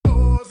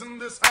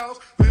this house.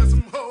 There's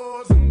some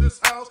hoes in this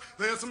house.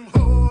 There's some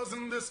hoes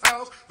in this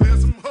house.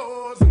 There's some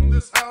hoes in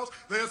this house.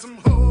 There's some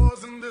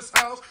hoes in this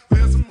house.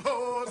 There's some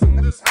hoes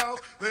in this house.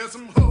 There's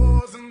some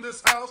hoes in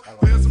this house.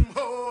 There's some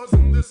hoes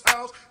in this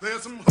house.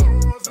 There's some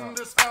hoes in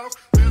this house.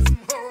 There's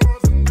some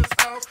hoes in this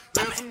house.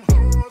 There's some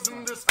hoes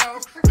in this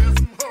house. There's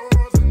some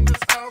hoes in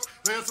this house.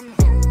 There's some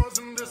hoes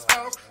in this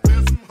house. There's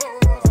some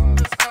hoes in this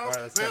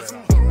house. There's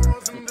some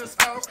hoes in this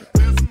house.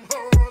 There's some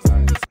hoes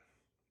in this house.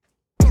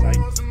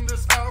 In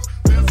this house.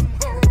 There's some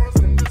hoes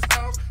in this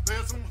house.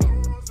 There's some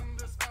hoes in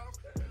this house.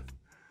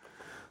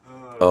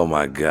 Oh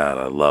my God,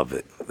 I love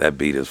it. That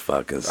beat is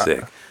fucking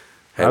sick.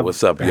 Hey,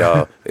 what's up,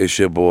 y'all? It's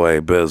your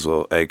boy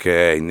Bizzle,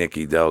 a.k.a.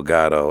 Nicky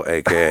Delgado,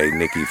 a.k.a.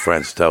 Nicky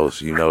French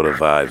Toast. You know the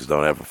vibes.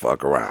 Don't ever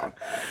fuck around.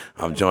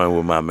 I'm joined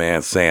with my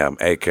man Sam,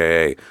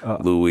 a.k.a.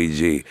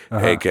 Luigi,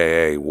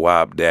 a.k.a.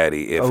 Wop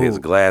Daddy. If his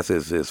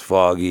glasses is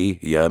foggy,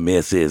 your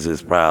missus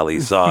is probably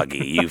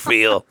soggy. You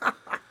feel?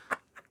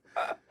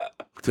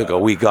 Took a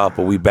week off,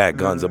 but we back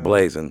guns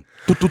a-blazing.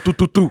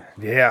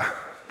 Yeah.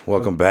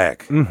 Welcome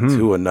back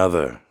to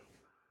another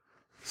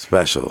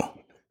special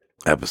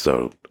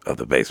episode of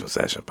the Basement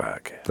Session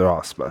Podcast. They're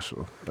all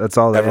special. That's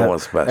all they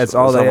Everyone's special. That's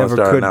all they ever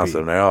could be.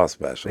 Them, they're all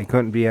special. They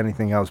couldn't be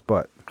anything else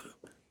but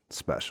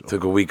special.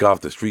 Took a week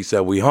off. The street said,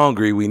 we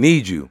hungry. We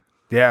need you.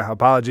 Yeah,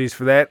 apologies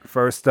for that.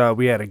 First,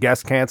 we had a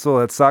guest cancel.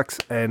 That sucks.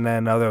 And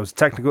then there was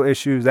technical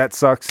issues. That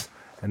sucks.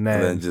 And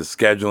then just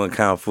scheduling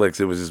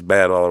conflicts. It was just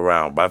bad all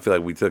around. But I feel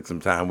like we took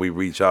some time. We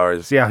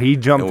recharged. See how he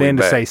jumped in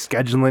to say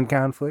scheduling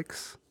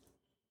conflicts?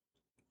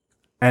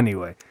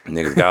 Anyway.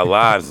 Niggas got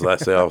lives.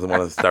 Let's say I want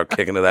to start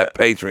kicking to that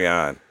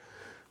Patreon.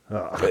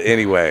 But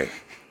anyway.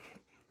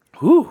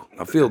 Whew,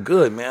 I feel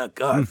good, man.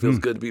 God, it feels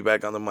good to be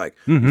back on the mic.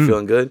 You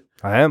feeling good?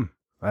 I am.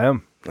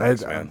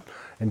 Nice, man. I'm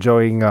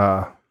enjoying,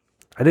 I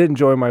did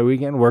enjoy my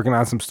weekend, working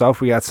on some stuff.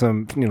 We got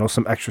some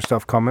extra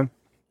stuff coming.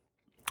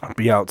 I'll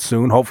be out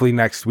soon, hopefully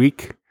next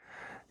week.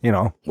 We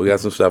got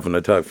some stuff in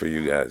the tuck for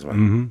you guys,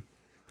 man.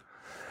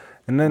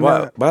 And then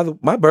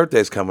my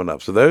birthday's coming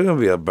up, so there's gonna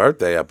be a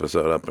birthday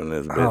episode up in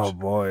this bitch. Oh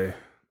boy.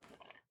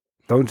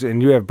 Don't you,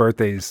 and you have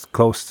birthdays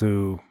close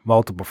to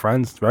multiple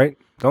friends, right?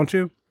 Don't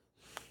you?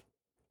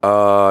 Yeah.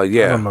 I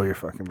don't know your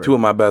fucking birthday. Two of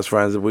my best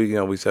friends,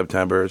 we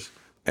September's,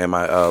 and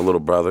my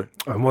little brother.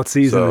 And what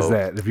season is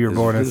that? If you're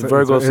born in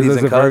Virgo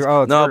season,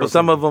 Virgo? No, but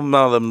some of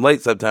them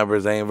late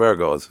September's ain't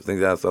Virgos. I think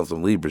that's on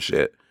some Libra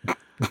shit.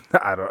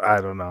 I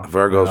don't know.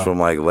 Virgo's from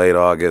like late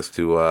August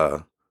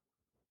to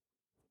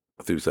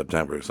through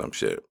September or some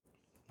shit.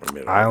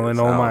 I only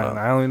know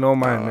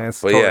mine, man.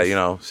 But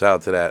yeah, shout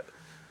out to that.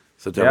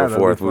 September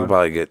 4th, we'll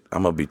probably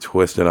I'm going to be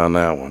twisted on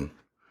that one.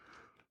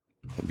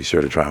 I'll be sure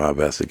to try my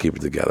best to keep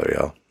it together,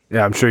 yo.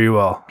 Yeah, I'm sure you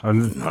will.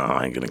 No,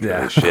 I ain't going to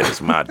get this shit.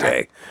 It's my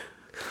day.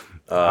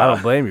 I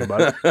don't blame you,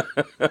 buddy.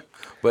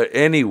 But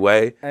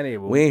anyway,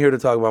 we ain't here to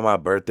talk about my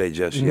birthday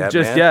just yet,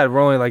 man. We're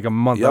only like a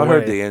month Y'all away.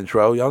 heard the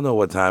intro. Y'all know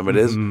what time it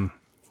is.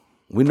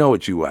 We know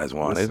what you guys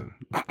wanted.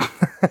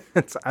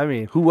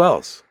 Who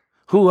else?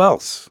 Who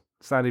else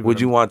it's not even would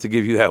you want to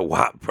give you that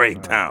WAP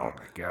breakdown? Oh,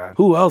 my God.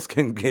 Who else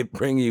can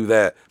bring you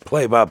that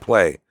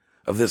play-by-play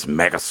of this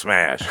mega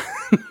smash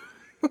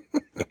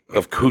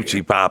of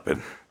coochie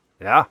popping?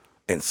 Yeah.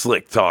 And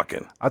slick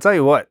talking. I'll tell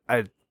you what,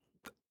 I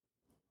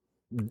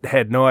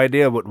had no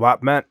idea what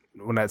WAP meant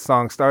when that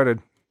song started.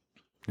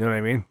 You know what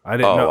I mean? I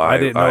didn't know. I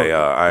didn't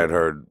know. I had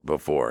heard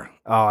before.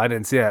 Oh, I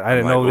didn't see that. I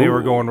didn't know they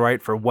were going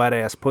right for wet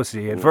ass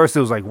pussy. At first,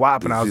 it was like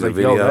WAP, and I was like,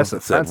 "Yo, that's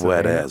offensive."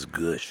 Wet ass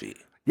gushy.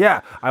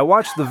 Yeah, I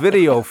watched the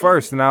video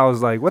first, and I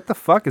was like, "What the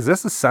fuck is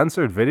this? A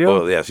censored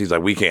video?" Oh yeah, she's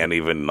like, "We can't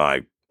even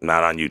not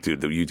on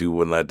YouTube. The YouTube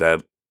wouldn't let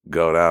that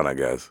go down. I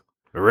guess."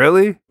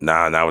 Really?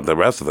 Nah, not with the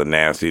rest of the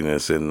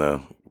nastiness in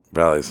the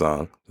Valley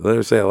song. They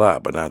say a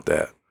lot, but not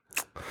that.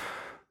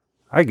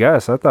 I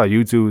guess I thought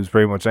YouTube was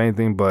pretty much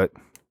anything but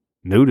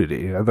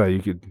nudity. I thought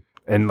you could,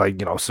 and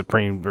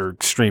supreme or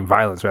extreme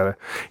violence rather.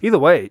 Either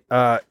way,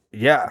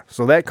 yeah.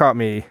 So that caught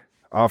me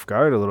off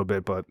guard a little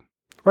bit, but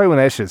right when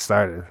that shit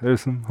started,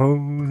 there's some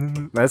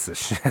hoes. That's the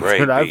shit.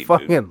 Dude, I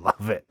fucking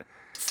love it.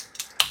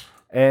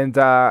 And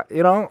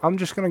I'm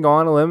just gonna go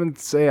on a limb and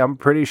say I'm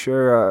pretty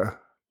sure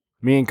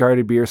me and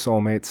Cardi B are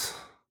soulmates.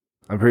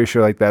 I'm pretty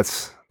sure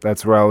that's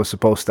where I was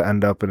supposed to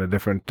end up in a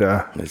different.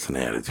 It's an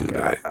attitude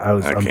I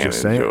can't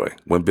just enjoy. saying.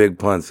 When Big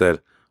Pun said,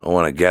 "I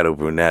want a ghetto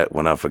brunette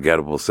with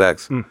unforgettable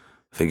sex," I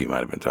think he might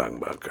have been talking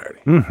about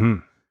Cardi.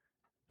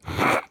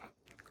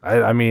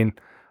 I mean,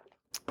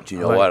 do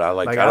you know what?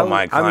 I don't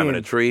mind climbing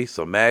a tree.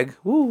 So Meg,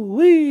 woo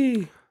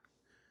wee.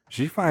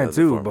 She's fine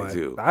too, but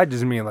I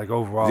just mean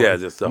overall. Yeah,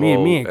 just the me,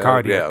 whole. Me and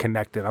Cardi are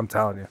connected. I'm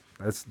telling you,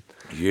 that's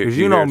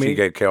you know me. She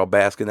get Carol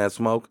Baskin that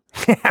smoke.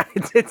 Yeah, I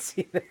did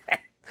see that.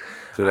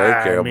 Today,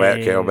 Carol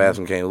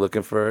Baskin came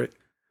looking for it.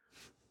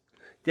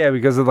 Yeah,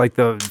 because of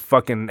the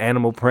fucking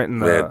animal print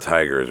and they had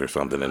tigers or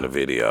something in the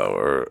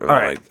video,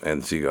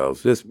 and she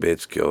goes, "This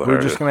bitch killed her."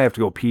 We're just gonna have to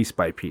go piece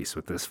by piece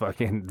with this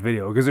fucking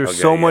video because there's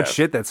so much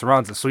shit that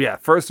surrounds us. So yeah,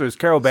 first there's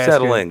Carol Baskin.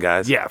 Settle in,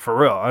 guys. Yeah, for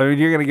real. I mean,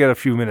 you're gonna get a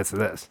few minutes of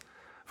this.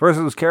 First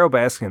it was Carol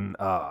Baskin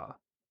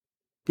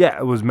Yeah,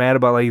 it was mad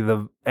about like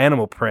the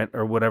animal print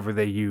or whatever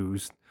they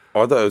used.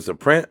 Oh, I thought it was a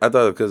print. I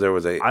thought because there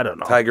was a I don't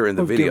know. tiger in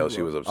the Who video. gives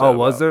She a- was upset. Oh,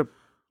 was about.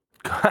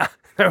 there?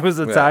 There was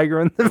a Yeah. tiger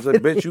in I the was like,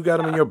 bitch, you got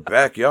him in your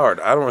backyard.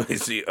 I don't really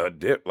see a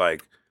dip.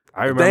 Like,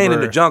 I if they ain't in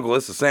remember, the jungle,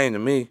 it's the same to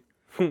me.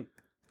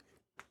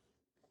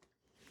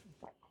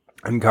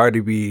 and Cardi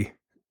B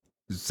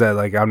said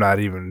like, I'm not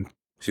even.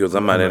 She goes,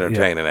 I'm not Yeah.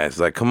 entertaining that. She's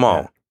like, come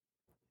on.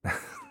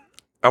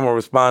 I'm gonna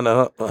respond to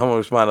her. I'm gonna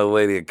respond to the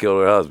lady that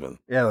killed her husband.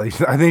 Yeah, like,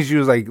 I think she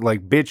was like,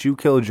 bitch, you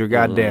killed your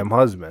goddamn Mm-hmm.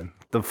 husband.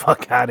 The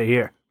fuck out of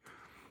here.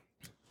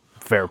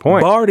 Fair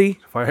point. Barty.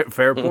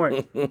 Fair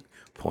point.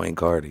 Point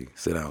Cardi.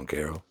 Sit down,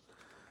 Carol.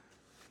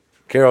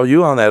 Carol,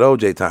 you on that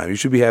OJ time. You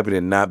should be happy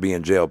to not be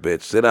in jail,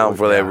 bitch. Sit down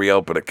before they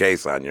reopen a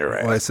case on your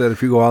ass. Well, I said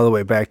if you go all the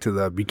way back to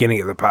the beginning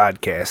of the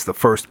podcast, the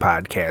first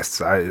podcasts,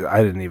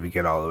 I didn't even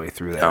get all the way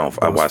through that.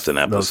 I watched an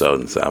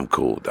episode and said, I'm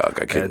cool, dog.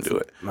 I couldn't do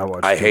it.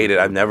 I hate it.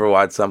 I've never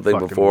watched something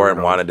Fucking before and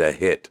weirdo. wanted to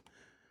hit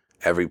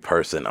every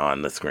person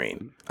on the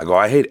screen. I go,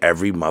 I hate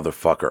every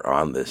motherfucker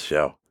on this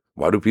show.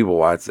 Why do people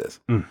watch this?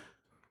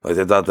 Like,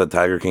 they thought the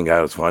Tiger King guy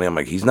was funny. I'm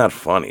like, he's not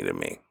funny to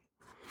me.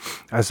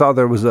 I saw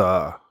there was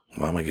a.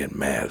 Why am I getting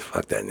mad?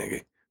 Fuck that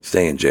nigga.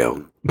 Stay in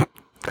jail.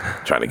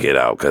 Trying to get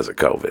out because of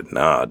COVID.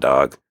 Nah,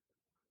 dog.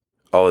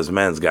 All his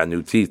men's got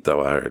new teeth,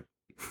 though, I heard.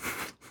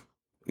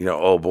 You know,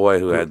 old boy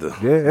who had the...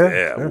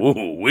 Yeah.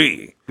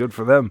 Woo-wee. Good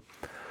for them.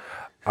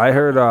 I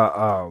heard.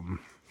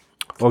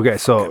 Okay,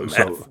 so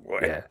meth, boy.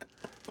 yeah.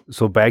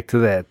 So back to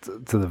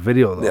the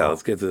video though. Yeah,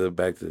 let's get to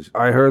back to...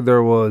 I heard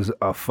there was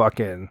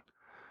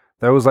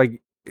there was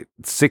like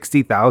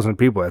 60,000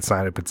 people that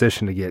signed a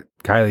petition to get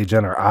Kylie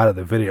Jenner out of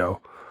the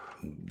video.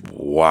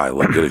 Why?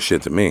 Look good as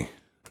shit to me.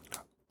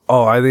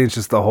 Oh, I think it's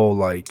just the whole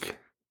like,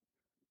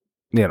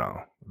 you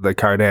know, the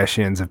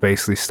Kardashians have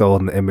basically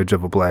stolen the image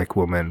of a black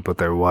woman, but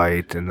they're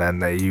white, and then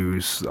they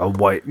use a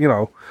white, you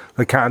know,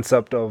 the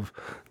concept of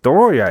don't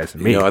roll your eyes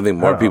at me. You know, I think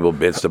more don't know. people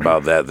bitched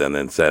about that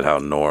than said how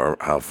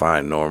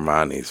fine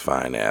Normani's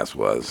fine ass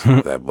was.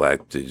 That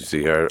black... Did you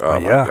see her? Oh,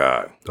 yeah. my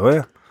God. Oh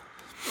yeah.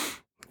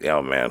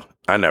 Yo, man.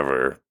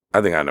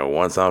 I think I know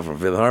one song from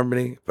Fifth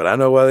Harmony, but I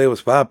know why they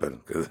was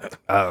popping. Because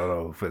I don't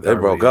know if they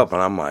broke up,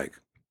 and I'm like,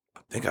 I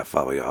think I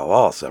follow y'all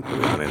all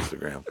separately on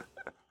Instagram.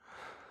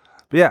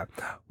 But yeah.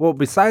 Well,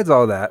 besides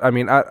all that, I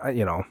mean, I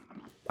you know,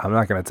 I'm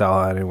not gonna tell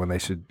how anyone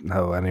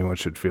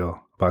should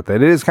feel about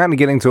that. It is kind of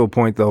getting to a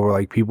point though where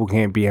like people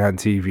can't be on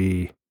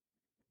TV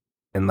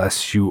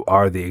unless you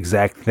are the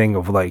exact thing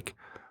of like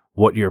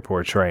what you're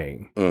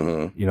portraying.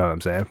 Mm-hmm. You know what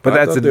I'm saying? But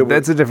I thought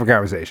that's a different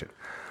conversation.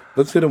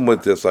 Let's hit him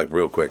with this like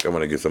real quick. I'm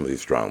gonna get some of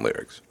these strong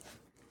lyrics.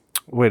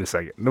 Wait a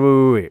second.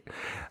 No, wait.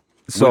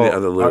 So We need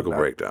a lyrical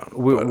breakdown.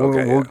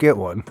 We'll get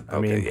one. I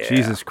Okay, mean, yeah.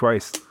 Jesus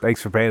Christ!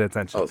 Thanks for paying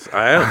attention. Oh,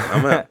 I am.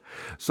 I'm out.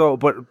 So,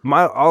 but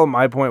all of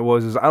my point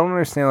is I don't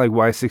understand like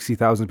why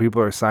 60,000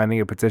 people are signing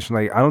a petition.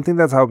 Like, I don't think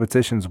that's how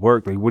petitions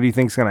work. Like, what do you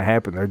think's gonna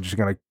happen? They're just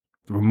gonna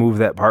remove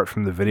that part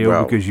from the video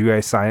Bro. because you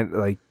guys signed.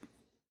 Like,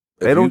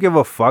 they don't give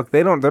a fuck.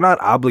 They're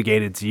not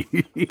obligated to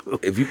you.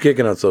 If you kick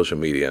it on social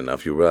media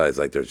enough, you realize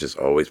like there's just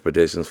always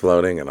petitions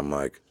floating, and I'm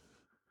like,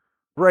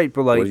 Right,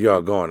 but like, what are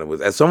y'all going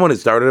with? As someone who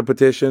started a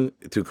petition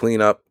to clean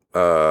up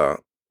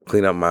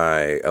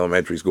my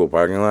elementary school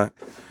parking lot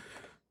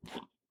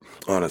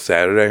on a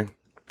Saturday,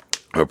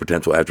 or a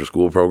potential after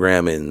school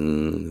program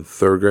in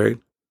third grade.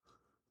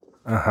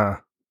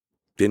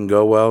 Didn't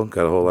go well.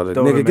 Got a whole lot of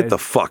Don't nigga. Get imagine- the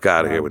fuck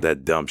out of here with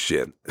that dumb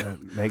shit.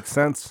 that makes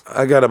sense.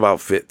 I got about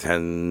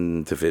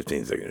 10 to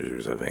 15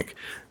 signatures, I think.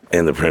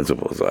 And the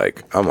principal's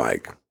like,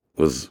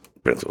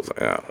 principal's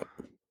like, oh,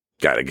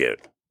 gotta get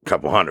a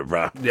couple hundred,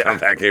 bro. Yeah. I'm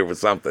back here with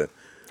something.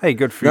 Hey,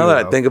 good for you. Now that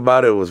I though. think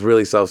about it, it was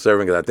really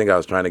self-serving because I think I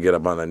was trying to get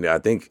up on I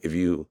think if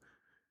you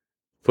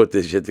put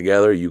this shit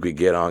together, you could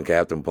get on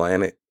Captain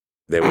Planet.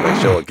 They would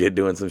like show a kid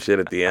doing some shit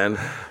at the end.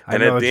 I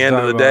And know at what the you're end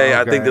of the talking day,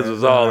 about. I think Okay. this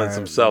was all in Alright.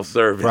 some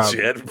self-serving Probably.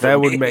 shit. for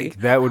That would me.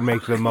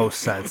 make the most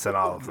sense in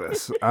all of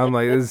this. I'm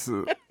like, this.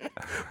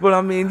 But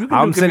I mean, you can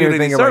I'm do sitting here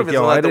community thinking, like, service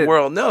yo, and I let the did-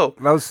 world know.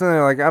 I was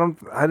saying like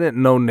I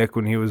didn't know Nick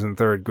when he was in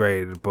third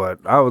grade, but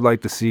I would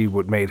like to see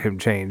what made him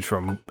change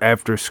from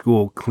after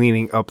school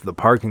cleaning up the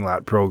parking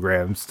lot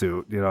programs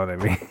to, you know what I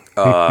mean?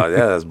 Yeah,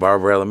 that's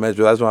Barber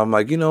Elementary. That's why I'm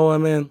like, you know what,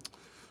 man?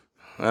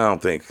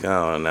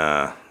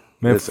 Nah.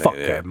 Man, This ain't fuck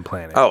it. Captain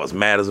Planet. I was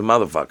mad as a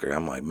motherfucker.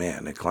 I'm like,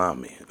 man, they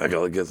clown me. I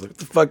go, what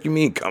the fuck you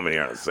mean coming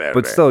here on a Saturday?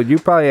 But still, you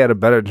probably had a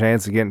better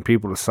chance of getting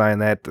people to sign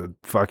that to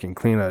fucking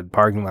clean a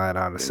parking lot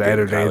on a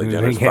Saturday. Kylie than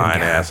Jenner's getting-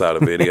 fine ass out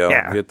of video.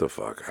 Yeah. Get the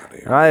fuck out of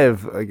here. I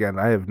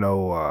have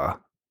no.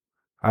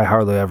 I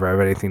hardly ever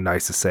have anything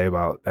nice to say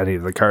about any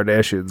of the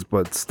Kardashians,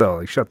 but still,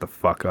 like, shut the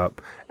fuck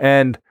up.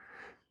 And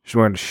she's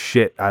wearing the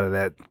shit out of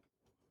that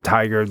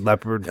tiger,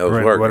 leopard, It was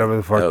print, working. whatever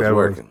the fuck It was that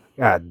was. working.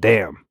 God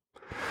damn.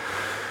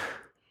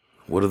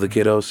 What did the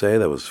kiddos say?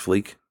 That was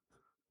fleek?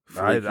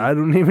 I Fleeky?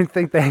 don't even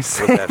think they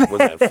say Was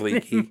that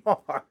fleeky?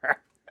 anymore.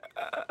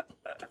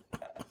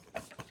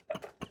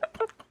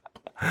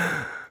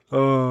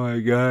 Oh my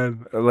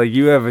god! Like,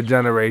 you have a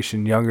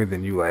generation younger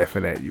than you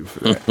laughing at you for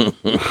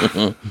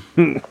that.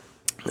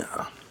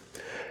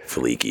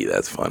 Fleeky,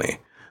 that's funny.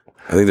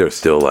 I think there's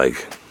still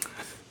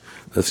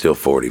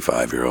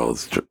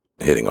 45-year-olds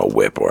hitting a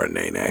whip or a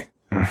nay-nay.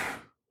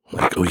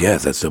 Like, oh yeah,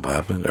 is that still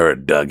popping? Or a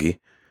Dougie?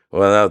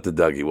 Well, not the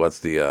Dougie. What's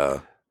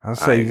the? I'll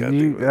say ain't gotta you.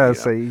 think about it, I'll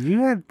say you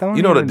had. Don't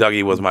You know, the even-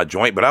 Dougie was my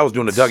joint, but I was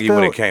doing the Dougie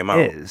when it still came out.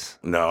 is.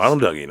 No, I don't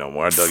Dougie no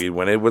more. I Dougie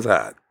when it was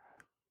hot.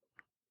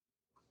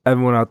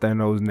 Everyone out there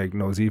knows Nick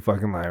knows he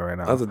fucking lying right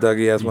now. I was a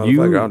Dougie ass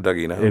motherfucker. I don't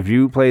Dougie now. If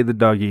you play the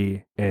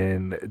Dougie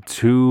and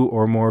 2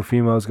 or more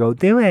females go,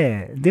 do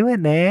it,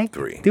 Nick,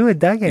 3. do it,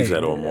 Dougie. You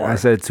said or more. I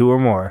said 2 or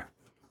more.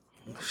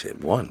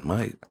 Shit, 1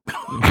 might.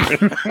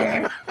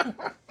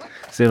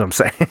 See what I'm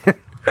saying?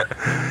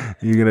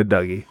 You're gonna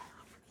Dougie.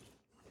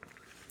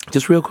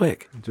 Just real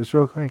quick. Just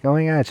real quick. Oh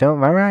my god, show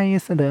my Ryan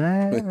used to do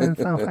it.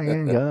 It's so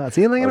fucking good.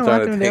 See, look at I'm them trying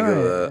watch to them think do of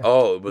it.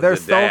 it was They're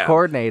the so dab.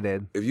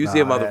 coordinated. If you see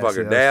a Nah, yeah, motherfucker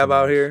see, that's dab too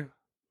out much. here,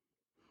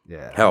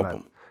 Yeah, help I'm not-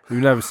 him. You've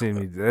never seen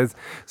me do this.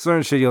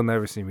 Certain shit you'll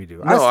never see me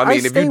do. No, I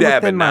mean, if stay you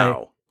dab it within my-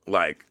 now,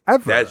 like,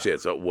 Ever. that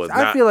shit was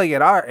I not. feel like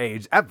at our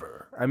age,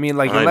 ever. I mean,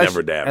 like, I unless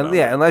never dabbed and, on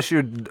yeah, it. unless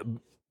you're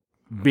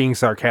being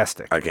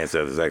sarcastic, I can't say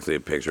there's actually a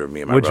picture of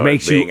me and my which brothers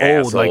makes you being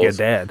old like a assholes.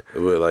 dad. It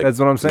was like, That's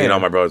what I'm saying. You know,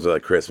 my brothers are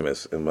like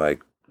Christmas, and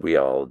like, we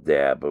all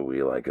dab, but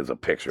we like, it's a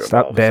picture of all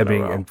Stop of us in a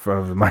dabbing row. in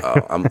front of the mic.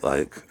 Oh, I'm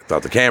like, I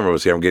thought the camera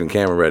was here. I'm getting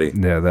camera ready.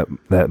 Yeah,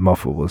 that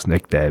muffle was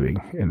Nick dabbing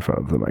in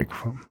front of the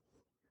microphone.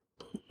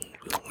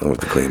 I have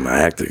to clean my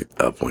act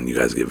up when you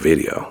guys get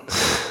video.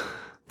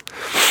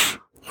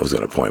 I was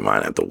going to point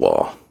mine at the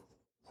wall.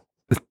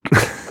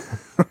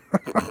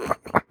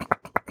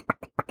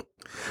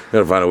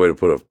 Gotta find a way to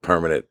put a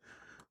permanent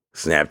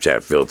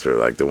Snapchat filter,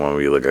 like the one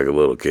where you look like a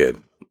little kid,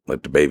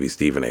 like the baby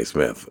Stephen A.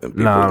 Smith, and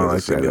people No, I don't can like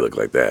just see me that. look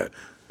like that.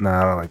 No,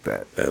 I don't like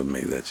that. That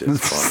made that shit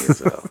funny as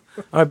hell.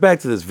 All right, back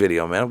to this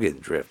video, man. I'm getting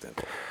drifting.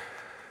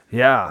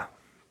 Yeah.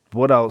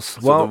 What else?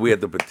 So Well, we had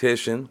the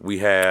petition. We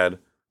had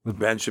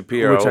Ben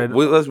Shapiro. Which I-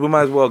 We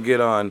might as well get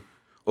on.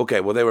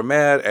 Okay, well, they were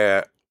mad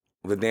at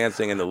the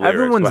dancing and the lyrics.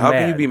 Everyone's but how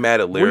can you mad. be mad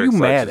at What are lyrics you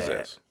such mad as at?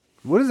 this?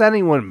 what is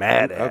anyone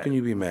mad How at? can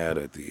you be mad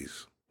at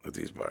these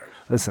bars?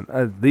 Listen,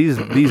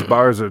 these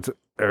bars are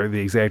the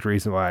exact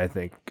reason why I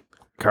think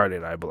Cardi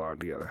and I belong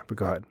together. But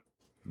go ahead.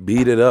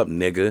 Beat it up,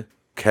 nigga.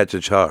 Catch a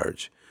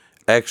charge.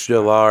 Extra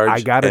large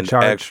I got a and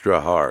charge.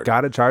 extra hard.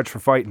 Got a charge for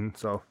fighting,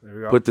 so there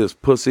we go. Put this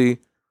pussy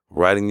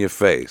right in your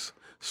face.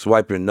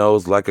 Swipe your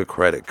nose like a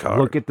credit card.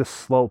 Look at the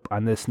slope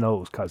on this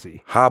nose,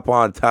 cuzzy. Hop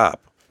on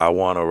top. I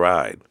want to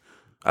ride.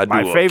 I do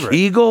My a favorite.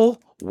 Kegel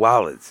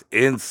while it's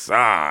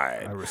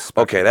inside. I respect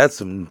Okay, that's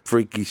some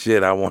freaky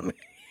shit I want to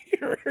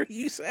hear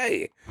you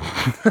say.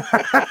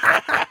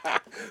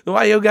 Why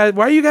are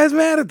you guys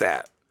mad at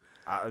that?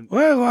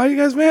 Why are you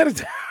guys mad at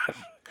that?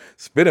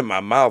 Spit in my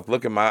mouth.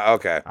 Look at my.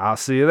 Okay. I'll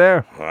see you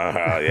there.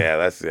 Yeah.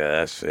 That's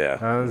yeah.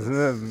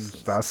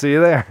 I'll see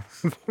you there.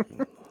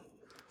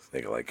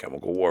 Nigga like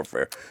chemical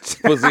warfare.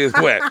 Pussy is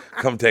wet.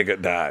 Come take a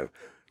dive.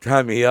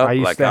 Tie me up I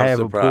used like to I'm have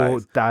a pool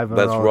surprised. diving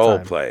Let's all the role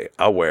time. play.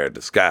 I'll wear a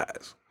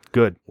disguise.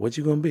 Good. What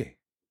you gonna be?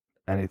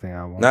 Anything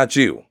I want. Not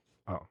you.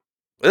 Oh.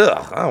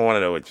 Ugh. I don't want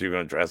to know what you're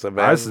gonna dress up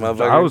as,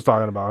 motherfucker. I was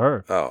talking about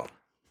her. Oh.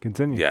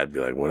 Continue. Yeah, I'd be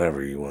like,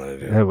 whatever you want to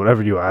do. Yeah,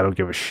 whatever you. I don't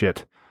give a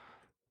shit.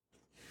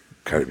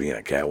 Cardi B and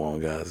a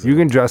Catwoman, guys. You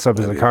can dress up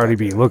as a Maybe Cardi it's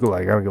B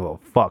lookalike. I don't give a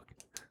fuck.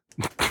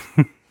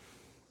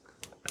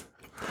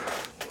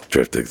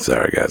 Drifting.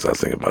 Sorry, guys. I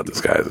was thinking about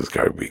disguises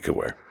Cardi B could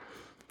wear.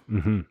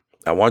 Mm-hmm.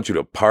 I want you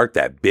to park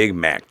that Big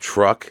Mac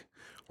truck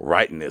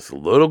right in this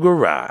little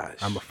garage.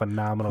 I'm a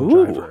phenomenal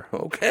Ooh, driver.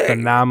 okay.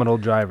 Phenomenal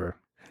driver.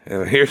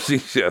 And here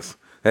she's just,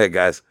 hey,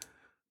 guys,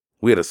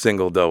 we had a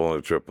single, double, and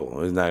a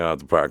triple. He's not going to have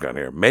to park on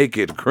here. Make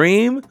it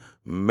cream.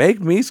 Make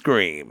me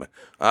scream.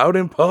 Out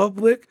in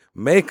public,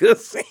 make a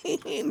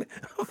scene.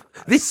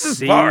 This is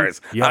See?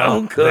 bars. Yeah, I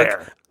don't cook.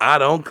 there. I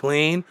don't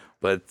clean.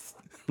 But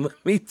let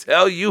me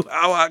tell you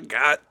how I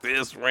got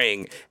this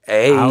ring.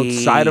 Hey.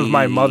 Outside of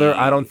my mother,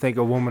 I don't think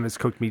a woman has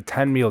cooked me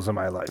 10 meals in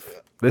my life.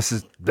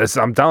 This.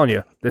 I'm telling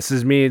you, this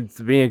is me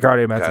and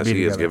Cardi meant to Guys, be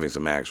he is together. giving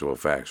some actual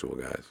factual,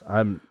 guys.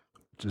 I'm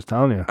just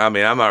telling you. I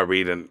mean, I'm not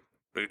reading.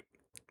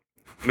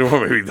 You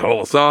want me to read the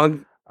whole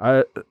song?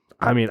 I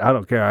mean, I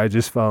don't care. I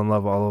just fell in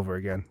love all over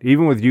again.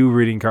 Even with you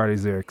reading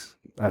Cardi's lyrics,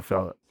 I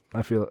felt it.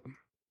 I feel it.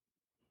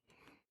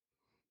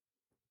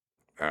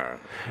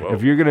 Well.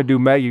 If you're gonna do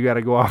Meg, you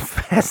gotta go off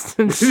fast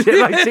and shit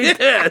like she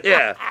did.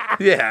 yeah.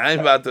 I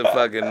ain't about to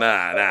fucking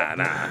nah.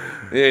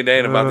 They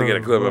ain't about to get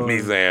a clip of me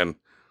saying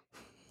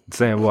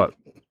Saying what?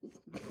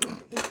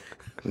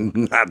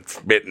 not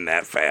spitting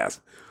that fast.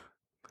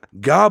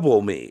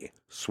 Gobble me,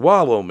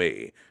 swallow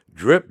me,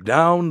 drip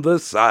down the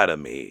side of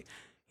me.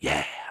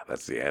 Yeah,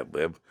 that's the ad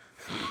lib.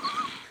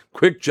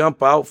 Quick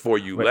jump out for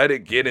you. Let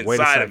it get wait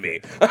a inside of me.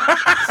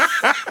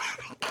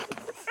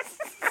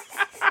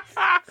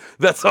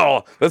 That's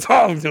all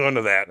I'm doing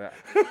to that.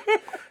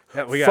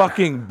 Yeah, we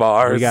Fucking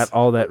bars. We got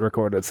all that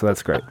recorded, so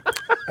that's great.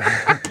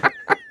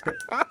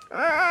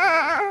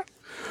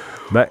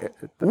 Meg,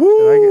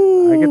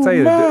 Woo, I can tell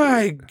you,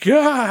 my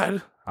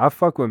God. I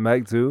fuck with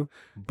Meg too,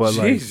 but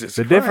like Jesus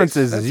the difference Christ,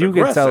 is that's you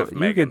can tell aggressive,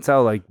 Megan.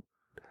 like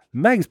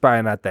Meg's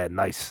probably not that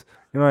nice.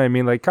 You know what I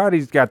mean? Like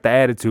Cardi's got the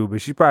attitude,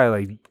 but she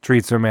probably like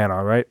treats her man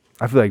all right.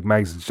 I feel like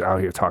Meg's just out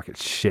here talking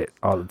shit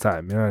all the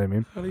time. You know what I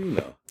mean? How do you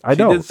know? I She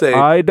don't. did say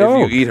I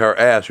don't. if you eat her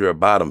ass, you're a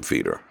bottom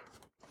feeder.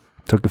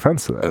 Took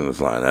offense to that. In this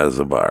line, that is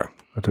a bar.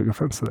 I took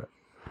offense to that.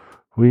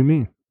 What do you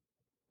mean?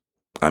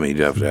 I mean,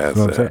 you have to ask That's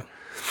what I'm that. saying.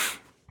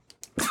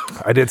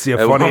 I did see a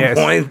At funny one ass.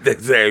 point, they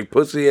say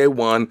Pussy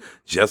A1,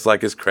 just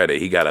like his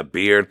credit. He got a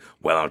beard.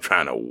 Well, I'm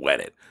trying to wet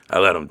it. I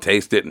let him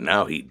taste it, and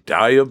now he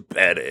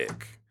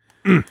diabetic.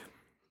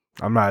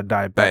 I'm not a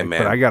diabetic, Hey,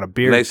 man, but I got a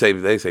beard. They say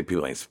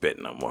people ain't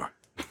spitting no more.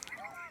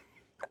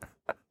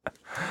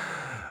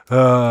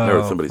 Oh, I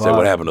heard somebody say,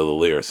 "What happened to the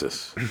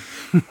lyricist?"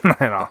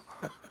 I know.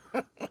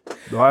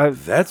 Well,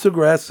 That's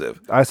aggressive.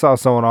 I saw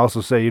someone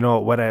also say, you know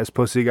what wet ass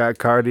pussy got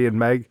Cardi and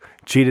Meg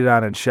cheated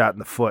on and shot in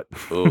the foot,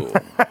 Ooh.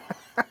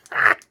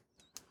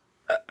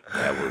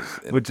 That was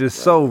which is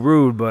so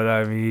rude. But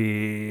I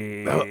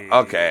mean,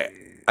 okay.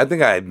 I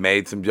think I had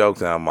made some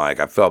jokes, and I'm like,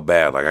 I felt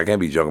bad. Like I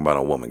can't be joking about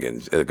a woman getting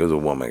because a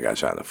woman got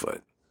shot in the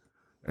foot.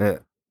 yeah.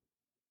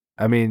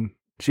 I mean,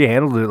 she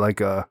handled it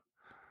like it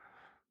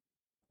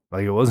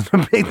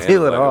wasn't a big Man,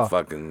 deal at like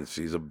all.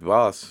 she's a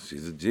boss.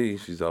 She's a G.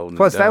 She's holding.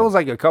 Plus, it that down. was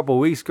like a couple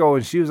weeks ago,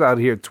 and she was out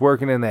here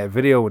twerking in that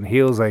video in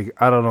heels. Like,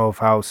 I don't know if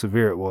how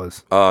severe it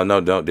was.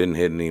 No, didn't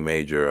hit any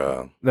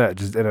major. Yeah,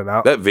 just in and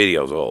out. That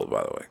video's old,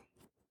 by the way.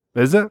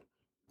 Is it?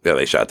 Yeah,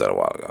 they shot that a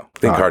while ago. I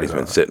think Oh, Cardi's yeah.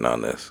 been sitting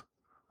on this.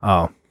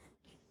 Oh.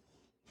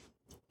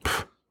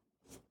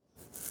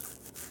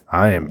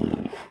 I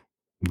am.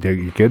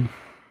 You good?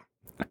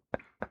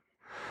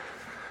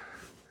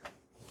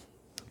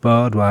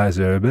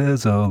 Budweiser,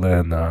 Bizzle,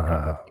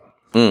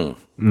 and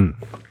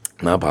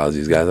My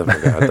apologies, guys. I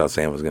forgot. I thought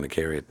Sam was going to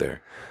carry it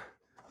there.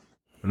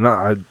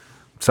 No,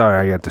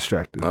 sorry, I got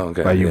distracted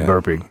Okay, by you yeah.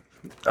 burping.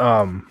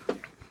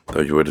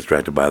 Thought you were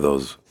distracted by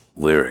those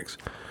lyrics.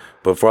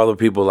 But for all the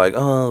people like,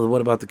 oh,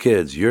 what about the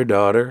kids? Your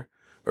daughter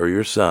or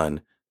your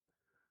son?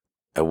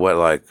 And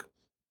what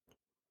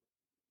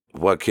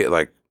kid?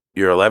 Like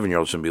your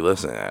 11-year-old shouldn't be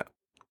listening to that.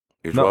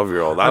 Your No,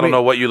 12-year-old. I I don't mean,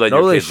 know what you let no,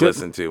 your they kids shouldn't.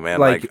 listen to, man.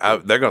 Like-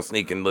 They're gonna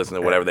sneak and listen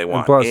to whatever they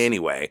want plus-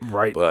 anyway.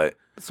 Right. But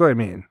That's what I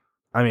mean.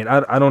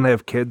 I don't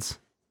have kids.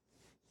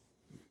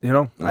 You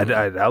know, I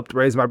helped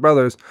raise my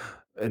brothers,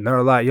 and they're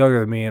a lot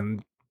younger than me.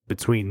 And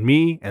between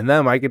me and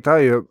them, I can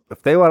tell you,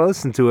 if they want to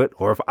listen to it,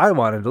 or if I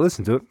wanted to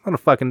listen to it, I'm gonna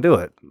fucking do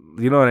it.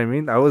 You know what I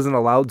mean? I wasn't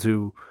allowed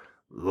to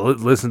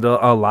listen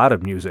to a lot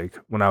of music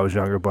when I was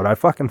younger, but I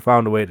fucking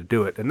found a way to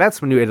do it. And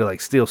that's when you had to like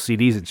steal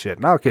CDs and shit.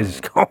 Now kids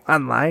just go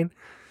online.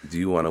 do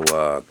you want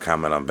to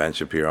comment on Ben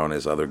Shapiro and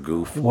his other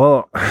goof?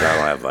 Well, I don't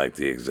have like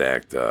the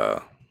exact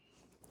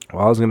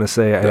I was gonna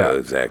say,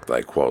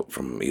 like quote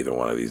from either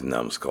one of these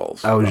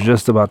numbskulls. I was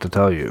just about to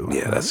tell you,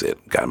 Yeah, that's it.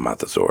 Got a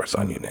Montesaurus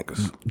on you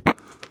niggas.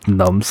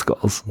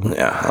 numbskulls,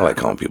 Yeah, I like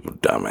calling people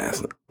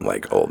dumbass,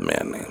 like old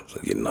man names.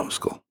 Like you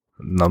numbskull.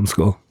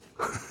 numbskull,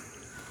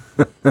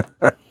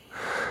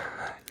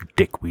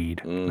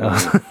 dickweed.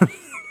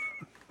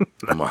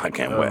 Come on, I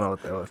can't I don't wait. know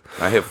what that was.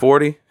 I hit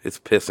 40. It's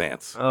piss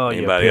ants. Oh, you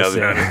anybody piss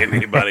other ant.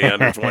 anybody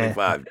under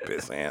 25,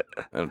 piss ant.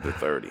 Under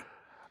 30.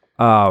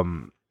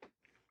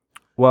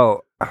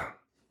 Well,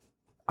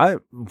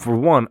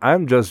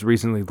 I'm just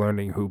recently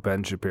learning who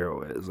Ben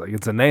Shapiro is. Like,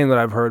 it's a name that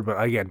I've heard, but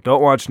again,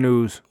 don't watch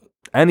news.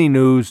 Any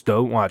news,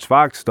 don't watch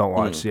Fox, don't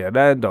watch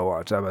CNN, don't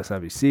watch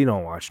MSNBC,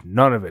 don't watch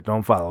none of it.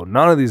 Don't follow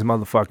none of these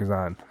motherfuckers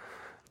on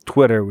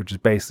Twitter, which is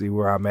basically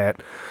where I'm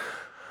at.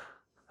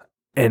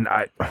 And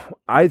I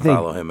think,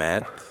 Follow him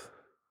at.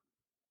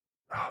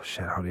 oh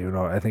shit, I don't even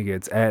know. I think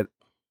it's at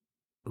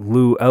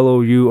Lou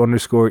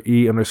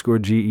LOU_E_GEE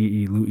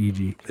Lou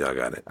EG. Yeah, I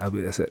got it. I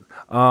believe that's it.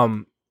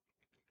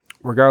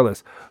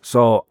 Regardless,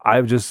 so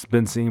I've just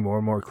been seeing more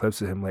and more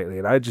clips of him lately,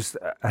 and I just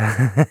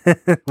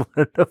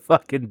what a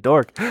fucking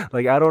dork.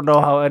 Like, I don't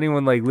know how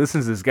anyone like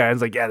listens to this guy and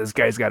is like, yeah, this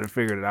guy's got it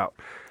figured out.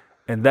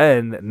 And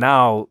then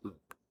now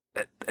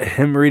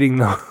him reading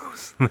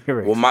those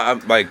lyrics. Well,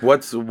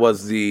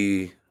 was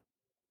the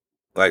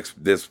like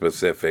this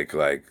specific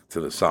like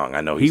to the song?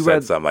 I know he said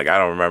read- something like I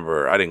don't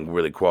remember. I didn't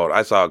really quote.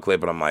 I saw a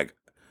clip and I'm like,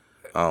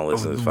 I don't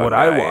listen to this. what fucking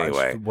I guy watched,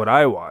 anyway. what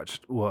I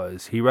watched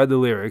was he read the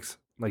lyrics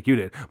like you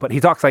did, but he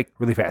talks like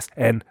really fast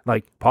and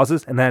like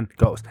pauses and then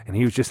goes, and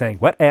he was just saying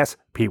wet ass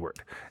P word,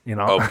 you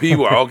know? Oh, P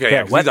word. Okay,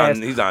 Yeah, 'cause wet ass-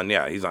 he's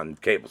on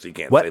cable, so he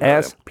can't say wet that.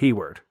 ass P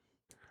word.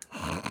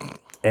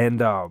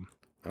 And All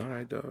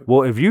right, dog.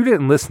 well, if you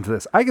didn't listen to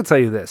this, I can tell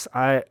you this.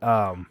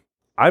 I'm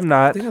I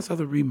not. think I saw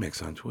the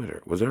remix on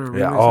Twitter. Was there a remix?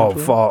 Yeah. on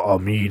Twitter?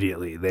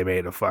 Immediately they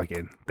made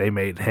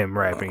him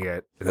rapping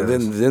it. And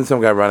then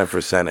some guy running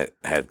for Senate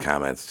had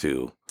comments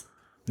too.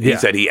 He Yeah.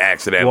 said he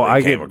accidentally Well,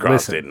 I came can- across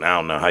listen. it, and I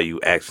don't know how you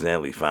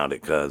accidentally found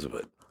it,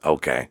 but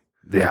okay,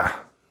 Yeah,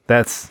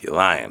 that's you're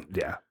lying.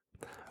 yeah.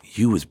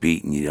 You was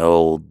beating your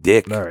old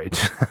dick All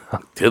right,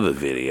 to the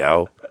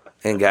video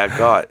and got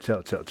caught.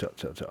 chill.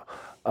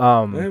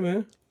 Hey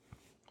man,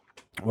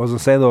 What I was gonna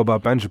say though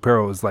about Ben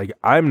Shapiro is like,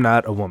 I'm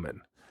not a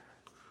woman,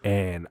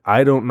 and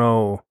I don't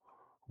know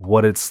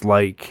what it's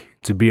like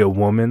to be a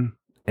woman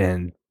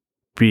and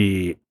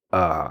be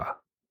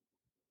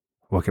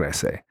what can I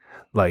say?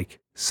 Like,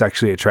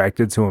 sexually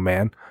attracted to a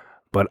man,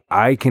 but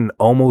I can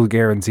almost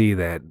guarantee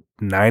that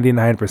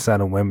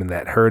 99% of women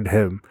that heard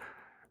him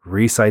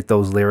recite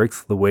those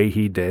lyrics the way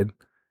he did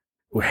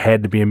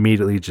had to be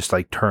immediately just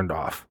like turned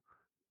off.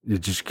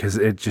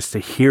 Just to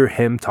hear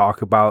him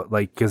talk about,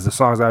 like, because the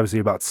song's obviously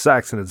about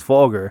sex and it's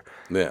vulgar.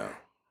 Yeah.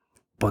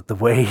 But the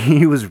way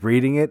he was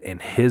reading it and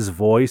his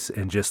voice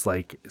and just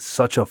like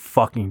such a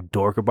fucking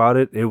dork about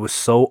it, it was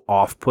so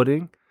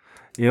off-putting.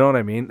 You know what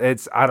I mean?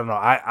 I don't know.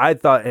 I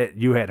thought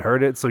you had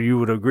heard it, so you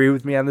would agree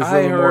with me on this.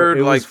 I heard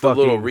more. like the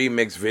little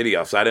remix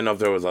video, so I didn't know if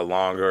there was a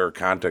longer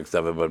context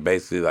of it, but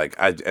basically like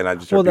I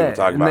just heard people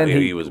talking about it.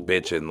 He was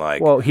bitching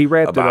like he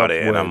rapped about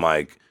it, and I'm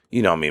like,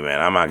 you know me, man,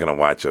 I'm not gonna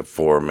watch a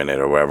 4-minute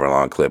or whatever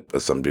long clip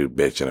of some dude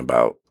bitching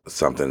about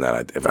something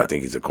that if I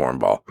think he's a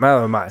cornball.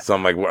 Neither am I. So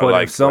I'm like,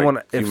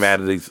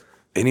 humanity's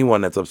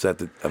anyone that's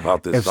upset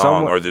about this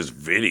song or this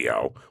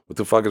video, what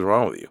the fuck is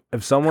wrong with you?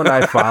 If someone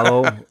I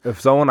follow,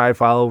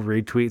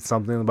 retweets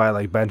something by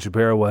like Ben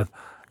Shapiro with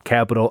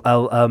capital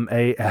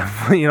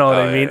LMAF, you know what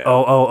I mean? Yeah.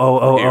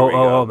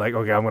 I'm like,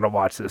 okay, I'm gonna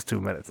watch this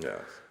 2 minutes. Yes.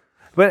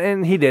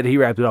 And he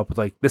wrapped it up with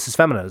like, this is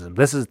feminism.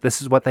 This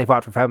is what they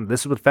fought for.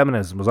 This is what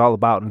feminism was all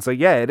about. And it's like,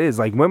 yeah, it is.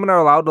 Like, women are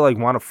allowed to like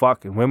want to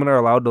fuck, and women are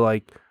allowed to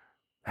like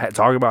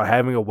talk about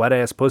having a wet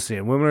ass pussy,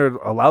 and women are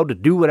allowed to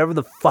do whatever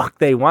the fuck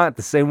they want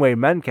the same way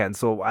men can.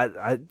 So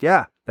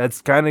yeah,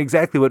 that's kind of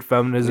exactly what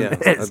feminism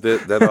is.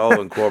 That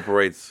all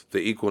incorporates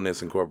the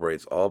equalness,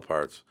 incorporates all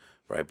parts,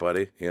 right,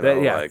 buddy? You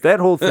know, that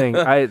whole thing.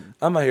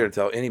 I'm not here to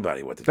tell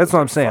anybody what to do. That's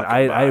what I'm saying.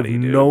 I have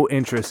no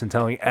interest in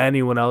telling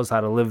anyone else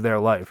how to live their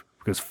life.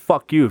 Because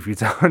fuck you if you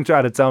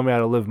try to tell me how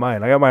to live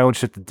mine. I got my own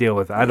shit to deal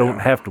with. I don't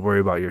have to worry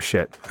about your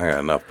shit. I got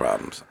enough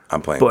problems.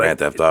 I'm playing Grand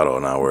Theft Auto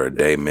an hour a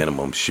day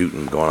minimum,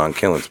 shooting, going on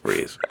killing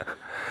sprees.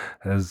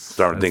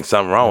 Starting to think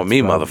something wrong with me,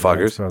 motherfuckers.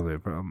 That's probably a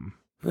problem.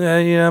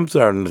 Yeah, I'm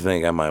starting to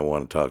think I might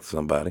want to talk to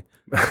somebody.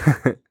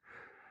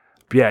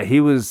 Yeah, he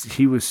was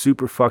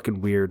super fucking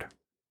weird.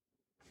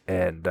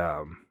 And,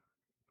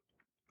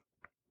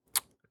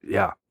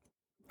 yeah.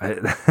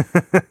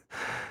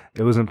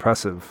 It was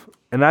impressive.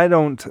 And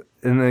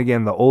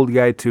again, the old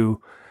guy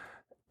too,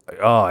 like,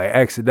 oh, I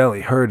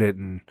accidentally heard it,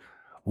 and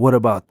what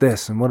about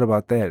this, and what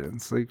about that? And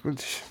it's like,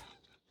 what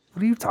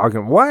are you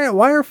talking? Why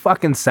are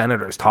fucking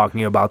senators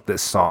talking about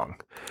this song?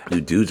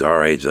 Dudes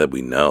our age that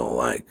we know,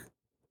 like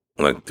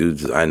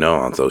dudes I know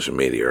on social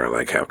media are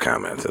like have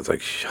comments. It's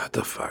like, shut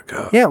the fuck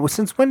up. Yeah, well,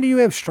 since when do you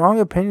have strong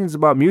opinions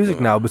about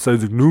music now,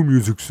 besides like, no,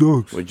 music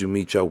sucks? Where'd you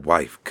meet your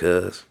wife,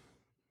 cuz?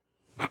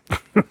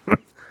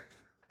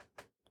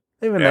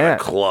 Even at that.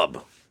 a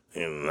club.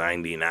 In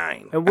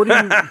 99. And what do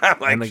you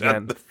like, and again,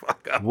 shut the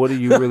fuck up. What do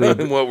you really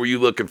what were you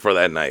looking for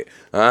that night?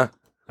 Huh?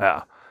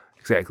 Yeah,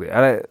 exactly.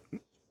 I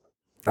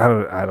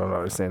don't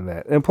understand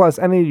that. And plus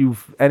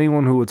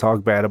anyone who would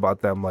talk bad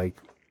about them, like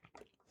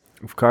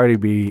if Cardi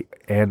B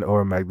and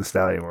or Meg Thee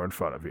Stallion were in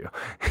front of you,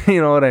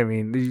 you know what I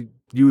mean?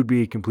 You would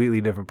be a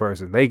completely different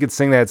person. They could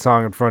sing that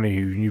song in front of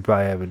you and you'd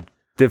probably have a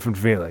different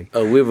feeling.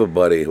 We have a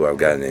buddy who I've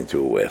gotten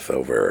into it with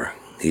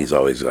he's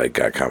always like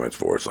got comments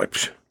for us like,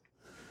 psh,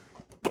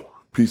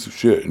 piece of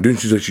shit. And didn't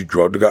she say she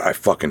drugged the guy? I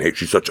fucking hate.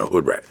 She's such a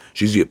hood rat.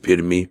 She's the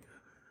epitome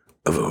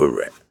of a hood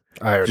rat.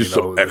 I already She's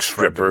know so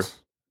ex-stripper.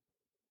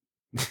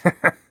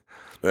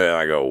 And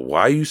I go,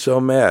 why are you so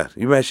mad?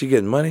 You mad she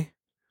getting money?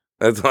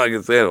 That's all I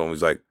can say to him.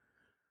 He's like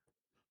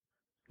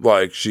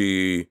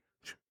she's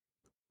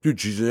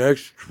an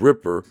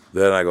ex-stripper.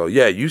 Then I go,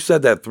 yeah, you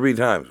said that 3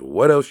 times.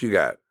 What else you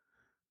got?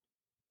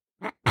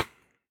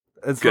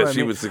 Because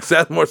she was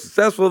more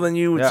successful than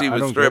you when she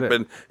was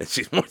stripping. And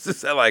she's more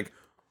successful. Like,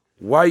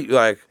 why,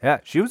 like... Yeah,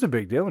 she was a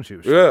big deal when she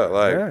was stripping.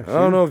 I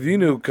don't know if you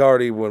knew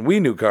Cardi when we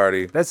knew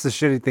Cardi. That's the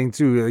shitty thing,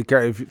 too. Like,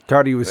 if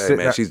Cardi was sitting...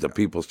 man, she's the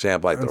people's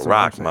champ like The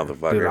Rock,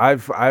 motherfucker.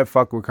 Dude, I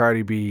fucked with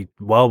Cardi B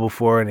well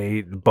before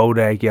any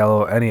Bodak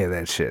Yellow, any of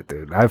that shit,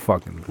 dude. I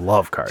fucking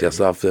love Cardi.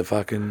 Just off the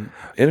fucking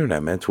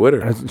internet, man,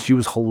 Twitter. And she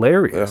was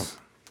hilarious.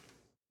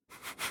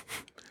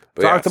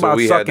 Yeah. Talked about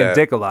sucking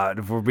dick a lot,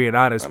 if we're being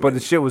honest, but the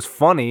shit was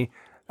funny,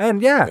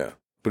 and yeah.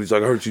 But he's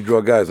like, I heard you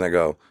drug guys, and I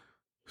go...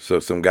 So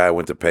some guy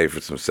went to pay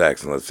for some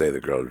sex, and let's say the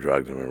girl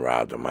drugged him and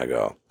robbed him. I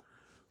go,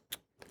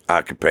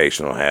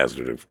 occupational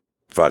hazard of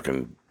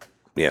fucking,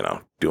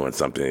 doing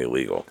something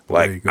illegal.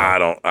 Like, I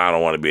don't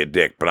want to be a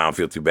dick, but I don't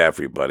feel too bad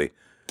for you, buddy.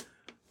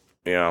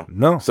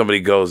 No.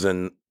 Somebody goes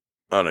in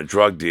on a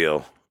drug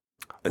deal,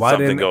 and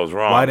something goes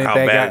wrong. How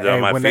bad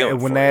am I feeling?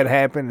 When that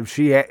happened,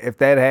 if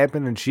that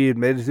happened and she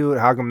admitted to it,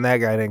 how come that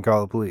guy didn't call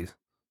the police?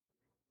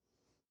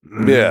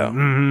 Yeah.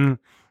 Mm-hmm.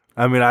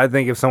 I mean, I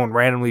think if someone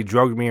randomly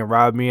drugged me and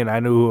robbed me and I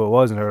knew who it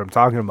was and heard him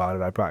talking about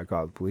it, I'd probably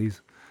call the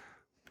police.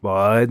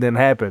 Well, it didn't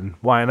happen.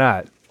 Why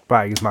not?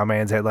 Probably because my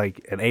man's had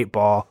like an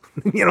 8-ball.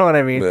 You know what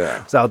I mean?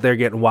 Yeah. It's out there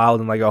getting wild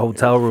in like a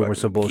hotel room or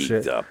some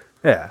bullshit.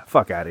 Yeah,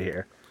 fuck out of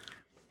here.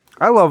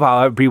 I love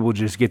how people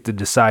just get to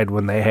decide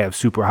when they have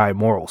super high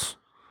morals.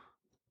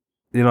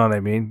 You know what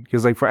I mean?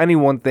 Because like for any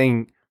one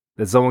thing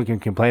that someone can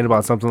complain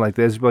about something like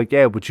this, be like,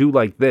 yeah, but you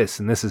like this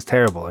and this is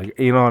terrible. Like,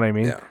 you know what I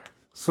mean? Yeah.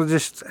 So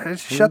just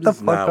shut the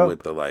fuck not up.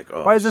 with the like.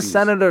 Oh, Why is the she's-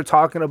 senator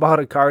talking about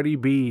a Cardi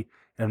B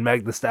and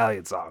Meg Thee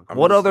Stallion song? I'm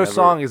What just other never-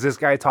 song is this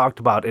guy talked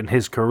about in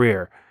his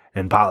career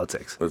in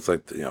politics? It's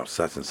like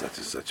such and such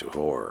is such a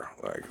whore.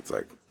 Like it's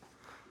like.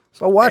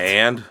 So what?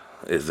 And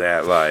is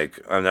that like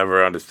I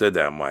never understood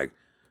that? I'm like,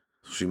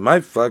 she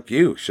might fuck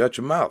you. Shut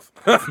your mouth.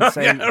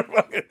 Insane.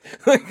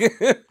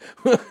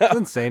 It's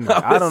insane. to me.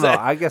 I don't know.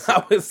 I guess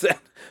How is that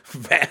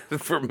bad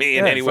for me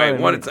in Yeah, any way?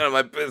 sorry, One, me. it's none of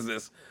my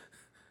business.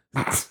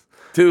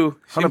 Two,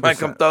 she might 100%.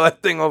 come throw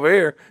that thing over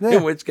here. Yeah.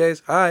 In which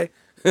case, hi.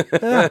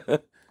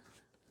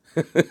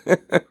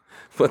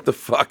 What the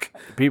fuck?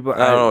 people. I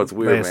don't know, it's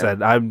weird, Like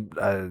I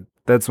said,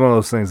 that's one of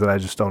those things that I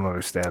just don't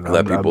understand.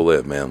 Let people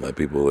live, man. Let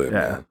people live, Yeah,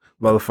 man.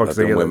 motherfuckers. Let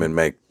They the get, women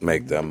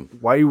make them.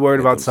 why are you worried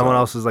make about someone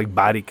themselves. else's like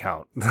body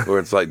count? Where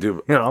it's like,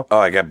 dude, You know? oh,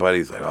 I got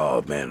buddies like,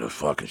 oh man, the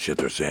fucking shit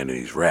they're saying in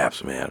these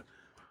raps, man.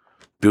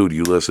 Dude,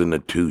 you listen to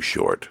Too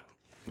Short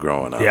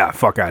growing up. Yeah,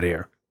 fuck out of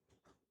here.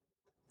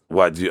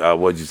 What'd you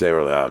say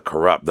earlier?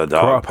 Corrupt, the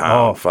dog Corrupt,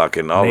 pound, oh,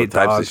 fucking all Nate the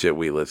types Dogg. of shit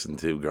we listened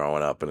to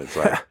growing up, and it's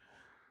like,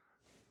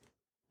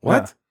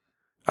 what?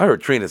 I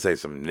heard Trina say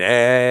some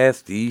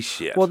nasty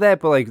shit. Well,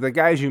 that, but like the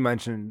guys you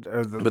mentioned,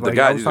 are the, but like,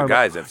 the I guys, was these are talking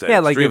guys about- that said yeah,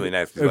 like, extremely if-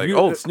 nasty. if Like you-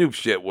 old Snoop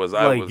shit was,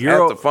 I like, was you're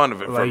half o- the fun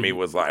of it for like- me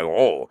was like,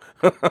 oh,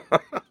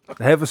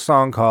 They have a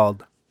song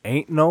called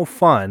 "Ain't No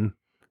Fun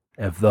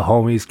If the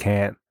Homies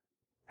Can't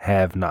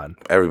Have None."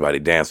 everybody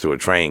danced to a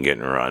train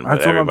getting run, but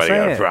That's what I'm everybody got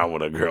a saying. problem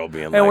with a girl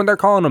being And like, when they're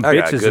calling them I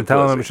got bitches good and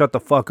telling them to pussy. shut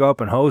the fuck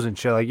up and hoes and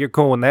shit, like you're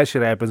cool when that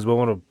shit happens, but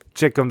when a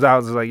chick comes out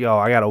and is like, "Yo,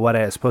 I got a wet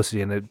ass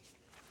pussy and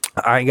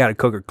I ain't got to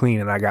cook her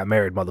clean and I got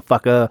married,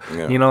 motherfucker,"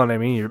 Yeah. you know what I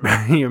mean?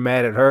 You're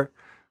mad at her.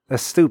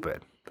 That's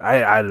stupid.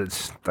 I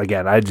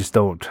just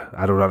don't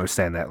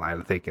understand that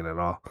line of thinking at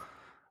all.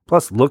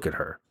 Plus, look at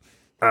her.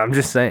 I'm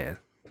just saying.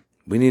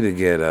 we need to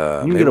get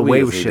can maybe get away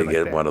we with just shit need to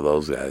like get that. one of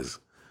those guys.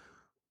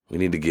 We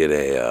need to get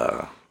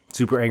a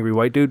Super angry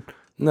white dude.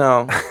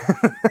 no.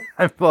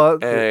 Well,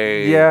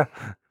 Hey. yeah.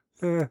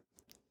 Eh.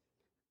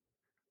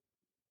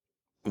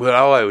 But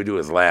all I would do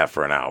is laugh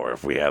for an hour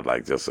if we had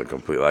like just a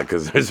complete like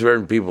because there's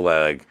certain people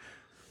that like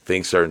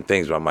think certain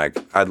things. But I'm like,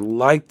 I'd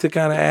like to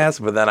kind of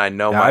ask, but then I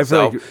know Yeah, I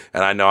feel myself, like-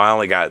 and I know I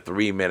only got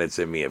 3 minutes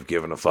in me of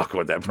giving a fuck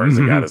what that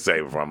person got to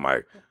say before I'm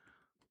like,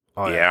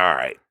 Oh, yeah, all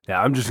right.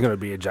 Yeah, I'm just gonna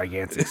be a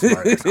gigantic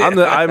smartass. I'm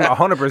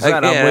 100%. I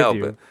I'm can't with help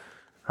you. it.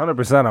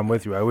 100%. I'm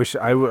with you. I wish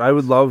I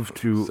would love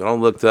to. So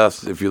don't look to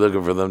us if you're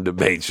looking for them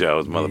debate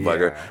shows,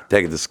 motherfucker. Yeah.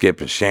 Take it to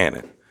Skip and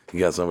Shannon. You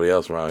got somebody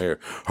else around here.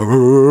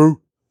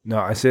 No,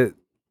 I say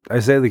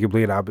the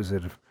complete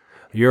opposite. If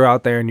you're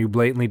out there and you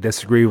blatantly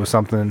disagree with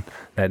something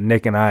that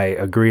Nick and I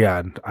agree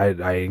on,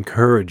 I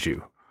encourage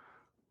you.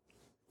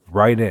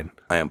 Write in.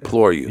 I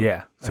implore you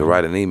Yeah. to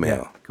write an email.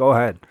 Yeah, go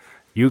ahead.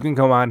 You can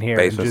come on here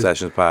Basement and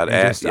Sessions Pod and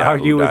at just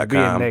argue with me and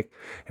yahoo.com. Nick,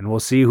 and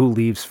we'll see who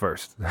leaves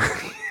first.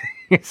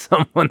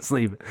 Someone's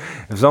leaving.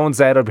 If someone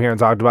sat up here and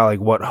talked about like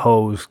what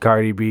hoes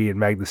Cardi B and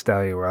Meg Thee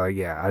Stallion were, like,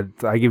 yeah,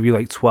 I give you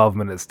like 12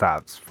 minutes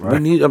tops. I'm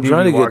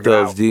trying to get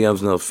those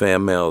DMs and those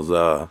fan mails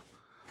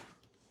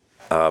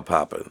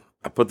popping.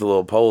 I put the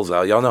little polls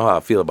out. Y'all know how I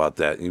feel about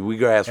that. We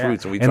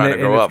grassroots and we trying to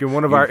grow if up. you're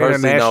one of You our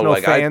personally know, international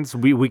like, I- fans,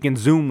 we can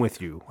Zoom with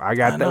you. I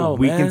got I the know,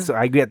 we man. can.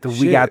 I get the we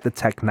Shit. got the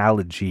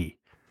technology.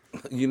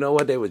 You know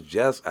what?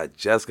 I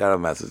just got a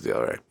message the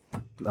other day.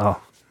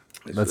 Oh,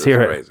 It's Let's just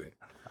hear it. crazy.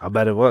 I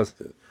bet it was.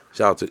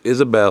 Shout out to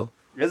Isabel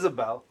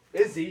Isabel,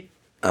 Izzy,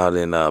 out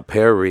in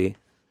Paris.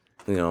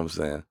 You know what I'm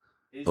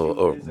saying?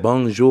 Or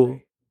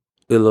bonjour,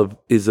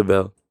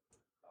 Isabel.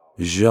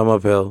 Je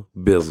m'appelle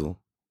Bizzle.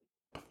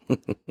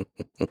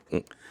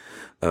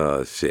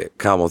 Shit.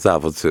 Camels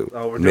Alpha 2.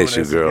 Oh, we're doing Miss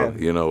you, this girl.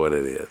 again. You know what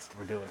it is.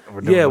 We're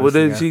doing Yeah, well,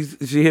 this then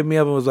again. she hit me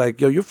up and was like,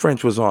 yo, your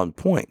French was on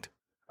point.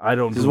 I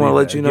don't Just want to believe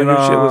let that. you know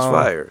your shit was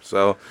fire.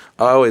 So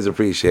I always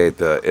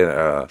appreciate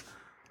our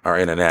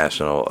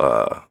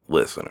international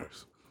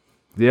listeners.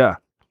 Yeah,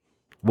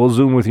 we'll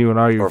Zoom with you and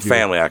argue Or with you.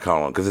 family, I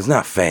call them, because it's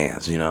not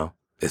fans, you know?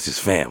 It's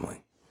just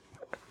family.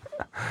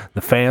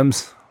 The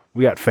fams,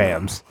 we got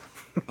fams.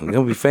 And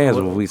they'll be fans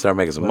when we start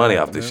making some money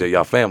off this shit.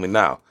 Y'all family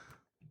now.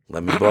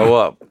 Let me blow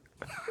up.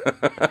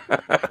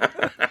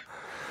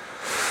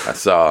 I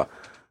saw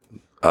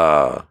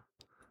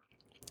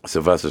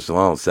Sylvester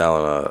Stallone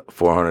selling a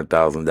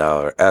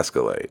 $400,000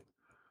 Escalade.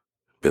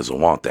 Bizzle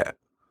want that.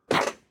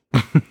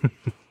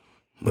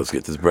 Let's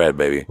get this bread,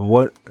 baby.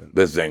 What?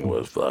 This thing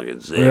was fucking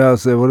sick. Yeah, I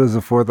say, what does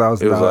a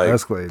 $4,000 It was like-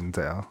 Escalade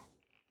entail?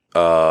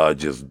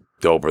 Just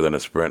doper than a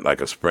sprint,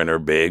 like a Sprinter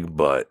big,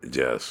 but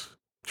just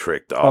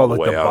tricked all the like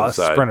way the bus,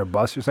 outside. Sprinter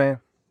bus, you're saying?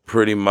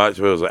 Pretty much,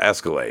 it was an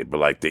Escalade, but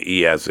like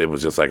the ES, it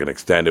was just like an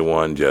extended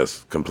one,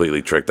 just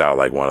completely tricked out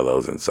like one of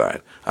those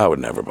inside. I would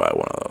never buy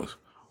one of those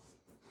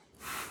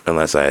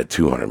unless I had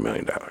 $200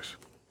 million,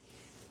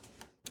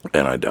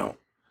 and I don't.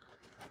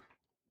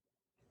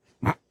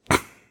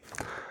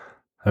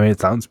 I mean, it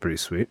sounds pretty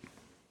sweet.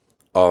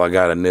 All I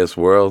got in this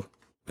world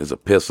is a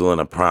pistol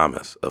and a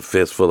promise, a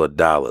fistful of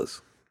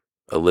dollars,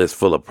 a list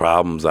full of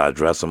problems. I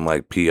address them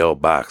like P.O.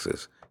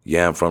 boxes.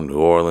 Yeah, I'm from New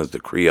Orleans, the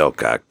Creole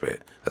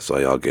cockpit. That's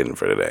all y'all getting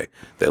for today.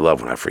 They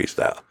love when I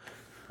freestyle.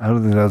 I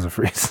don't think that was a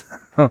freeze.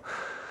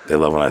 They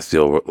love when I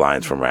steal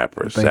lines from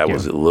rappers. Thank that you.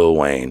 was Lil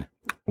Wayne.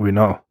 We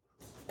know.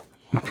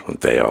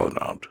 They all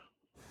know.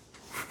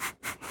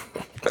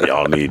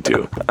 Y'all need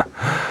to.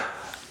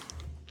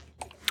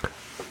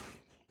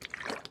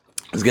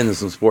 Let's get into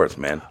some sports,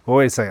 man. Well,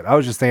 wait a second. I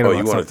was just thinking Oh, about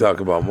you want to something. talk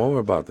about more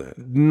about that?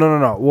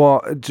 No.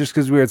 Well, just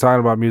because we were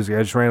talking about music,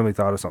 I just randomly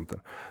thought of something.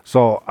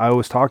 So I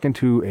was talking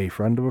to a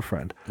friend of a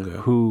friend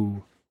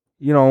who,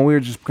 we were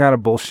just kind of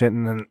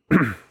bullshitting,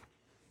 and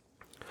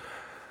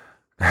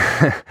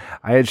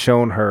I had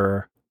shown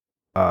her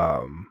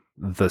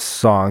the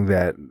song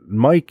that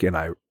Mike and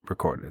I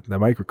recorded. That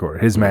Mike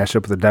recorded his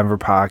mashup with the Denver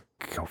Pac.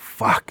 Oh,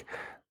 fuck.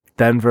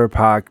 Denver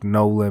Pac,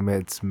 No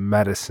Limits,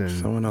 Medicine.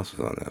 Someone else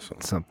was on that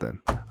song. Something.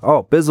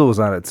 Oh, Bizzle was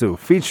on it too,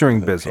 featuring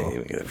Can't Bizzle.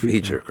 even get a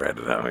feature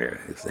credit out here.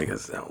 These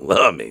niggas don't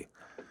love me.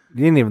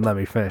 You didn't even let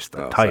me finish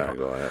the title. Sorry,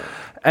 go ahead.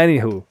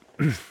 Anywho,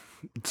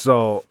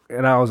 so,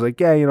 and I was like,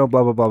 yeah, blah,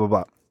 blah, blah, blah,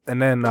 blah.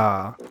 And then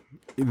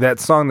that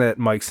song that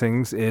Mike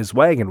sings is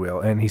Wagon Wheel,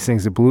 and he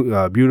sings it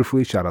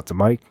beautifully. Shout out to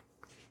Mike.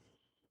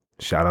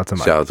 Shout out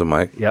to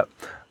Mike. Yep.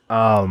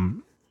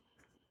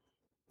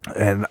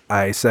 And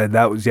I said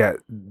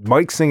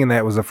Mike singing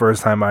that was the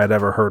first time I had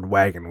ever heard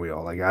Wagon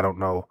Wheel. Like, I didn't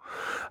know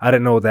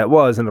what that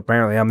was, and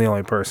apparently I'm the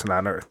only person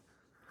on earth.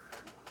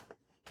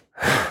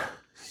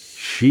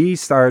 She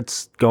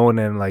starts going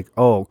in like,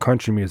 oh,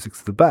 country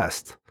music's the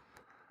best.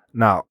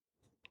 Now,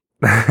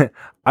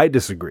 I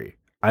disagree.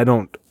 I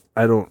don't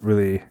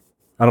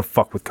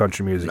fuck with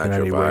country music Not in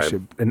your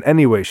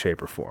any way,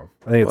 shape, or form.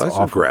 I think it's That's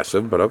awful.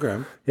 aggressive, but okay.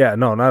 Yeah,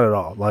 no, not at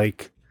all.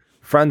 Like,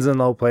 Friends in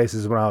Low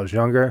Places when I was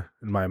younger,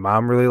 and my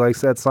mom really likes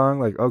that song.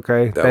 Like,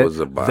 okay, That was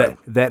a vibe.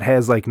 That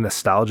has like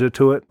nostalgia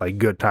to it, like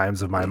good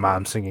times of my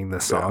mom singing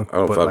this song. I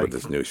don't but, fuck like, with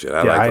this new shit.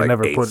 I yeah, like I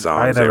never 8 put-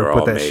 songs. I They never were put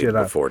all that made shit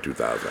up. before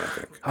 2000, I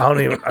think. I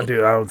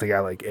don't think I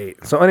like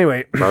 8. So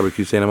anyway,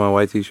 Barbecue Santa on my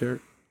white t-shirt?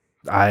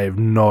 I have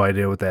no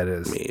idea what that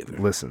is. Me either.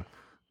 Listen,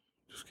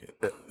 Just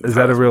kidding. is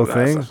that a real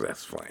thing?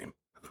 That's flame.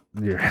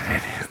 You're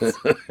an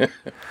idiot.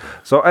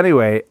 So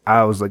anyway,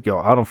 I was like, yo,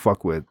 I don't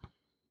fuck with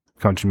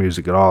country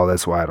music at all.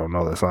 That's why I don't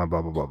know that song,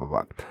 blah, blah, blah, blah,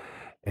 blah.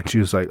 And she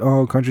was like,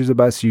 oh, country's the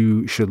best.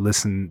 You should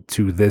listen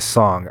to this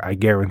song. I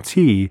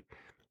guarantee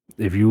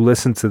if you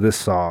listen to this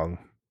song,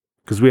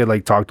 because we had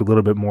like talked a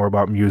little bit more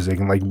about music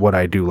and like what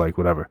I do, like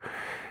whatever.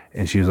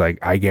 And she was like,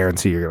 I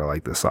guarantee you're going to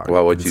like this song.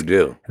 Well, what'd you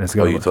do? And it's Oh,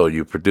 gonna you told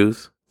you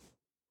produce?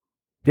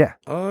 Yeah.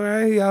 All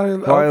right.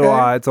 Okay. Well,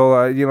 I told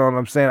her, you know what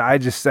I'm saying? I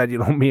just said,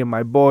 me and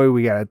my boy,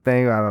 we got a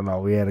thing. I don't know.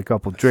 We had a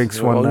couple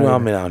drinks one night.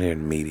 I'm out here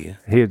in media.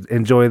 He'd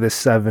enjoy the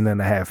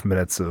 7.5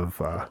 minutes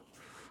of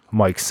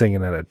Mike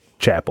singing at a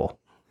chapel.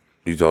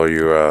 You told her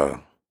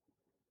you're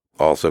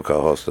also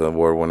co-host of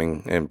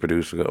award-winning and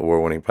produce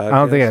award-winning podcast? I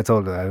don't think I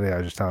told her that. I think I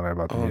was just telling her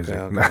about the music.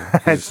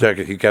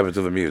 Okay. He kept it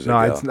to the music. No,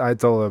 I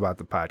told her about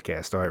the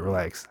podcast. All right,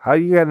 relax. How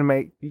you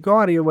go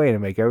out of your way to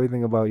make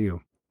everything about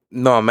you?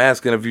 No, I'm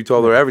asking if you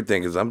told her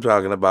everything, because I'm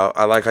talking about,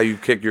 I like how you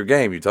kick your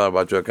game. You tell her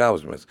about your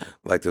accomplishments.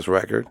 Like this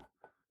record.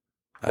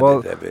 I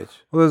did that, bitch.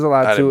 Well, there's a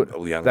lot to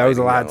it. That was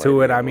a lot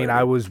to it. I mean,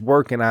 I was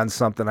working on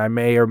something. I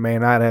may or may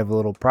not have a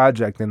little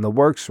project in the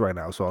works right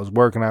now. So I was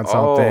working on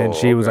something, and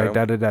she was like,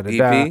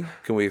 da-da-da-da-da. EP?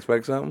 Can we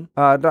expect something?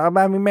 I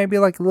mean, maybe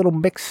like a little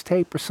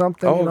mixtape or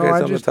something. Oh, okay, I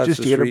something to touch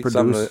just the get her street,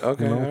 something produced. to-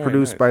 okay, all right,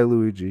 produced nice. by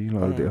Luigi.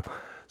 The deal.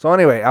 So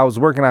anyway, I was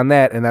working on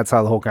that, and that's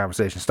how the whole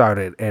conversation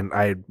started. And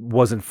I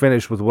wasn't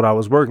finished with what I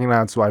was working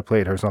on, so I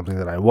played her something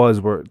that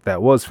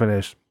was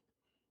finished.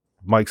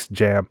 Mike's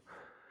jam,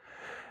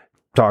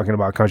 talking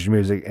about country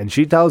music, and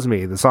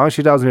the song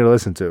she tells me to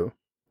listen to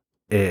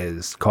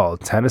is called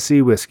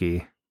Tennessee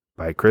Whiskey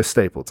by Chris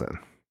Stapleton.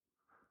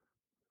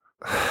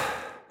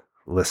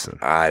 Listen.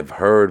 I've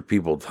heard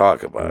people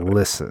talk about it.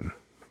 Listen.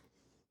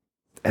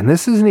 And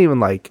this isn't even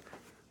like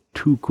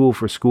too cool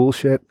for school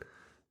shit.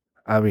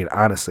 I mean,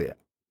 honestly,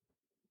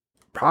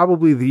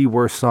 probably the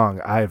worst song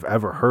I've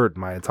ever heard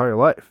in my entire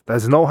life.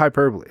 That's no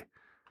hyperbole.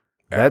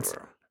 That's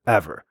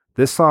ever.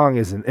 This song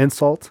is an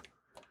insult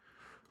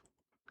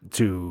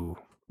to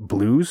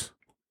blues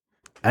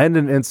and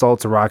an insult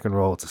to rock and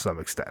roll to some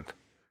extent.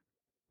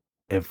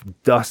 If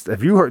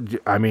you heard,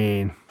 I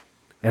mean,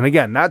 and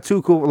again, not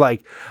too cool.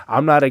 Like,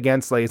 I'm not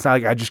against, like, it's not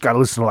like I just got to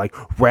listen to like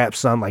rap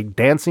son. Like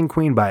Dancing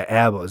Queen by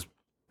ABBA is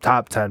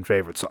top 10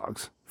 favorite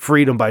songs.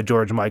 Freedom by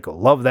George Michael.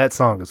 Love that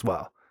song as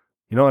well.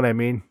 You know what I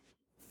mean?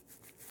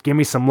 Give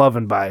Me Some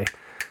Lovin' by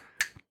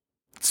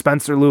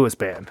Spencer Lewis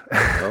Band.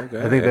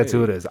 Okay. I think that's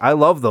who it is. I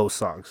love those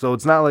songs. So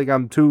it's not like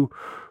I'm too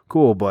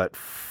cool, but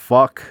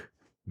fuck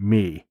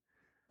me.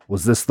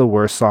 Was this the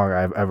worst song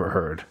I've ever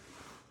heard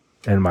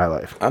in my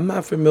life? I'm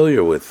not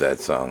familiar with that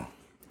song.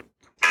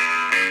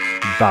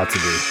 About to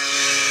be.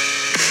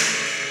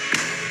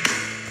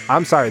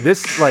 I'm sorry.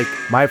 This, like,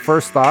 my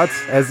first thoughts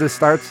as this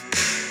starts,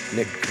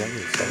 Nick, can I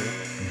get a soda?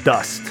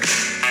 Dust.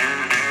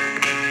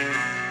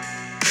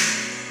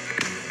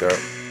 They're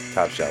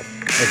top shelf.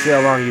 Let's see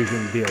how long you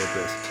can deal with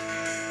this.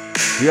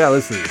 You gotta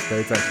listen to this.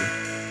 Pay attention.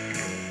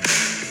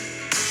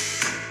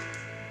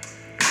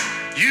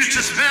 Used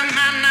to spend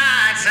my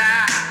nights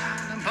out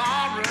in the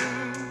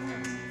ballroom.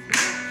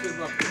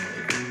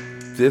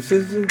 this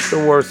isn't the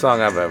worst song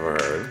I've ever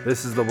heard.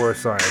 This is the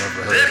worst song I've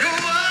ever heard. There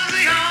was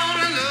the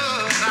only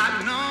love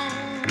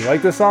I'd known. You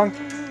like this song?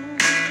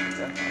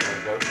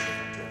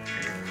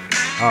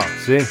 Oh,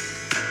 see?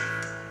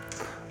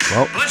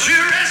 Well, But you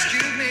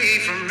rescued me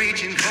from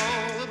reaching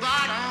for the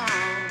bottom.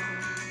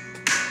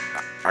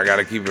 I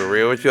gotta keep it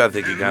real with you. I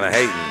think you're kind of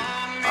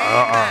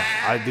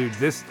hating. dude,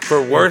 this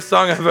For worst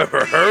song I've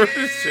ever heard?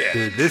 Shit.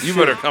 Dude, this you shit-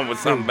 better come with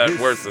something dude,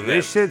 worse than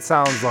This this. shit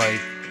sounds like,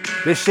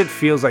 this shit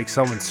feels like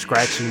someone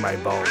scratching my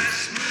bones.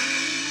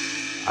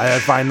 I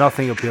find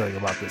nothing appealing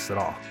about this at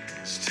all.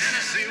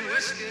 Tennessee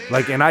whiskey.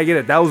 Like, and I get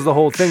it. That was the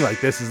whole thing. Like,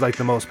 this is like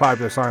the most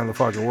popular song in the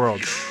fucking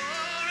world.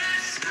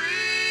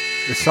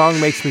 The song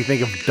makes me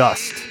think of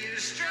dust.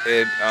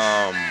 It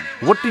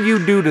What do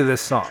you do to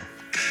this song?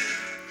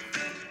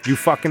 You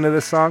fucking to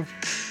this song?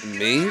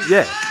 me?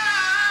 Yeah.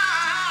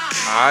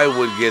 I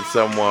would get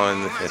someone,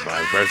 in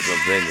my personal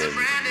opinion,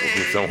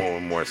 someone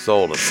with more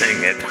soul to sing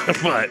it.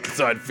 But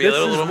so I'd feel This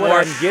it a is little what more.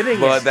 I'm getting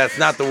but at. that's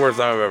not the worst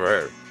song I've ever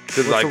heard.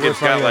 Because What's like the it's worst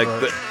song got you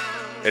like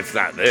ever it's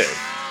not this.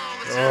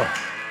 Ugh.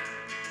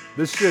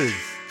 This shit is.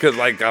 Because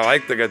like I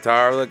like the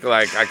guitar look.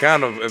 Like I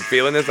kind of am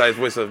feeling this. I just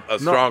wish a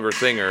stronger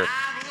singer.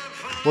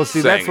 Well,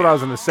 see, Sang that's what it. I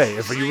was gonna say.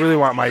 If you really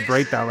want my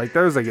breakdown, like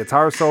there's a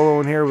guitar solo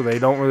in here where they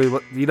don't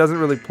really, he doesn't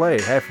really play.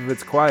 Half of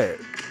it's quiet,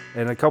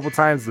 and a couple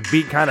times the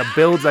beat kind of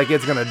builds like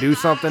it's gonna do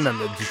something,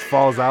 and it just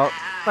falls out.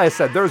 Like I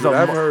said, there's Dude, a.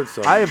 I've heard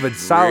some I have a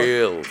solid.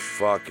 real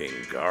fucking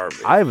garbage.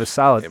 I have a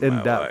solid in my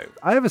in-depth. life.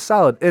 I have a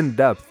solid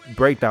in-depth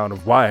breakdown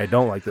of why I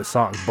don't like this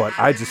song, but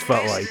I just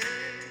felt like.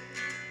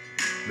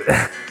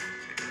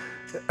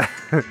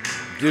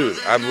 Dude,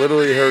 I've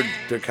literally heard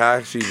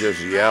Tekashi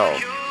just yell.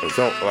 Or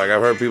something. Like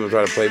I've heard people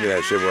try to play me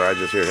that shit where I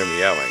just hear him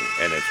yelling,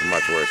 and it's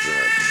much worse than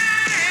this.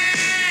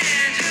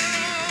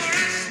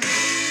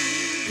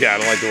 Yeah, I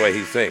don't like the way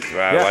he sings. But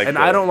I Yeah, like and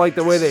the, I don't like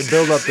the way they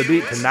build up the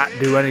beat to not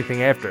do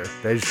anything after.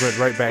 They just went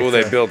right back. Well,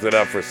 to, they built it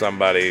up for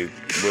somebody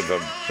with a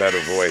better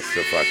voice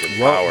to fucking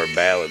Well- power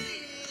ballad.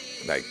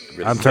 Like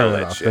really I'm nail turning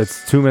that it off. shit.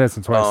 It's 2 minutes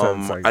and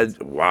 27 seconds.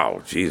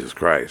 Wow, Jesus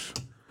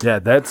Christ. Yeah,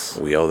 that's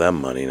We owe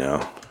them money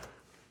now.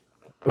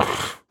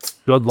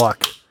 good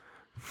luck.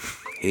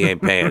 He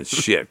ain't paying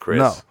shit, Chris.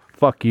 No,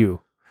 fuck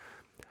you.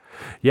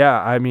 Yeah,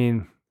 I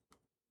mean,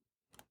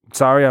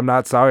 sorry, I'm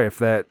not sorry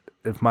if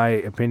my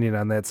opinion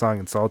on that song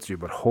insults you,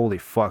 but holy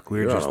fuck, we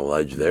were You're just on a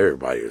ledge there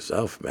by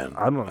yourself, man.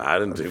 I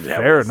don't- think that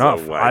fair was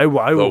enough. So I the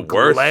will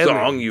worst gladly-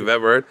 song you've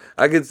ever heard.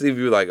 I could see if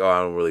you were like, oh,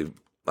 I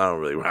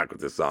don't really rock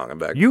with this song. I'm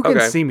back. You can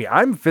okay. see me.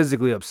 I'm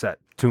physically upset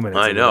 2 minutes.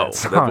 I into know. that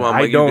That's song. why I'm like,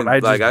 I you don't. can, I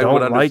just like, I don't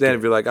would like understand it.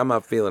 if you're like, I'm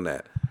not feeling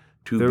that.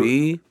 To There-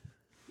 be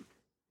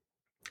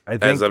I as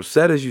think.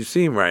 upset as you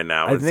seem right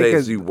now, I and think say it's-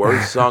 it's the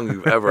worst song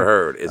you've ever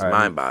heard is All right.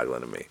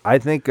 mind-boggling to me. I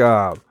think.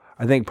 I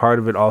think part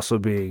of it also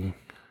being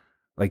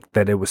like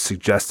that it was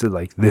suggested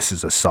like this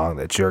is a song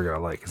that you're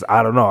gonna like. 'Cause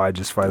I don't know. I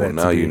just find Well, that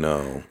now to be, you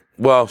know.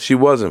 Well, she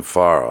wasn't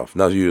far off.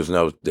 Now you just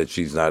know that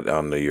she's not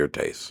on your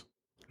taste.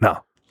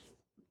 No.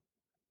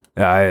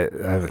 Yeah, I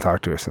haven't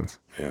talked to her since.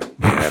 Yeah, you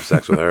can have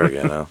sex with her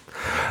again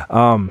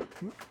now.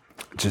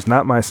 Just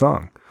not my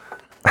song.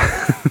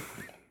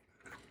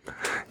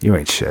 You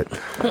ain't shit.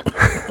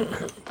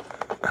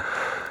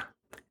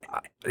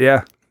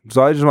 Yeah.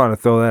 So I just want to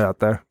throw that out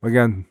there.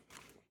 Again,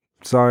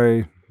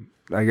 sorry,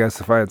 I guess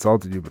if I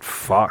insulted you, but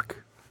fuck.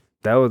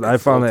 That was I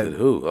found Insulted that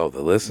who? Oh,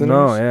 the listeners.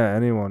 no, yeah,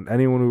 anyone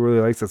who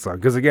really likes that song.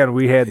 Because again,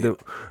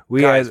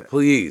 Guys,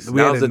 please. we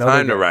had Now's the another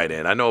time to guy- write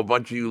in. I know a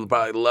bunch of you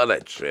probably love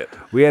that shit.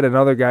 we had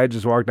another guy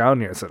just walk down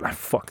here and said, I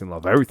fucking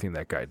love everything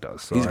that guy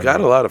does. So He's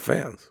got a lot of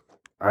fans.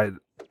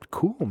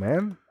 cool,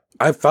 man.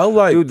 I felt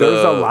like Dude,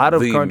 there's a lot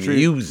of the country-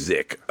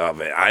 music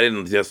of it. I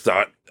didn't just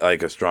thought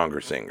like a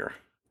stronger singer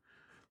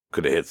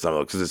could have hit some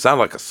of it because it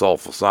sounded like a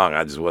soulful song.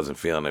 I just wasn't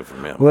feeling it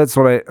from him. Well, that's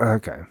what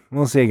okay.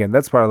 We'll see again.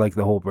 That's part of like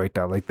the whole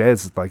breakdown. Like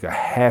that's like a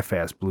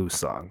half-ass blues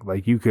song.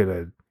 Like you could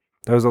have.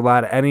 There's a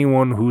lot of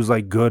anyone who's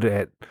like good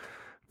at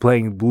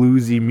playing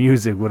bluesy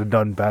music would have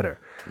done better.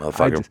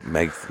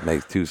 Motherfucker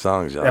makes two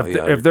songs, y'all.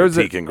 If there's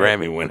a- critiquing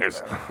Grammy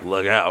winners,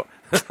 look out.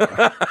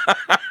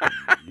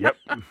 Yep.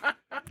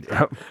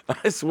 Yep.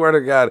 I swear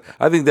to God,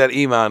 I think that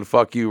Iman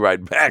 "Fuck You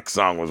Right Back"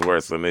 song was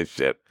worse than this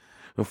shit.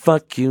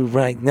 Fuck you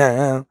right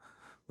now.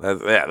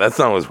 That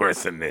song was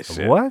worse than this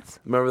shit. What?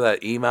 Remember that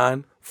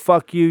Iman?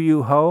 Fuck you,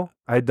 you hoe.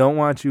 I don't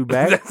want you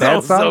back. That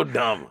sounds so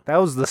dumb. That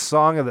was the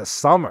song of the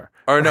summer.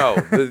 Or no,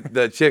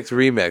 the chick's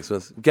remix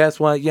was, guess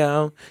what,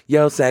 yo?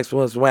 Yo, sex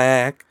was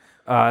whack.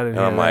 I didn't And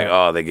hear I'm like, that.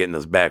 oh, they're getting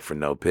us back for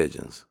No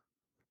Pigeons.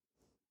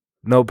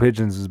 No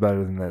Pigeons is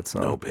better than that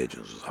song. No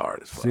Pigeons was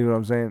hard as fuck. See what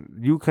I'm saying?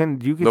 You can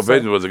No say-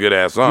 Pigeons was a good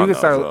ass song. you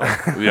can Though,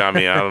 start- so. Yeah, I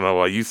mean, I don't know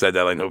why you said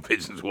that like No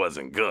Pigeons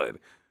wasn't good.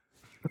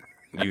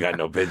 You got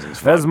No Pigeons.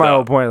 That's fucked my up.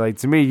 whole point. Like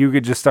to me, you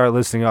could just start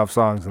listing off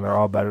songs and they're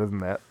all better than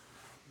that.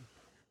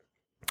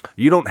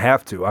 You don't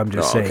have to. I'm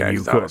just saying okay, you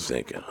 'cause I could. was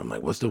thinking. I'm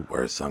like, what's the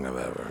worst song I've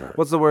ever heard?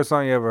 What's the worst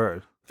song you ever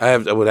heard? I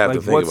would have to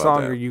Like think what about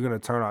song that. are you gonna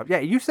turn off? Yeah,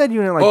 you said you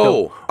didn't like.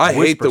 Oh, the I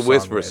hate the song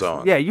Whisper last song.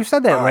 week. Yeah, you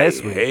said that I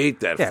last week. hate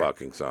that Yeah.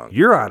 fucking song.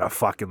 You're on a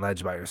fucking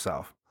ledge by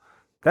yourself.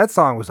 That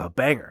song was a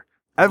banger.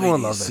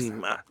 Everyone Wait loves till you this.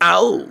 see my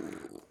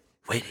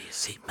wait till you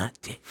see my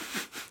dick.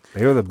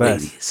 They were the Wait till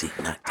best. you see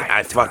my dick.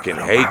 I fucking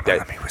hate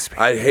that.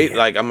 I hate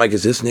like I'm like,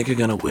 is this nigga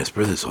gonna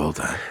whisper this whole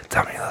time?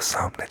 Tell me a little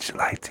something that you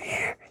like to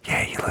hear.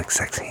 Yeah, you look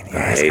sexy in your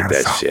I ass. hate kinda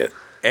that song. shit.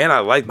 And I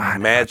like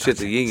mad shit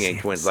the Yin Yang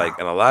Twins like,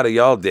 and a lot of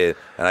y'all did.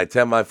 And I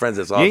tell my friends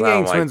this all the Yin time. Yang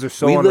I'm like, Twins are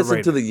so we listen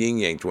underrated. to the Yin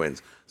Yang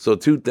Twins. So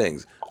two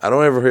things. I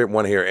don't ever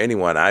want to hear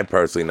anyone I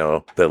personally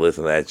know that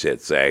listen to that shit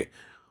say,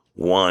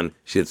 one,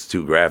 shit's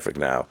too graphic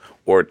now,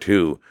 or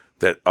two,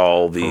 that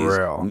all these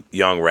real.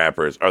 young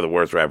rappers are the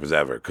worst rappers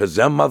ever. Because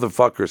them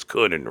motherfuckers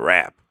couldn't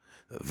rap.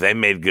 They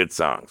made good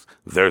songs.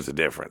 There's a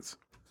difference.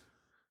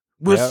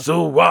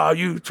 Whistle while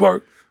you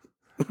twerk.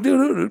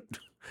 Dude,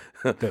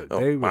 Oh,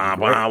 they wah,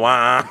 were wah,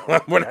 wah.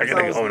 We're not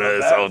gonna sounds go into the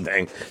this best. whole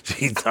thing.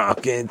 She's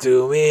talking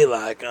to me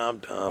like I'm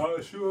dumb.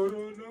 I should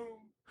have known.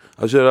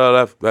 I should have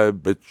left that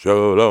bitch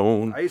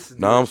alone. I used to do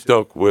Now I'm that shit.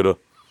 stuck with her.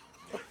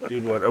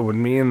 Dude,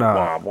 when me and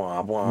Wah,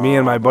 wah, wah, me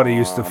and my buddy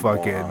used to wah,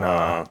 fucking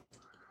wah.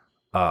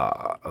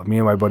 me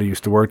and my buddy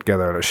used to work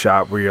together at a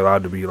shop where you're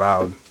allowed to be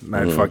loud. And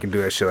I'd fucking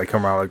do that shit. Like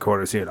come around the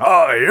corner saying,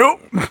 "Oh,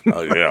 you."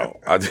 Oh, yeah.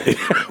 I'll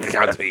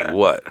tell you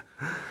what.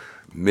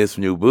 Miss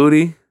New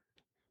Booty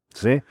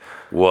See,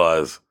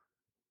 was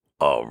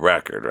a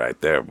record right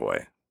there,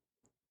 boy.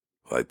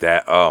 Like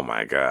that. Oh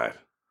my God.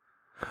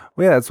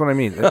 well, yeah, that's what I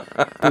mean,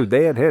 dude.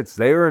 They had hits.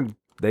 They were in.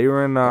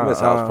 I miss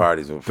house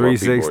parties when people were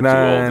too old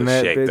 369, to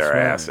that shake bitch, their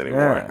man. ass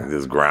anymore. Yeah.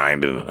 Just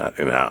grind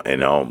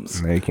in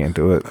homes. They can't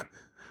do it.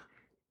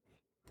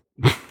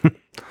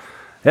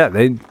 Yeah,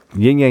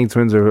 Yin Yang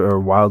Twins are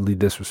wildly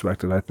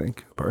disrespected. I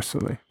think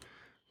personally,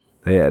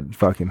 they had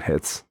fucking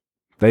hits.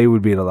 They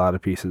would beat a lot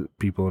of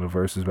people in a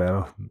versus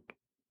battle.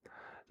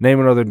 Name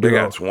another They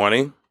duo. got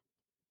 20?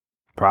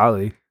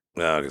 Probably.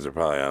 No, because they're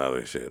probably on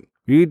other shit.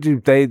 They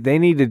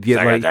need to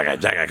get like.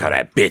 Jagga, call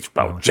that bitch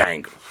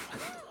Bojangles.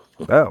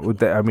 Oh,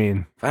 I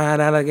mean,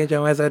 Find out I get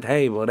your ass a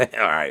table. All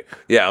right.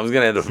 Yeah, I was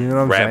going to end up You know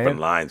what I'm rapping saying?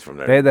 lines from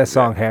there. they had that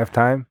song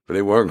halftime. But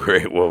they weren't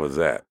great. What was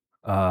that?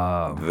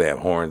 Um, They have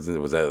horns. And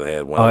was that they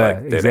had one Oh, like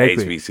yeah, that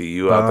exactly.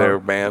 HBCU out there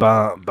band?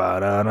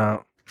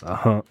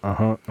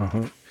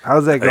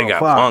 How's that They going? got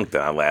Fuck. punked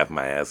and I laughed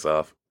my ass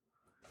off.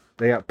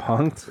 They got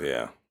punked.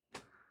 Yeah.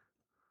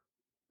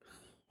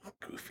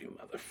 Goofy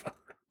motherfucker.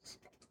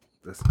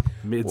 It's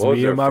What me was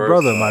their and my first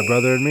brother. song? My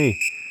brother and me.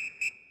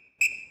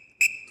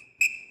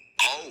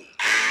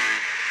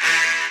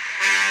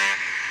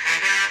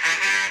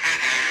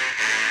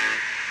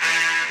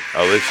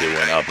 Oh, this shit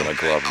went up in a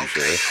club, I'm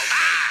sure.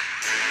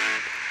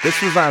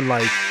 This was on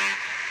like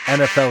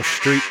NFL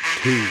Street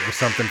 2 or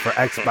something for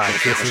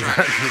Xbox. This is on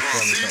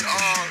this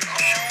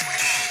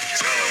one.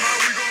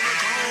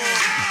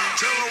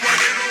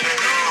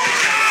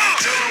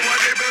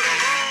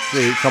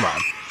 See, come on.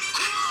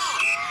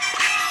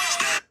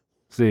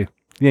 See,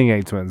 Yin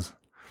Yang Twins.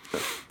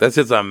 That's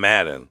just on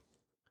Madden.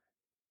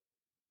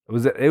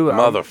 Was it? It was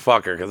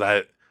Motherfucker, because I.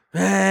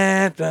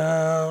 Like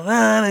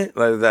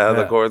that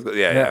other Yeah. chorus.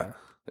 Yeah.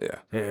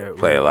 Yeah,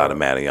 Play a lot of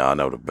Madden. Y'all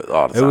know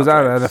all the It was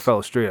on soundtracks.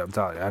 NFL Street. I'm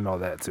telling you, I know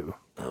that too.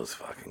 Those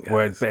fucking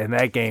Where guys. in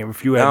that game,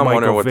 if you had Now I'm Michael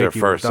wondering what their Vick,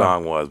 you were first done.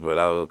 song was, but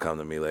that will come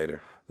to me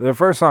later. Their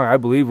first song, I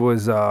believe,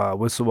 was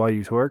 "Whistle While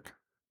You Twerk."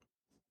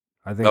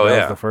 I think Oh, that yeah.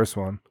 was the first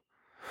one.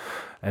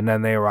 And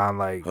then they were on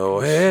like, Oh,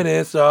 head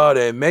and start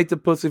and make the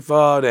pussy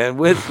fall and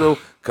whistle.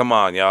 Come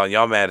on, y'all.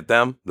 Y'all mad at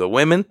them? The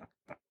women?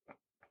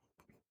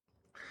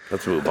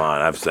 Let's move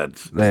on. I've said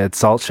they had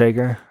Salt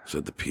Shaker.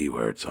 the P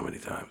word so many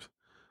times.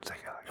 It's like,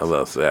 How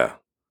else? Yeah.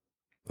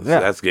 Yeah.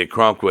 Let's get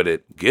crunk with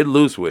it. Get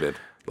loose with it.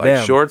 Like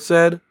Damn. Short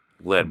said,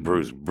 let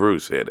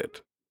Bruce hit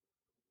it.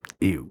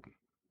 Ew.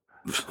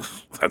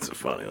 That's a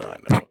funny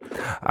line. Though.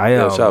 I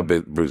Yo, shout out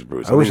Big Bruce.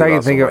 I wish think I he could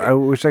lost think some of. I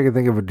wish I could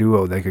think of a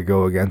duo that could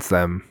go against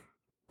them,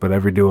 but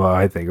every duo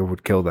I think of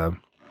would kill them,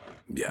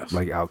 weight. Yes.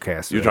 like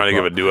Outkast. You're trying to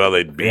give a duo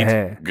they beat.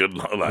 Yeah. Good.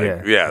 Like,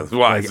 Yeah. yeah. That's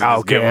why. like So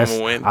just give them a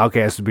Outkast. win.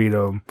 Outkast would beat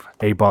them.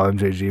 8-Ball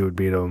MJG would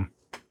beat them.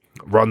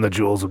 Run the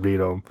Jewels would beat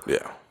them.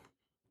 Yeah.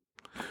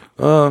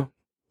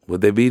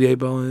 Would they beat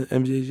 8-Ball and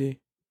MJG?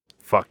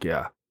 Fuck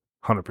yeah,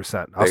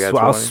 100%. They got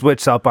I'll 20?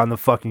 switch up on the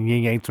fucking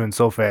Yin Yang Twins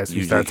so fast.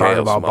 You start UGK talking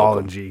will about smoke Ball 'em.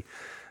 and G.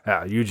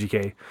 Yeah,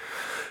 UGK.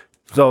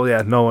 So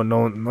yeah, no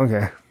one.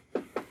 Okay.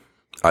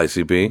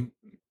 ICP?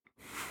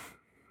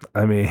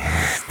 I mean,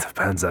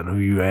 depends on who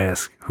you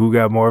ask. Who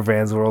got more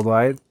fans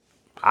worldwide?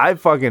 I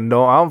fucking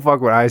don't. I don't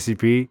fuck with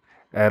ICP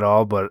at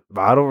all. But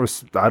I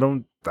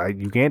don't.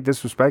 You can't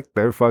disrespect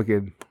their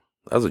fucking.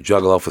 That was a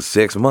juggalo for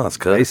 6 months,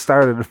 They cuz.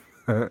 started.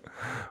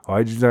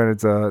 Why'd you turn it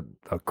to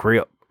a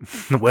Crip?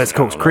 The West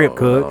Coast Crip, I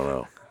cuz. don't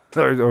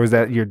know. Or is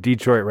that your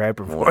Detroit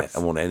rapper voice?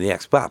 I'm on that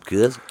next pop,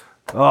 cuz.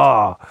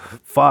 Oh,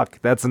 fuck.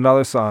 That's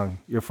another song.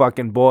 Your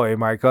fucking boy,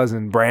 my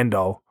cousin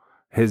Brando.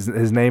 His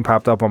name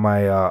popped up on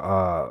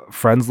my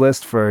friends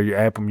list for your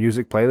Apple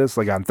Music playlist.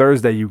 Like on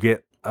Thursday, you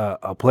get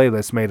a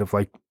playlist made of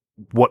like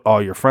what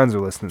all your friends are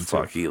listening to.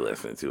 Fuck he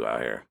listening to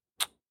out here.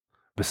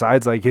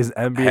 Besides like his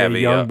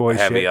NBA YoungBoy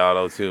heavy shit.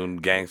 auto-tune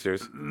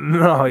gangsters.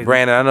 No,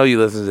 Brandon, I know you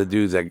listen to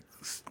dudes that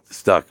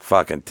stuck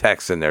fucking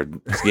texts in their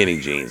skinny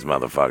jeans,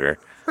 motherfucker.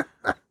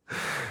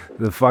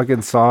 The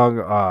fucking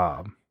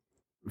song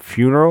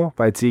 "Funeral"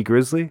 by T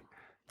Grizzly.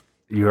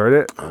 You heard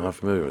it? I'm not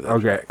familiar with that.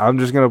 Okay, track. I'm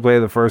just gonna play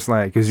the first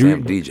line because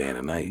Sam DJing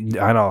tonight.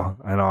 I know,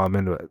 I'm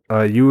into it.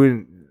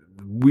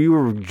 We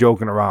were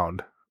joking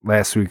around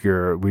last week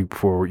or a week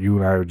before. You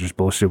and I were just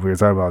bullshit. We were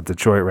talking about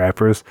Detroit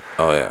rappers.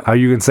 Oh yeah. How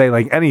you can say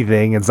like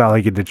anything and sound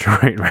like a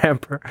Detroit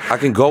rapper. I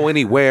can go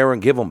anywhere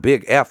and give them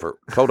big effort.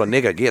 Told a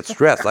nigga get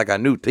stressed like a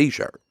new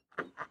T-shirt.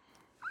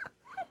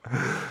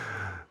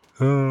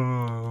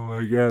 Oh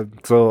my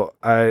god! So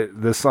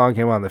this song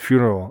came on The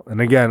Funeral,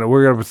 and again,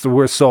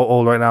 we're so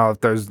old right now.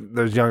 If there's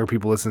younger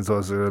people listening to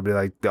us, they'll be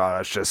like, "Oh,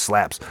 that just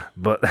slaps."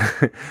 But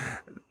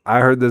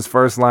I heard this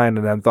first line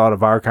and then thought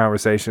of our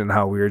conversation and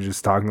how we were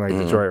just talking like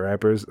Detroit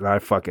rappers, and I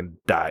fucking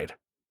died.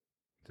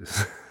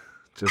 Just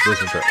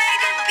listen to it.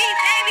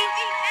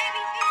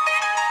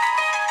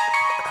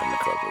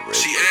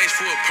 She asked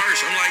for a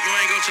purse. I'm like, you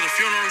ain't go to the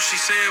funeral. She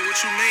said,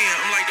 what you mean?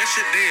 I'm like, that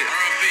shit dead.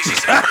 She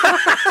said,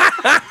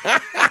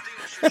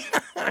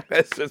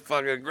 That's just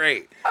fucking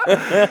great.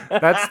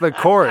 That's the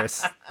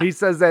chorus. He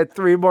says that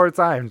 3 more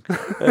times.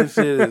 That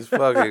shit is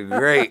fucking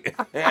great.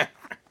 I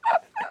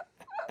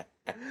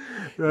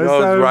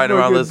was riding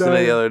around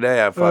listening the other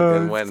day. I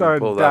fucking went and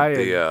pulled up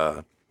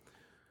the.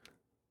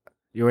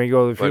 You ain't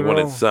go to the funeral? Like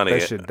when it's sunny.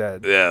 That shit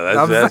dead.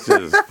 Yeah, that's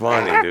just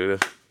funny,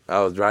 dude.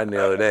 I was riding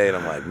the other day and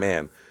I'm like,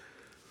 man,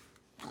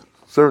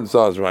 certain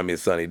songs remind me of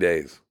sunny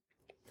days.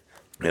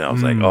 You know, I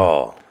was like,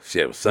 oh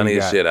shit, it was sunny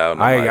as shit out.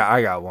 And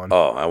I got one.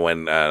 Oh, I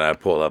went and I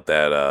pulled up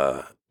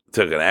that.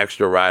 Took an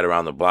extra ride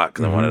around the block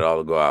because I wanted it all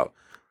to go out.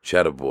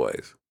 Cheddar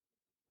Boys.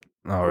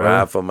 Oh, really?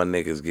 Ride for my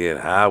niggas, get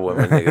high with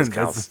my niggas,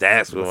 count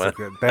stats with my.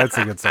 That's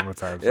a good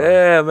summertime song.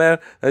 Yeah, man.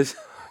 You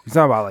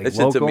talking about like that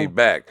local? shit took me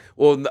back.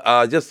 Well,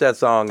 just that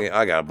song.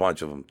 I got a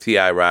bunch of them.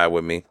 T.I. Ride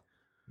With Me.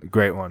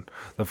 Great one.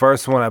 The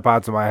first one that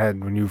popped in my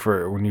head when you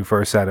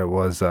first said it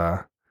was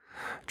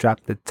 "Drop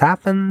the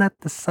top and let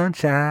the sun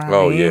shine."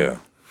 Oh yeah.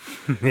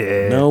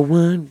 Yeah. No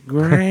one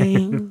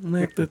grain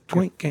like the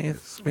twink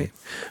ass spit.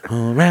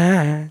 All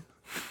right.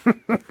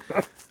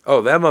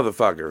 Oh, that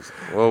motherfuckers.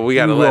 Well, we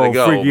gotta let it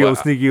go. Freaky old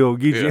sneaky old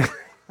Geechee.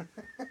 Yeah.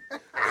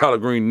 Collar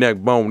green neck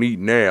bone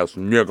eating ass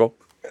nigga.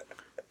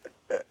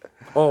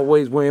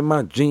 Always wearing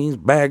my jeans,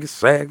 baggy,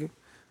 sagging.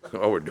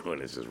 All we're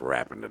doing is just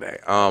rapping today.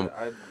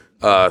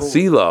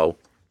 CeeLo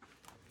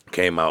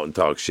came out and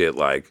talked shit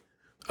like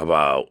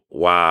about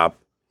WAP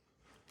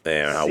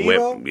and how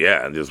women,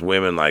 and just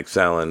women like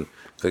selling.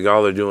 Like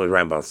all they're doing is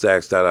writing about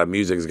sex.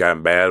 Music's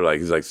gotten bad. Like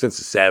he's like since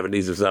the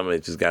 70s or something,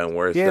 it's just gotten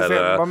worse.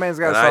 Yeah, my man's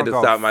got a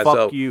song called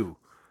 "Fuck You."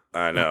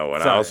 I know,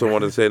 and I also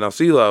wanted to say now,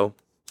 CeeLo.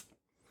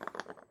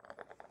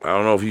 I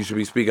don't know if you should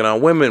be speaking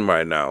on women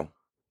right now.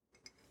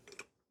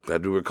 I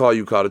do recall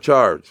you caught a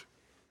charge.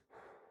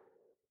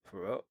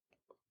 For real?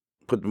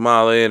 Put the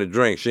Molly in a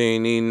drink. She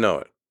ain't even know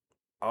it.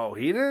 Oh,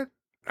 he did?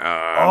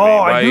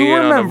 I do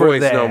remember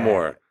that. No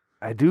more.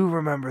 I do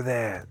remember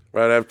that.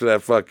 Right after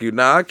that, fuck you.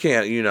 Nah, I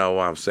can't. You know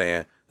what I'm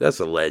saying? That's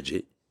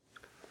alleged.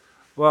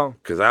 Well,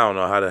 because I don't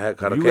know how the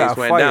case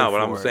went down, but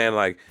I'm saying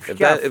like if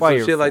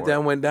some shit like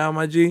that went down,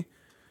 my G,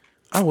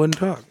 I wouldn't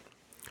talk.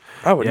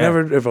 I would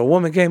never. If a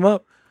woman came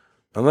up,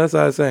 unless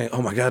I was saying,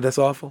 "Oh my God, that's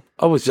awful,"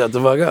 I would shut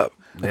the fuck up.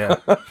 Yeah,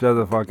 shut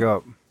the fuck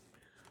up.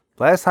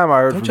 Last time I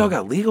heard, don't y'all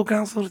got legal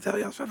counsel to tell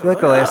y'all? Shut I feel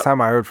like the last time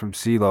I heard from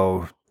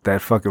CeeLo,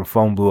 that fucking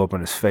phone blew up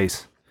in his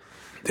face.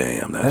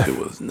 Damn, that shit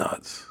was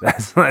nuts.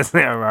 That's the last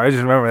thing I remember. I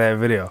just remember that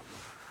video.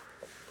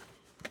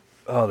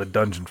 Oh, the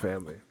Dungeon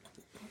Family.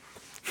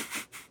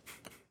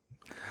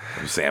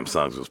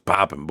 Samsungs was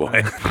popping,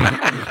 boy.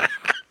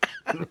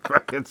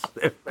 Fucking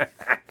stupid.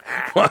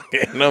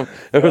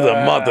 It was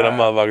a month of them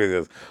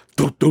motherfuckers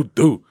just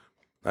do.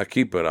 I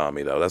keep it on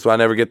me though. That's why I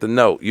never get the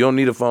note. You don't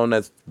need a phone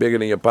that's bigger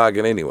than your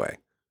pocket anyway.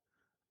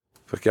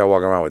 Fuck y'all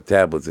walking around with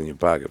tablets in your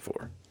pocket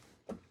for?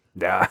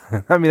 Yeah,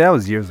 I mean that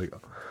was years ago.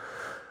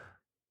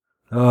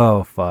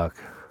 Oh fuck.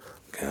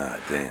 God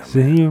damn.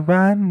 See you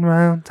riding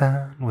around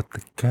town with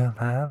the girl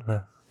I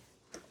love.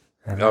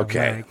 And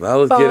okay, now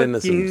let's get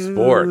into some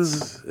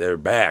sports. They're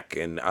back,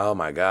 and oh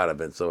my God, I've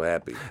been so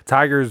happy.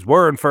 Tigers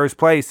were in first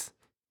place.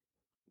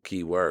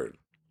 Key word.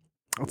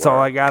 That's all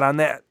I got on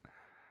that.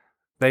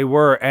 They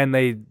were, and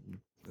they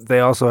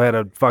also had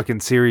a fucking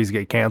series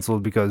get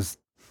canceled because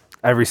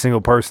every single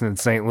person in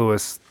St.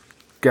 Louis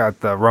got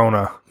the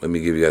Rona. Let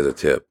me give you guys a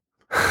tip.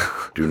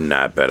 Do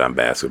not bet on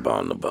basketball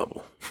in the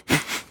bubble.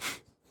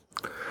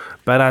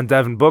 Bet on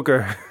Devin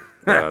Booker.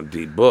 Bet on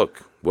D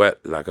Book.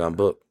 Wet like on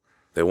Book.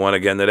 They won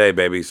again today,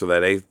 baby. So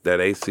that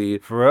eighth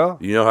seed. For real?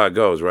 You know how it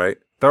goes, right?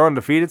 They're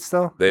undefeated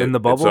still in the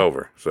bubble? It's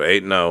over. So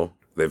 8-0.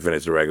 They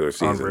finished the regular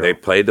season. Unreal. They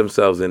played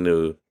themselves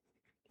into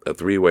a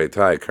 3-way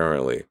tie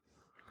currently.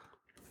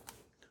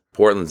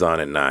 Portland's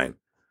on at 9. I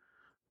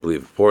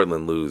believe if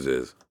Portland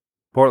loses.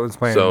 Portland's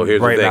playing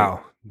right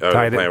now.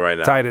 Playing right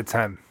now. Tied at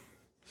 10.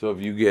 So if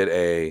you get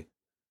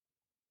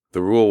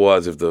the rule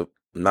was if the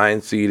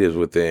 9 seed is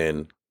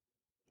within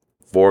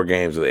 4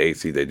 games of the 8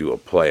 seed, they do a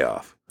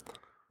playoff.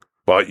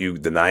 But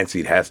the 9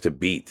 seed has to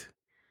beat.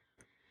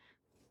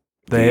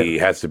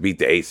 Has to beat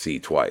the 8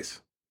 seed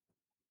twice.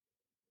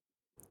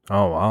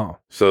 Oh, wow.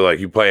 So, like,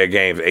 you play a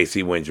game, if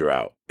AC wins, you're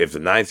out. If the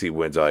 9 seed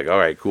wins, they're like, all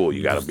right, cool,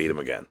 you got to beat them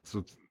again.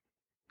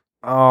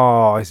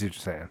 Oh, I see what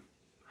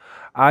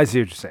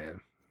you're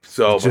saying.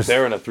 So, It's but just-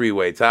 they're in a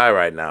 3-way tie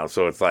right now.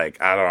 So it's like,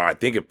 I don't know. I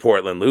think if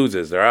Portland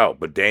loses, they're out.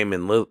 But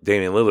Damian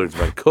Lillard's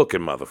been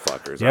cooking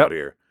motherfuckers Yep. out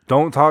here.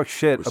 Don't talk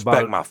shit Respect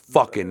about my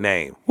fucking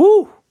name.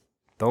 Woo!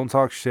 Don't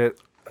talk shit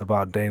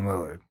about Dame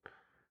Lillard.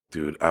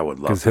 Dude, I would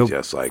love 'Cause to he'll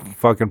just like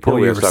Fucking pull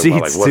we your always talk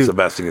about, receipts like, what's too. the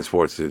best thing in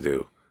sports to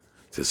do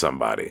to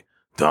somebody?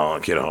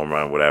 Dunk, hit a home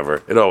run,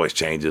 whatever. It always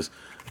changes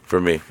for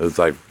me. It's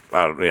like,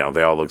 I don't,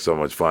 they all look so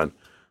much fun.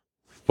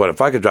 But if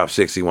I could drop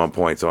 61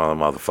 points on a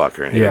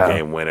motherfucker and hit Yeah. a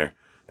game winner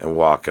and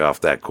walk off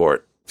that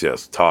court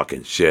just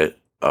talking shit,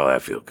 oh,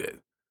 that feel good.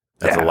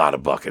 That's Yeah. a lot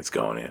of buckets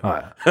going in.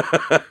 Oh,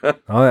 yeah.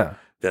 Oh, yeah.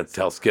 Then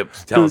tell Skip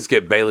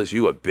Bayless,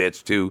 you a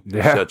bitch too.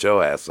 Yeah. Shut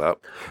your ass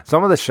up.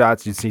 Some of the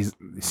shots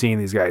seeing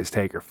these guys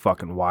take are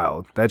fucking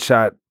wild. That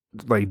shot,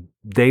 like,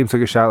 Dame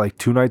took a shot like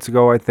 2 nights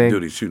ago, I think.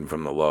 Dude, he's shooting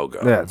from the logo.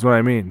 Yeah, that's what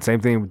I mean. Same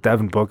thing with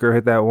Devin Booker,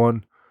 hit that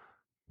one.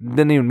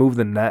 Didn't even move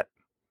the net.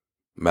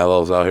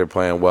 Melo's out here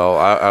playing well.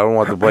 I don't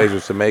want the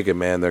Blazers to make it,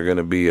 man. They're going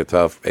to be a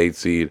tough 8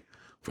 seed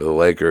for the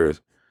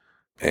Lakers.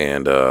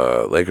 And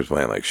Lakers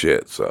playing like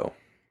shit, so.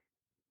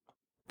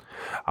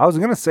 I was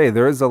gonna say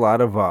there is a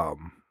lot of I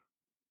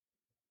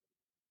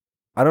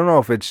don't know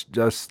if it's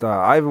just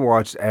I haven't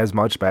watched as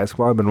much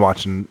basketball. I've been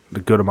watching a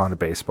good amount of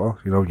baseball.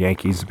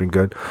 Yankees have been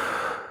good.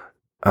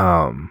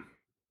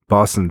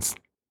 Boston's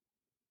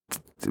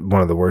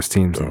one of the worst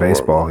teams in They're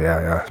baseball. horrible.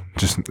 Yeah.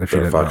 Just if you Their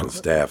didn't fucking know.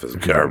 staff is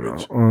If you didn't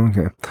garbage.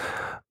 know.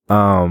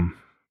 Oh, okay.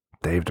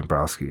 Dave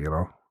Dombrowski,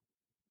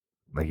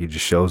 like he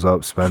just shows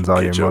up, spends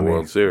all Get your your money.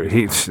 World Series.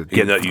 He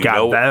You know- you got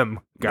know- them.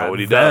 Know Got what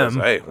he them.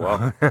 does. Hey,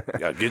 well,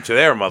 gotta get you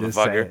there, Just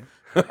motherfucker.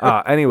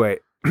 saying. Anyway,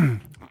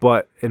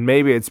 and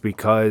maybe it's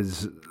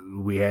because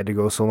we had to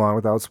go so long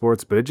without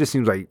sports, but it just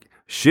seems like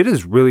shit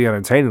is really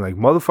entertaining. Like,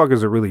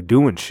 motherfuckers are really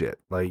doing shit.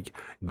 Like,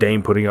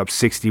 Dame putting up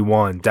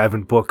 61,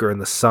 Devin Booker and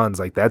the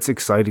Suns. Like, that's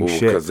exciting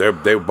shit. Because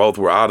they both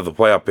were out of the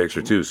playoff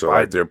picture, too. So,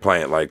 like, they're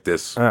playing like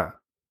this.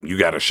 You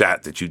got a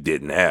shot that you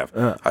didn't have.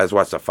 I just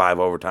watched a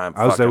 5 overtime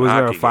I was fucking there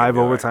hockey a 5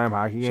 game, overtime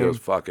hockey Shit was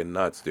game. fucking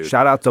nuts, dude.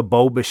 Shout out to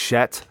Bo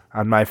Bichette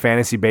on my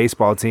fantasy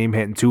baseball team,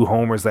 hitting 2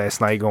 homers last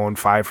night, going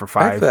 5 for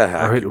 5. Back to that Or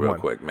hockey hitting real one.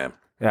 quick, man.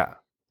 Yeah.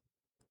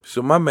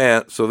 So, my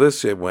man, this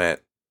shit went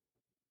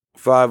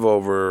 5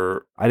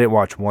 over, I didn't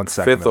watch 1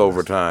 second. 5th of this.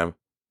 overtime.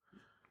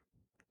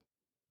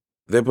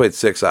 They played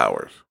 6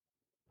 hours.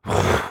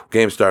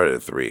 Game started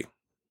at 3.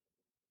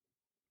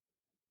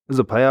 This is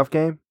a playoff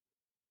game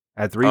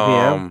at 3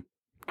 p.m.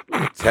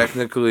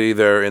 Technically,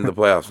 they're in the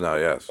playoffs now,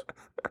 yes.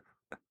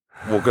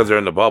 Well, because they're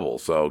in the bubble,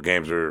 so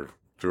games are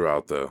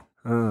throughout the...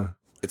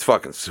 It's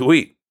fucking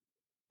sweet.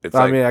 It's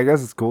I like, mean, I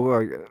guess it's cool.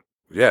 Like,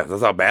 yeah,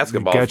 that's how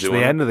basketball's catch doing.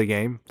 the end of the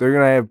game. They're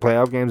gonna have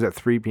playoff games at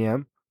 3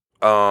 p.m.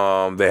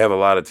 They have a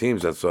lot of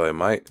teams, that's so they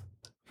might.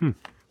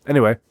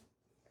 Anyway,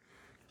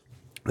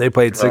 they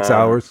played 6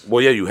 hours.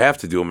 Well, yeah, you have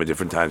to do them at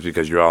different times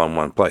because you're all in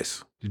one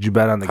place. Did you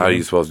bet on the How are game?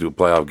 you supposed to do a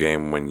playoff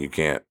game when you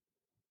can't?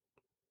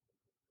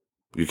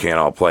 You can't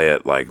all play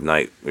at like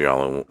night. You're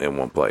all in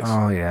one place.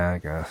 Oh yeah, I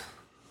guess.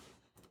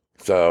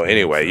 So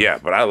anyway, yeah,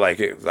 but I like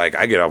it. Like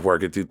I get off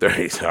work at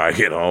 2:30, so I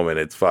get home and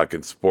it's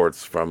fucking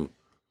sports from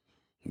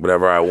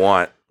whatever I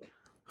want,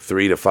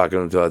 3 to fucking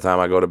until the time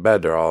I go to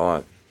bed. They're all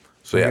on.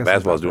 So I yeah, guess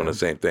basketball's that's not doing the bad.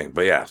 same thing.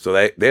 But yeah, so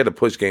they had to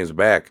push games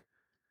back.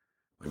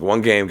 Like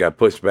one game got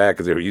pushed back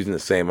because they were using the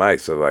same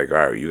ice. So like, all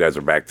right, you guys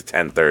are back to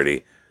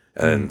 10:30,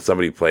 and then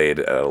somebody played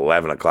at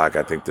 11 o'clock.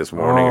 I think this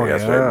morning or Oh,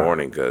 yesterday yeah.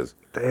 morning because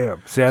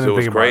Damn. See, I so didn't it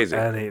was think crazy.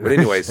 about any of But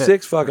anyway, this.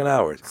 6 fucking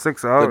hours.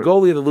 6 The hours.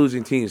 goalie of the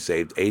losing team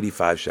saved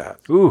 85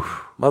 shots.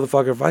 Oof.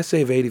 Motherfucker, if I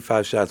save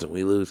 85 shots and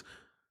we lose,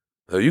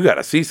 so you got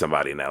to see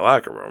somebody in that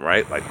locker room,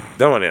 right? Like,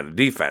 don't in the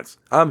defense.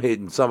 I'm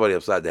hitting somebody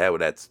upside the head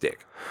with that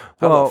stick.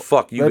 How the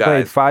fuck you they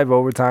played guys? 5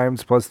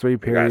 overtimes plus 3 You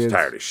periods. guys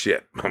tired as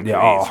shit.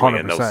 Yeah, oh,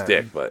 swinging no 100%.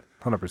 stick, but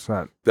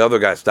 100%. the other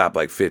guy stopped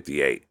like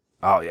 58.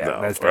 Oh yeah,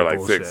 No, that's or that like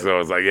bullshit. 6. So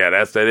it's like, yeah,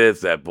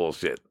 it's that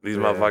bullshit. These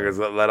Yeah.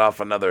 motherfuckers let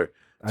off another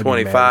I'd be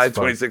 25, mad as fuck.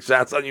 26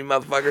 shots on you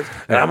motherfuckers,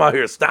 and I'm out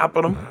here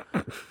stopping them.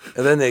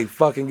 And then they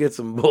fucking get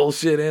some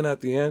bullshit in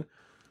at the end.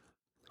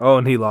 Oh,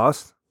 and he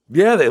lost.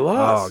 Yeah, they Oh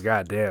lost.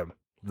 goddamn.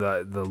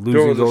 The There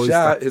losing was a goalie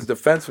shot. stuff. His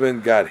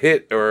defenseman got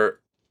hit, or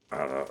I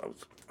don't know.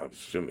 I was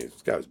assuming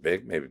this guy was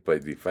big. Maybe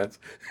played defense.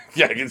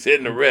 Yeah, gets hit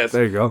in the wrist.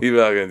 There you go. He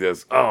fucking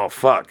just, oh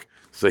fuck.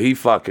 So he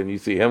fucking, you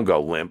see him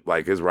go limp,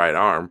 like his right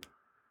arm,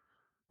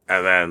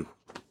 and then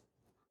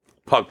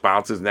puck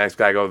bounces. Next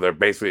guy goes there.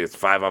 Basically, it's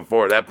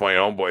 5-on-4. At that point,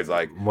 homeboy's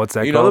like, What's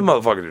that you know,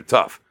 called? the motherfuckers are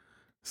tough.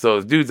 So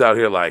this dude's out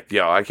here like,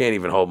 yo, I can't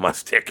even hold my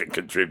stick and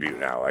contribute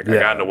now. Like I Yeah.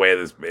 got in the way of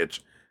this bitch.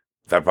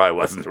 That probably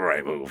wasn't the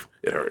right move.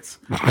 It hurts.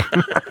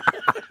 I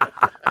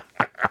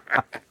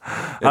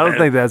don't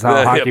think that's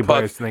how hockey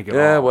players think at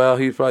Yeah, all. well,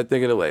 he's probably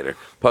thinking it later.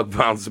 Puck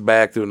bounces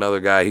back to another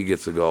guy. He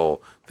gets a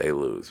goal. They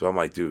lose. So I'm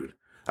like, dude,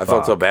 I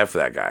felt so bad for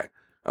that guy.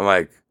 I'm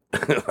like,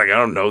 like I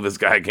don't know this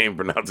guy. I can't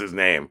pronounce his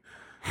name.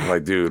 I'm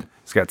like, dude.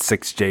 He's got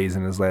 6 J's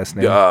in his last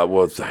name.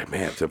 Well, it's like,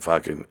 man, to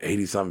fucking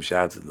 80-something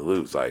shots and to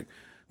lose. Like,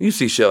 You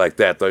see shit like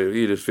that though,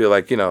 you just feel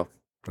like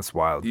That's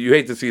wild. you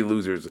hate to see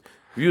losers.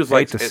 You just Hate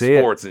like to see it.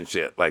 sports and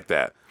shit like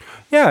that.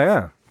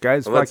 Yeah.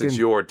 Guys, Unless fucking it's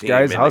your team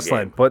guys in the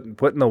hustling, game.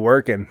 putting the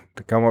work in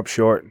to come up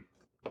short.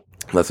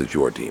 Unless it's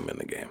your team in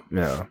the game.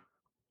 Yeah.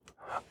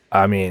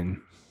 I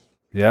mean,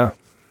 yeah.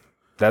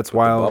 That's The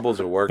wild. bubbles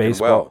are working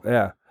Baseball, well.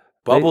 yeah.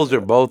 Bubbles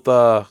are both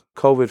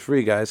COVID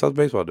free, guys. How's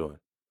baseball doing?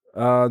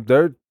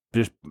 They're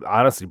just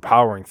honestly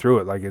powering through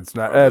it. Like it's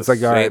not. It's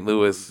like all right, St.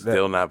 Louis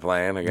still not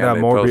playing again. yeah,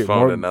 They more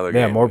postponed another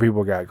game. Yeah, more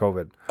people got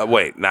COVID.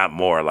 Wait, not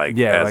more. Like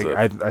Yeah, as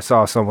like I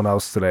saw someone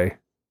else today.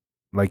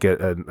 Like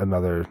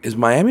another. is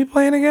Miami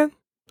playing again?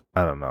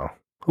 I don't know.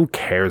 Who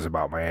cares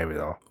about Miami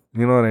though?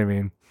 You know what I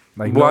mean?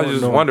 Like, Well, I was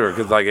just wondering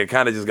because like it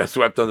kind of just got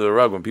swept under the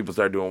rug when people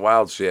started doing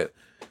wild shit.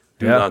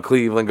 Dudes Yeah. on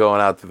Cleveland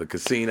going out to the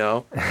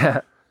casino.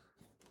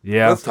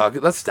 Yeah.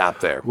 Let's stop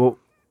there Well,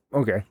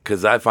 okay.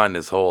 because I find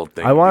this whole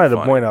thing. I wanted to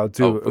funny. point out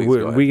too. Oh, please go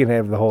ahead. We can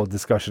have the whole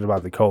discussion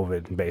about the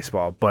COVID in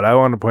baseball, but I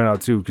wanted to point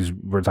out too because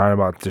we're talking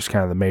about just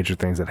kind of the major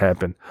things that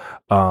happened.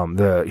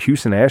 The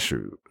Houston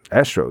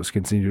Astros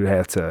continue to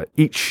have to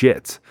eat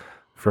shit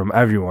from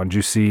everyone. Did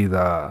you see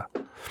the?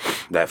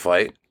 that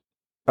fight.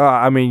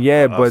 I mean,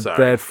 yeah, Oh, but sorry.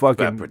 that That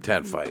fucking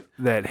pretend fight.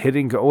 that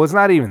hitting. Well, it's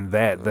not even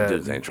that.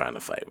 Dudes That ain't trying to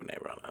fight when they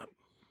run up.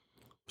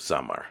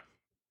 Some are.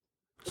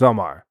 some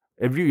are.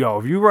 If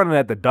you running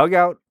at the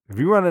dugout, if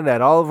you running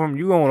at all of them,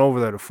 you going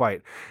over there to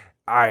fight.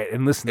 All right,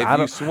 and listen, If I you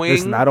don't swing,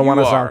 listen. I don't want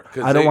to sound.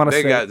 I don't want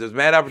to say. There's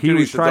mad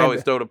opportunities to trying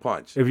always to- throw the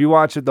punch. If you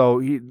watch it though,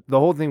 the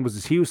whole thing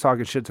was he was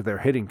talking shit to their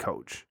hitting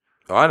coach.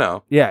 Oh, I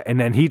know. Yeah, and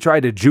then he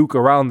tried to juke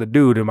around the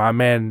dude, and my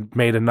man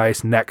made a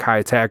nice neck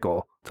high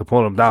tackle to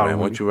pull him down. Man,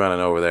 once you running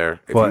over there,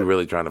 if But- you're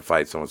really trying to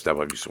fight someone, step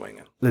up, you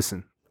swinging.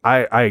 Listen,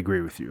 I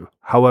agree with you.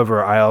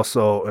 However, I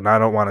also, and I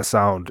don't want to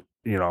sound,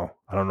 I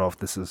don't know if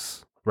this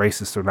is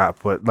racist or not,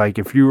 but like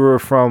if you were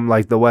from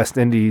like the West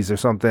Indies or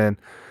something,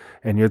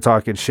 and you're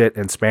talking shit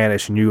in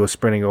Spanish, and you go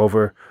sprinting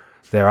over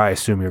there, I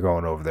assume you're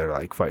going over there to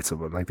like fight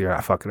someone. Like they're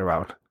not fucking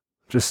around.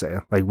 Just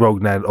saying, like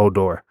Rognan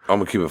Odor. I'm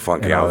gonna keep it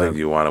funky. You I know, don't think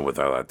you want it with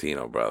our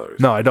Latino brothers.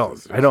 No, I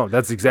don't. I don't.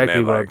 That's exactly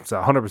then, what like, it's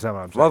 100% what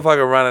I'm saying.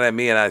 Motherfucker running at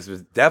me, and I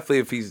was definitely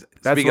if he's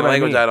That's speaking what I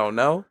language mean. I don't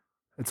know.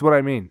 That's what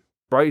I mean.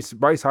 Bryce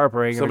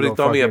Harper ain't gonna Somebody go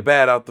throw me a fucking-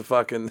 bat out the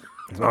fucking.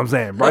 That's what I'm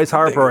saying. Bryce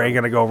Harper ain't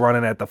gonna go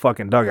running at the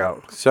fucking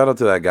dugout. Shout out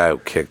to that guy who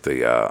kicked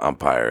the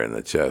umpire in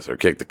the chest or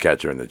kicked the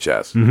catcher in the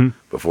chest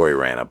before he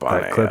ran up on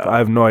That a clip, I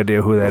have no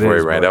idea who that before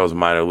is. he ran. but- That was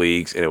minor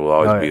leagues, and it will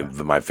always Oh, be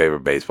yeah. my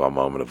favorite baseball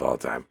moment of all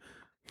time.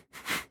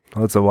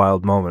 That's a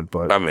wild moment,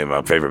 but I mean,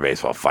 my favorite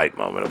baseball fight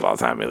moment of all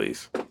time, at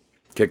least.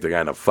 Kick the guy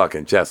in the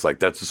fucking chest. Like,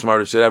 that's the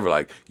smartest shit ever.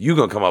 Like, you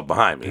gonna come up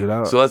behind me. Dude,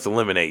 I- So let's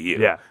eliminate you.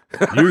 yeah,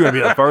 you're gonna be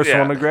the first Yeah.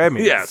 one to grab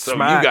me. Yeah, so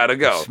Smack. you gotta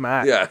go.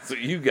 Smack. Yeah, so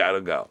you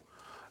gotta go.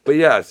 But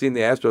yeah, I've seen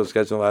the Astros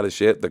catching a lot of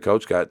shit. The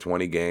coach got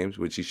 20 games,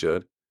 which he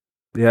should.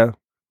 Yeah.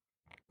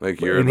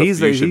 Like, And you he's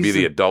should be a-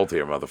 the adult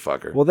here,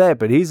 motherfucker. Well,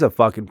 but he's a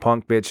fucking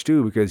punk bitch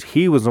too because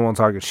he was the one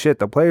talking shit.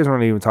 The players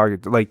weren't even talking.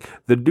 Like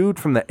the dude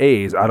from the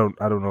A's, I don't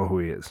know who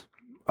he is.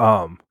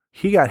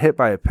 He got hit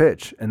by a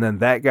pitch, and then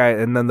that guy,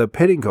 and then the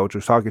pitting coach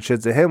was talking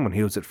shit to him when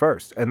he was at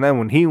first, and then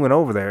when he went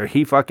over there,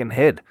 he fucking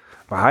hid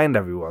behind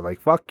everyone. Like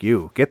fuck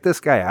you, get this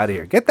guy out of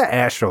here, get the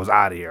Astros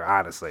out of here.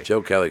 Honestly,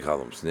 Joe Kelly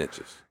called them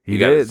snitches. He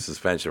got his did.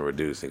 suspension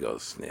reduced. He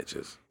goes,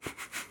 snitches.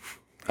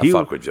 I He-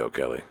 fuck with Joe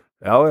Kelly.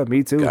 oh yeah,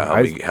 me too.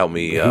 God, help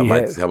me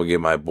has. give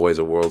my boys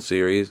a World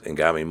Series and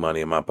got me money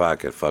in my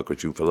pocket. Fuck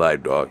with you for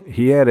life, dog.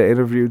 He had an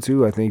interview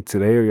too, I think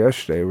today or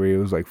yesterday, where he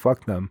was like,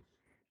 "Fuck them."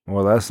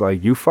 Well, that's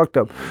like you fucked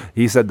up.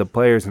 He said the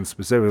players and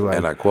specifically like,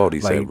 And I quote, he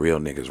like- said, real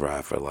niggas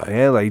ride for life.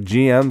 yeah, like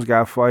GMs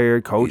got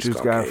fired, coaches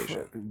got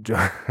Caucasian.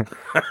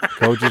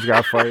 coaches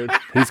got fired.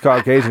 He's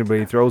Caucasian, but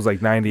he throws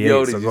like 98.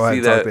 Yo, so did go you ahead see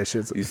and talk that? that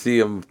shit. You see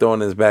him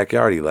throwing in his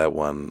backyard. He let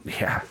one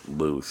Yeah,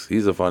 loose.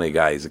 He's a funny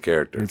guy. He's a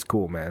character. it's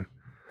cool, man.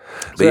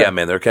 But yeah,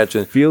 man, they're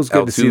catching. Feels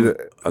good to see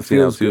I've seen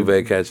feels good.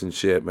 Altuve catching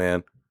shit,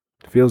 man.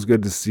 Feels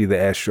good to see the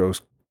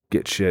Astros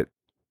get shit.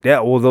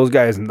 Yeah, well, those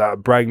guys,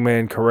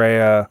 Bregman,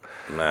 Correa,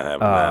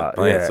 Not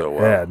playing yeah, so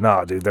well. yeah,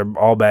 no, dude, they're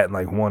all batting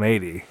like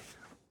 180.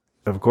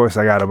 Of course,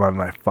 I got him on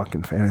my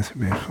fucking fantasy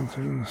baseball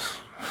team.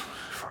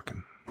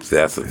 Fucking, See,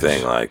 that's the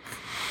thing. Like,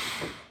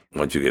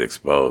 once you get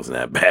exposed and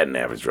that batting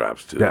average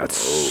drops too. that's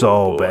oh,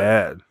 so boy.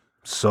 bad,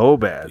 so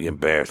bad. You're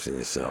embarrassing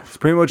yourself. It's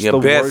pretty much You're the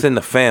worst. embarrassing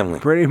the family.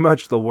 Pretty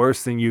much the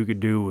worst thing you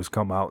could do was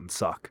come out and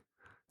suck,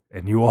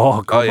 and you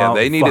all come Oh yeah, out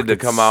they and needed to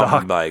fucking come out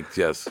suck. and like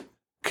just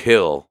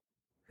kill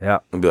Yeah,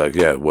 and be like,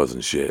 yeah, it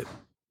wasn't shit.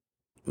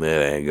 It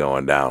ain't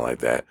going down like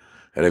that.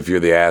 And if you're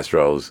the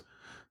Astros,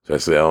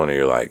 especially the owner,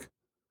 you're like,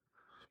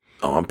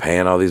 oh, I'm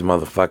paying all these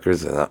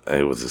motherfuckers, and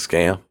it was a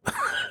scam.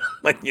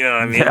 Like, you know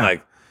what I mean? Yeah.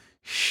 Like,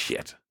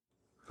 shit.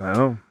 I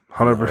know, The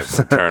 100%.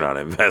 return on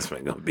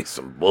investment gonna be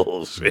some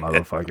bullshit.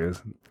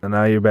 Motherfuckers, and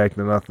now you're back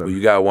to nothing. Well,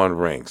 you got one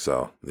ring,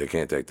 so they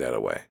can't take that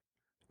away.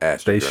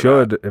 Asterisk They or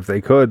should, not. if they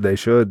could, they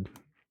should.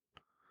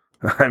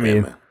 I Yeah,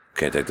 mean, man.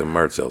 Can't take the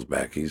Mertzels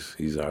back. He's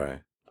all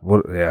right.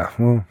 What? Yeah.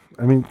 Well,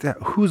 I mean,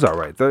 who's all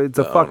right? It's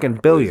a fucking He's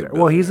a billionaire.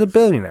 Well, he's a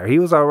billionaire. He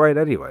was all right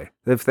anyway.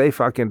 If they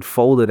fucking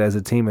folded as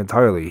a team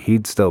entirely,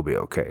 he'd still be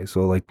okay.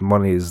 So, like,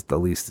 money is the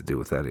least to do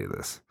with any of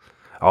this.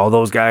 All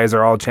those guys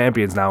are all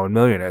champions now and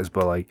millionaires,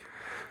 but, like,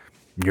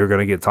 you're going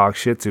to get talked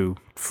shit to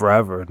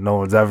forever. No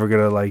one's ever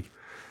going to, like,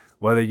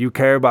 whether you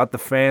care about the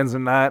fans or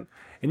not.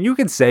 And you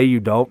can say you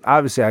don't.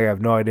 Obviously, I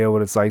have no idea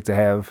what it's like to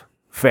have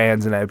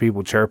fans and have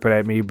people chirping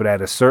at me, but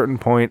at a certain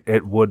point,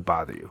 it would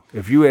bother you.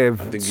 If you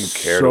have I think you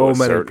care so to a many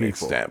certain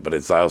people. extent, but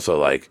it's also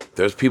like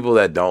there's people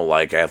that don't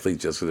like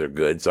athletes just because they're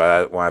good.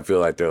 So when I feel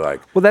like they're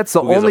like, Well, that's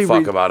the who gives only a fuck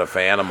reason. about a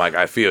fan? I'm like,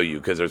 I feel you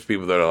because there's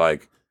people that are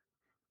like,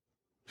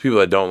 people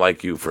that don't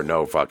like you for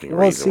no fucking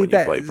Well, reason see, when you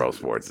that- play pro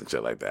sports and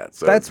shit like that.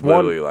 So that's it's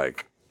literally one-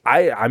 like,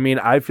 I mean,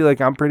 I feel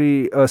like I'm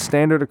pretty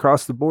standard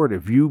across the board.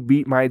 If you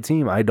beat my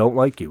team, I don't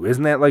like you.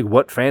 Isn't that like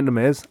what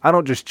fandom is? I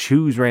don't just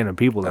choose random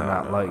people to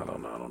not like. I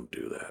don't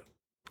do that.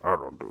 I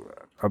don't do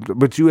that.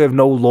 But you have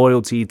no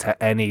loyalty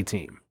to any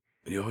team.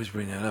 You always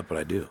bring that up, but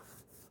I do.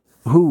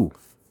 Who?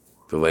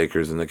 The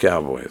Lakers and the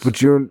Cowboys.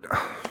 But you're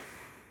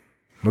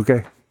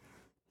okay.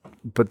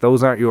 But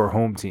those aren't your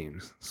home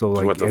teams. So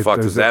like, what the fuck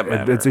does that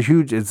matter? It's a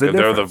huge. It's a if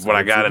they're difference. when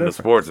I It's a got into difference.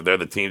 sports, if they're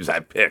the teams I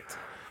picked,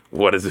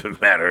 what does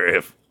it matter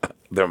if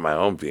they're my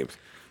home teams?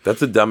 That's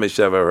the dumbest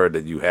shit I've ever heard.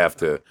 That you have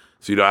to.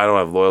 So I don't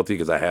have loyalty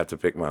because I have to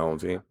pick my home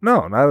team.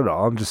 No, not at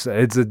all. I'm just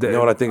saying it's a. You know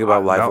what I think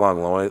about no.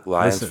 lifelong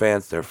Lions Listen.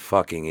 fans? They're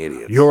fucking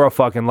idiots. You're a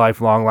fucking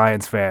lifelong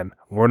Lions fan.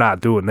 We're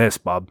not doing this,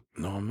 bub.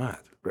 No, I'm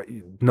not.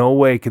 No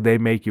way could they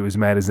make you as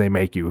mad as they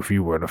make you if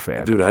you weren't a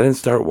fan. Dude, I didn't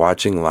start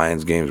watching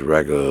Lions games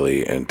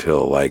regularly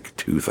until like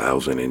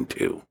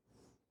 2002.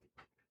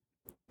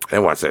 I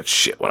didn't watch that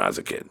shit when I was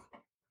a kid.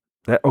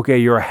 Okay,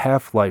 you're a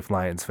half-life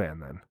Lions fan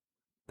then.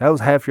 That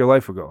was half your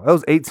life ago. That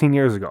was 18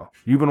 years ago.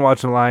 You've been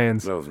watching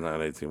Lions. That was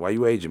not 18. Why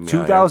you aging me?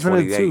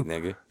 2002. I'm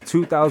 28, nigga.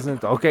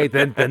 2000. Okay,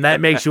 then that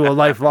makes you a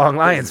lifelong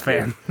Lions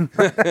fan.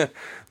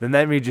 Then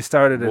that means you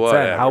started at 10.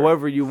 Whatever.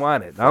 However you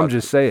want it. I'm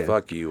just saying.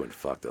 Fuck you and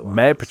fuck the Lions.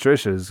 Matt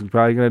Patricia is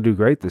probably going to do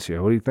great this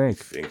year. What do you think?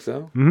 Think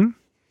so?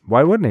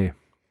 Why wouldn't he?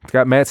 He's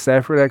got Matt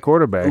Stafford at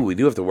quarterback. Ooh, we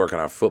do have to work on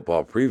our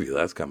football preview.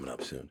 That's coming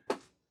up soon.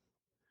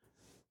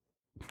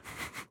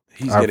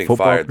 He's Our getting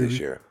football fired this preview?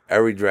 year.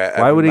 Every draft.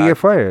 Why would he get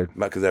fired?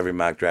 Because every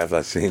mock draft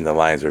I've seen, the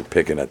Lions are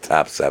picking a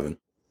top 7.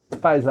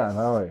 Paisan,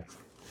 how are you?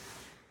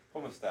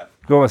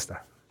 ¿Cómo está?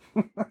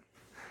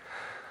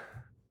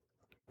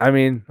 I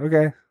mean,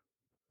 okay.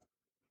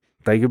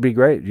 They could be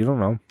great. You don't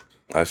know.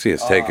 I see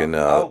it's taking.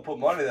 I will put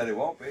money that he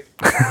won't be.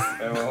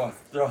 And we'll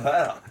throw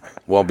that out.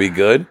 Won't be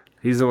good.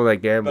 He's the one that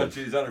But gambled.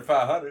 she's under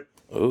 500.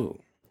 Ooh,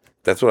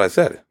 that's what I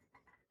said.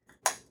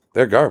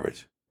 They're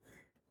garbage.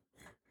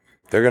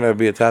 They're gonna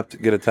be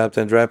get a top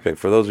 10 draft pick.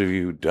 For those of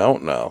you who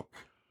don't know,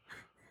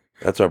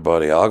 that's our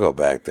buddy Algo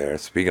back there.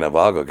 Speaking of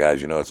Algo,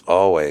 guys, you know it's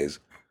always,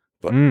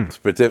 but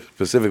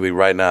specifically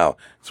right now,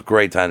 it's a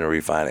great time to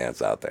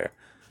refinance out there.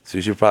 So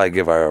you should probably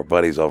give our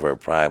buddies over at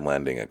Prime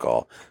Lending a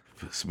call,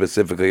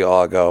 specifically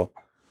Algo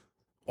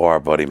or our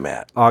buddy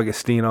Matt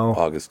Augustino.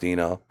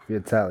 Augustino.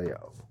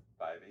 Vitalio.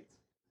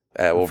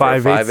 5'8". Over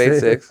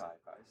 586.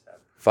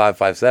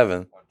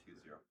 557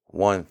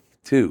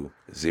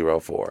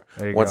 1204.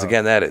 There you Once go.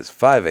 again, that is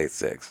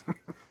 586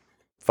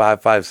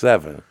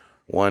 557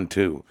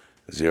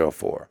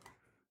 1204.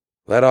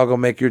 Let Algo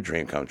make your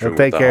dream come true. He'll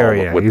take care of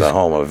you. With He's- the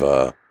home of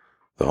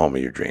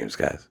your dreams,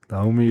 guys. The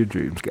home of your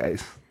dreams,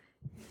 guys.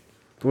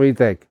 What do you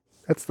think?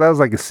 That was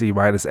like a C-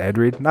 ad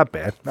read. Not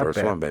bad. Not First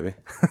bad. one, baby.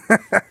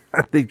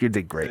 I think you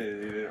did great.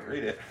 You didn't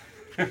read it.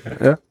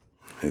 Yeah.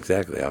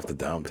 Exactly, off the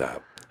dome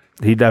top.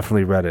 He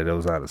definitely read it. It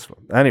was on his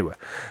phone. Anyway,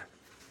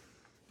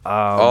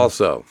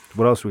 Also,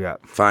 what else we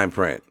got? fine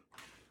print.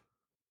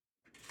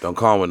 Don't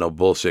call him with no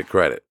bullshit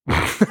credit.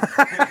 If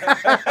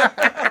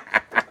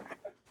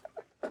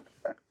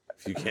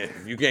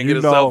you can't get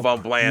a cell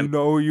phone plan, you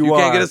know you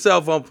can't are. get a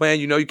cell phone plan.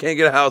 You know you can't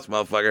get a house,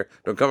 motherfucker.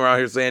 Don't come around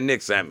here saying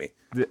Nick sent me.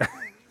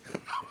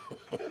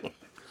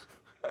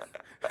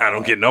 I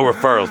don't get no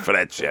referrals for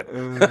that shit.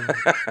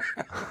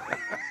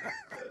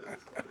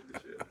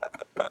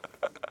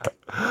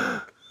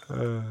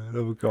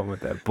 Don't come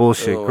with that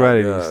bullshit Oh, my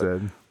credit. He God.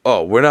 said.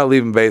 Oh, we're not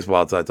leaving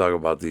baseball until I talk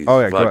about these Oh,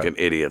 yeah, go fucking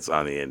idiots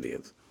on the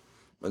Indians.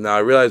 But now I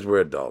realize we're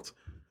adults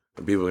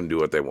and people can do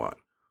what they want.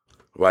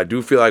 But I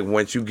do feel like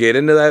once you get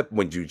into that,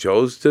 when you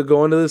chose to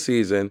go into the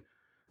season,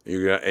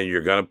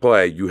 you're gonna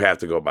play, you have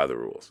to go by the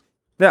rules.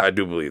 Yeah. I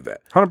do believe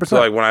that. 100%. So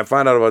like when I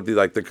find out about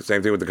the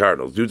same thing with the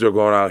Cardinals, dudes are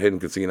going out hitting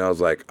casinos.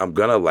 Like I'm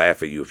gonna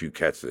laugh at you if you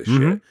catch this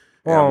shit. And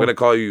Well- I'm gonna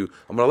call you.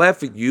 I'm gonna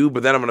laugh at you,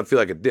 but then I'm gonna feel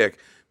like a dick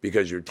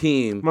because your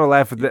team. I'm gonna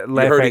laugh at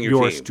hurting your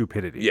your team.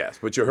 stupidity. Yes,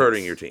 but you're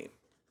hurting your team.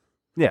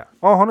 Yeah.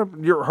 Oh,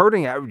 100. You're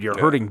hurting. You're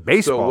hurting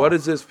baseball. So what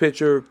is this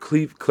pitcher,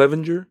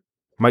 Clevenger?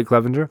 Mike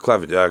Clevenger?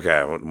 Clevenger. Okay,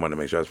 I wanted to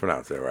make sure I was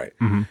pronouncing that right.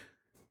 Mhm.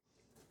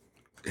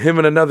 Him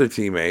and another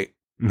teammate.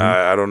 Mhm.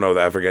 I don't know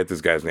that. I forget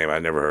this guy's name. I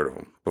never heard of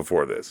him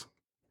before this.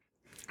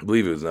 I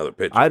believe it was another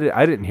pitcher. I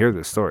didn't hear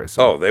this story.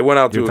 So. Oh, they went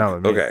out You're to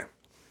telling me. okay.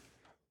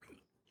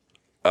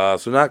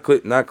 So not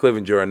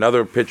Clevenger,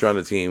 another pitcher on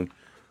the team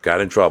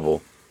got in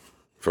trouble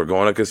for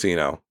going to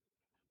casino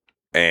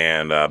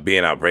and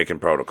being out breaking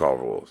protocol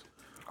rules.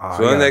 Oh,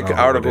 So I then gotta that know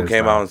who article it is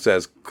came now. out and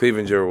says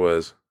Clevenger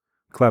was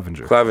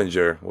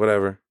Clevenger.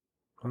 whatever.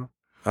 Huh?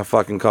 I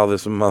fucking call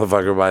this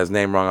motherfucker by his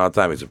name wrong all the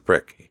time. He's a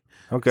prick.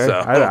 Okay. So-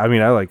 I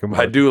mean, I like him. I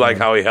but, do like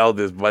how he held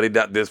this, buddy.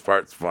 This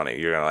part's funny.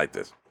 You're gonna like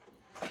this.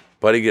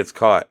 Buddy gets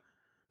caught.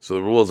 So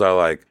the rules are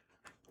like,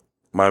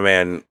 my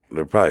man,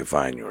 they'll probably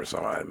fine you or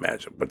something, I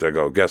imagine. But they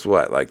go, guess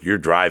what? Like, you're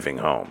driving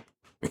home.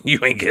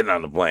 You ain't getting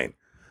on the plane.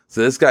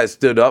 So this guy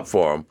stood up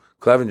for him.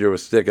 Clevenger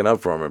was sticking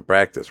up for him in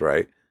practice,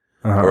 right?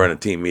 Uh-huh. Or in a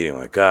team meeting,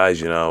 like, guys,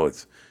 you know,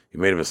 you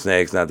made a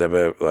mistake. It's not that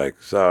bad.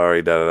 Like,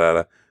 sorry,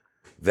 da-da-da-da.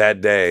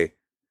 That day,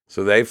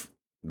 so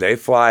they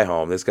fly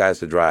home. This guy has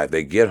to drive.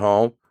 They get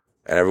home,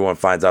 and everyone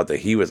finds out that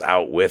he was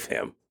out with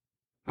him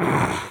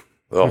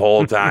the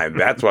whole time.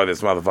 That's why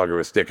this motherfucker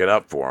was sticking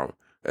up for him.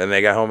 And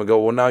they got home and go,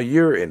 well, now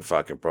you're in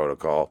fucking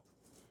protocol.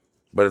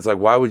 But it's like,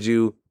 why would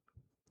you?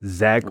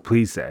 Zach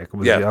Plesac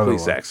was Yeah, the other please,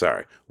 one. Zach,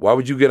 sorry. Why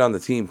would you get on the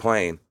team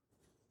plane?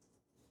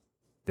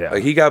 Yeah.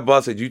 Like, he got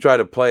busted. You try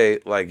to play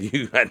it like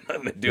you had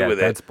nothing to do Yeah, with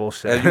it. that's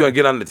bullshit. And you're going to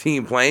get on the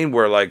team plane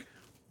where, like,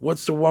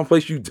 what's the one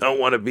place you don't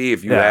want to be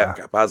if you Yeah.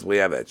 possibly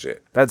have that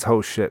shit? That's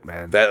whole shit,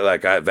 man. That,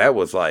 like, that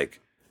was like,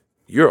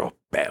 you're a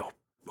bad,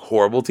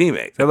 horrible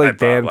teammate. Is that like I thought,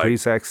 Dan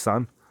Plesac's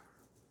son?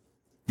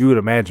 You would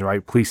imagine,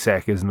 right?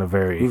 Plesac isn't a Who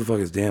very... the fuck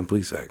is Dan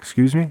Plesac?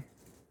 Excuse me?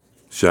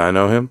 Should I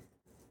know him?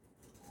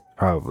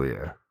 Probably,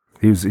 yeah.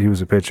 He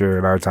was a pitcher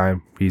in our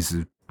time. He's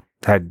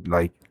had,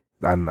 like,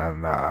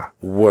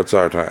 What's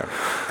our time?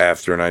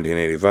 After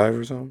 1985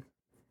 or something?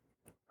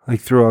 like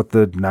throughout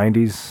the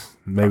 90s,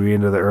 maybe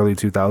into the early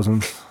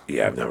 2000s.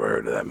 Yeah, I've never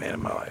heard of that man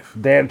in my life.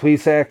 Dan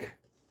Plesac,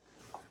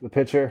 the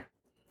pitcher?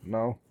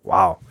 No.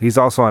 Wow. He's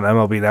also on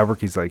MLB Network.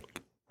 He's like,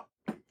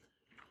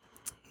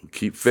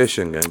 Keep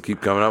fishing and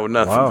keep coming up with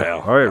nothing, Wow.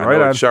 pal. All right, I right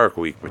know on. it's Shark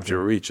Week, but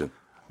you're reaching.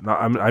 no,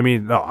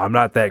 I'm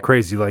not that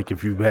crazy. Like,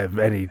 if you have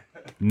any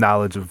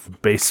knowledge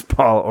of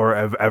baseball or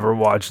have ever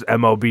watched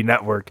MLB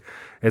Network,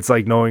 it's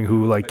like knowing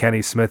who, like,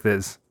 Kenny Smith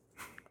is.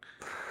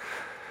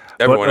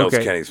 Everyone knows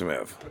okay. Kenny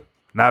Smith.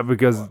 Not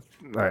because... All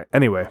right,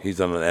 anyway. He's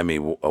on an Emmy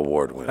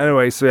award winner.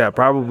 Anyway, so yeah,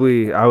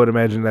 probably I would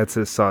imagine that's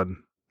his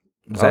son,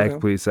 Zach Okay.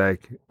 Plesac.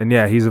 And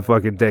yeah, he's a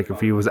fucking dick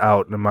if he was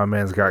out and my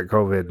man's got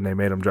COVID and they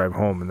made him drive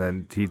home and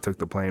then he took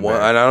the plane Well,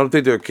 back. and I don't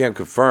think they can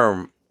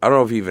confirm. I don't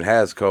know if he even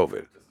has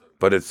COVID,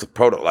 but it's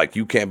the like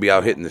you can't be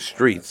out hitting the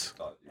streets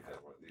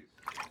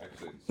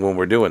when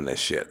we're doing this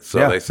shit. So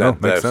Yeah, they said no,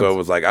 makes that. So sense. it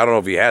was like I don't know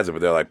if he has it, but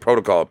they're like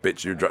protocol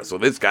bitch. You drive. So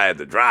this guy had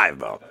to drive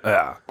though.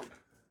 Yeah.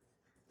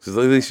 So at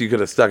least you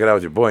could have stuck it out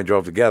with your boy and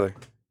drove together.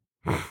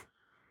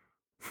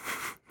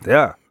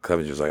 Yeah.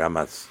 Clevenger's like, I'm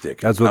not sticking.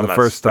 That's what I'm the not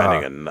first,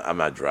 spending I'm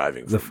not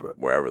driving the from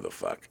wherever the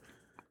fuck.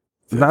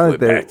 Now that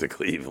Back they to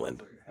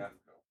Cleveland.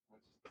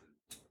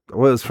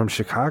 was from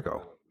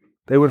Chicago.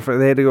 They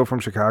had to go from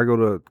Chicago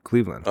to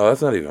Cleveland. Oh,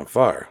 that's not even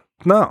far.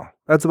 No.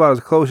 That's about as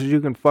close as you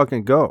can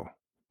fucking go.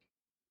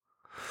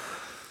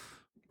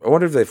 I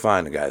wonder if they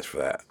find the guys for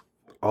that.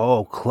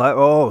 Oh,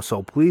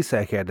 so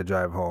Plesac had to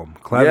drive home.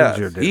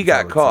 Clevenger Yes, did. he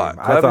got caught.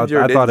 I thought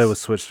Clevenger it was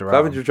switched around.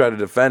 Clevenger tried to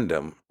defend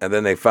him, and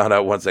then they found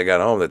out once they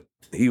got home that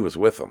he was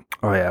with them.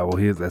 Oh yeah, well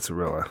he's a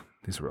real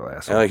asshole.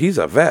 And like, he's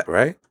a vet,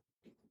 right?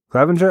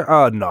 Clevenger?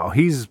 Oh no,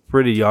 he's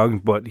pretty young,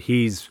 but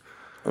he's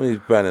I mean, he's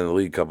been in the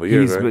league a couple of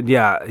years,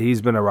 right?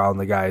 he's been around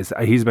the guys.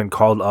 He's been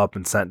called up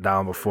and sent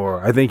down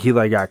before. I think he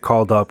like got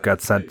called up,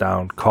 got sent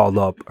down, called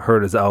up,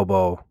 hurt his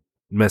elbow,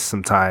 missed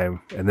some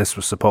time, and this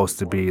was supposed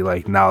to be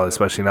like now,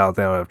 especially now that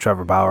they don't have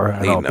Trevor Bauer.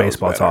 I He know knows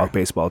better.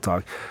 baseball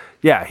talk.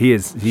 Yeah, he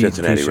is. He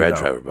Cincinnati should Red know.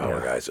 Trevor Bauer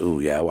Yeah. guys. Ooh,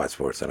 yeah, I watch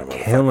Sports Center.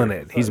 Killing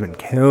motherfucker. it. He's been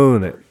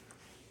killing it.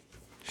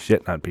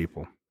 Shitting on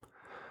people.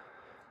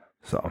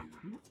 So,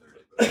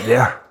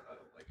 yeah,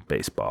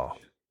 baseball.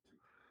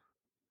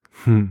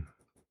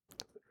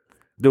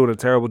 Doing a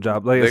terrible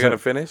job. Like I They're said, gonna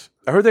finish.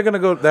 I heard they're gonna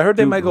go. I heard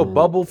they might go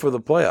bubble for the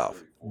playoff.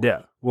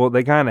 yeah. Well,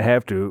 they kind of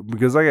have to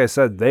because, like I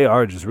said, they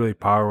are just really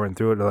powering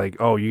through it. They're like,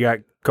 oh, you got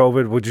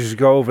COVID. Well, just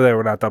go over there.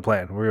 We're not done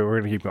playing. We're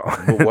gonna keep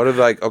going. But what if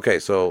like? Okay,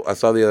 so I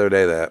saw the other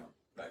day that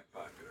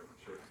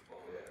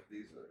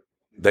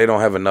they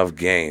don't have enough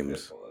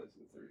games.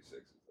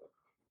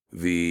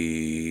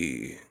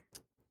 The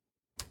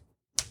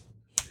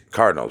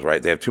Cardinals,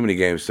 right? They have too many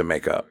games to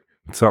make up.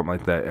 Something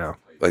like that. Yeah.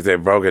 Like they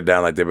broke it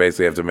down. Like they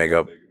basically have to make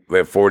up. They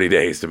have 40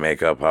 days to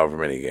make up however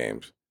many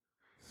games.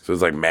 So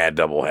it's like mad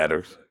double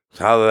headers.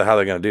 So how are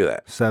they going to do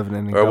that? 7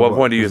 innings. Or at what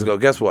point do you just go?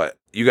 Guess what?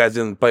 You guys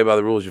didn't play by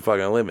the rules. You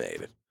fucking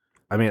eliminated.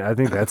 I mean, I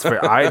think that's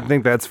fair. I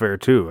think that's fair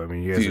too. I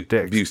mean, you guys are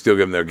dicks. Do you still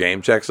give them their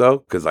game checks though?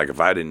 Because like if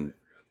I didn't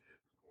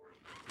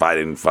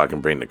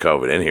fucking bring the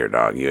COVID in here,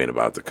 dog, you ain't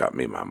about to cut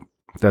me my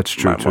That's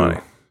true too. money.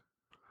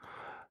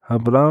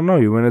 But I don't know.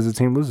 You win as a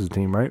team, lose as a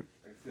team, right?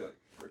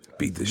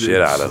 Beat the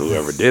shit out of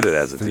whoever did it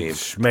as a team.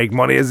 Make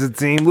money as a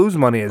team, lose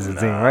money as a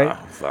team, right?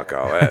 Ah, fuck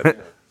all that.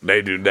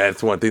 They do.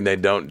 That's one thing they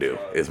don't do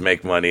is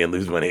make money and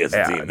lose money as a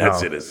Yeah, team. That no.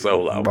 shit is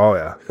so low. Oh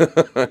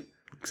yeah,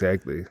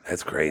 exactly.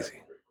 That's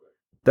crazy.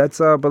 That's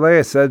but like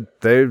I said,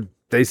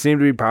 they seem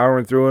to be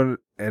powering through it,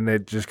 and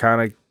it just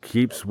kind of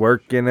keeps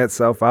working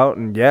itself out.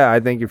 And yeah, I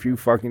think if you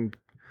fucking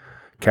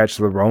catch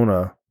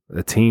the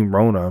team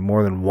Rona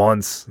more than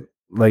once,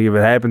 like if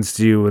it happens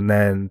to you and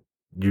then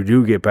you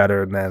do get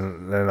better, and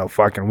then a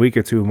fucking week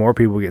or two more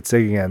people get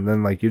sick again,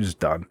 then like you're just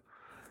done.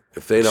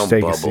 If they don't Just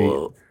take a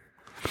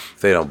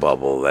seat.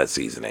 bubble, that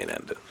season ain't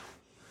ended.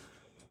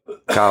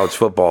 College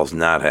football's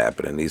not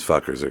happening. These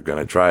fuckers are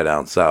gonna try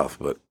down south,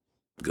 but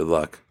good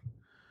luck.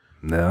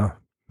 No.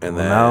 And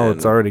Well, then now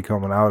it's already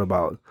coming out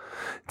about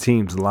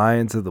teams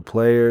lying to the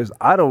players.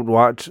 I don't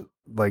watch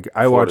I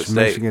Florida watch State.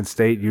 Michigan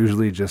State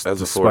usually just That's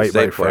to a Florida spite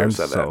my State player friends.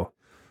 said that. So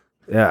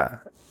yeah,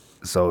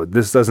 so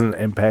this doesn't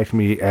impact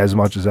me as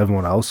much as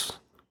everyone else,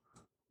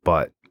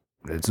 but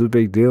it's a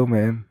big deal,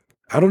 man.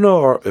 I don't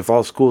know if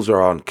all schools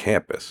are on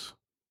campus.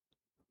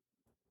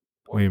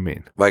 What do you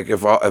mean? Like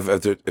if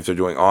they're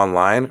doing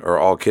online, or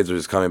all kids are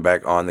just coming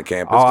back on the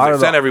campus. Oh, 'Cause I they don't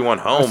sent know. everyone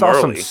I home saw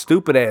some early.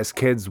 stupid ass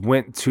kids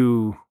went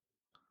to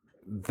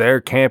their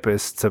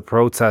campus to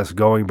protest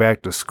going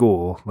back to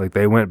school. Like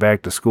they went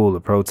back to school to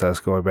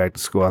protest going back to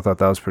school. I thought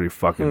that was pretty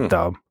fucking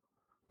dumb.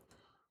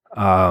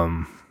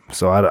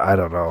 So I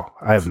don't know.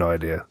 I have no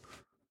idea.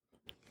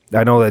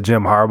 I know that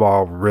Jim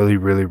Harbaugh really,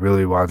 really,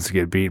 really wants to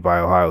get beat by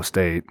Ohio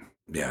State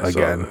Yeah,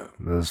 again. So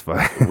This is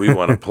fine. we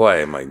want to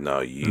play. I'm like,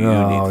 no, you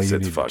need to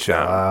sit the fuck chill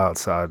down. out,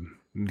 son.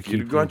 Why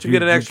don't you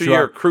get an extra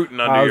year recruiting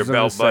under your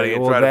belt, buddy,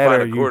 and try to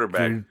find a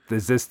quarterback?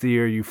 Is this the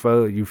year you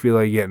feel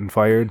like getting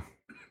fired?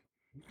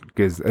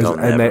 Because They'll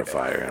never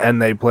fire him.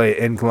 and they play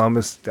in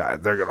Columbus, they're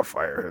gonna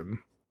fire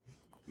him.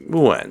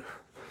 When?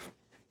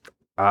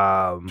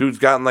 Um, Dude's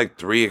gotten like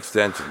 3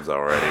 extensions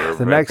already, or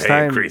The next pay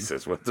time-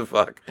 increases. What the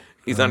fuck?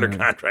 He's under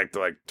contract to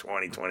like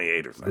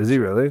 2028 or something. is he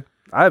really?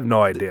 I have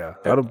no idea.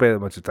 I don't pay that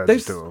much attention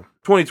to him.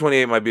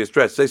 2028 might be a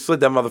stretch. They slid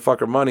that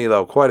motherfucker money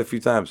though quite a few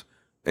times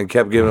and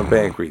kept giving him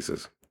pay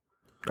increases.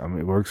 I mean,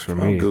 it works for I'll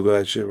me. Google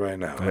that shit right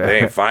now. Yeah. They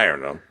ain't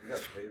firing him.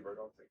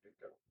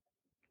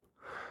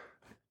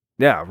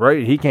 Yeah,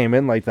 right. He came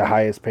in like the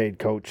highest paid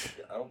coach.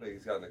 I don't think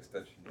he's got an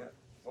extension yet.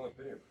 He's only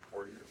been here for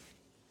 4 years.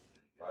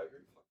 5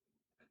 years?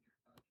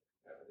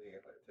 Yeah, I think he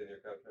got like a 10-year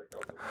contract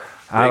also.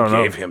 I don't They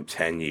know. gave him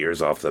 10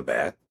 years off the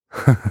bat.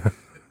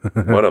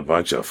 What a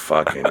bunch of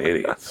fucking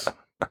idiots.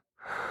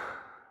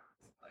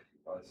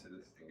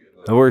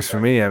 It works for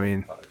me. I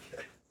mean,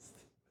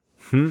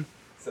 So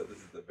this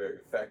is the very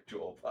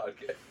factual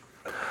podcast.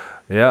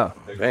 yeah.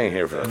 They ain't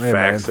here for the Hey, man,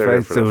 facts. They're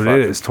here facts for the what it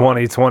fucking is.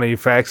 2020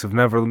 facts have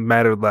never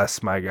mattered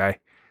less, my guy.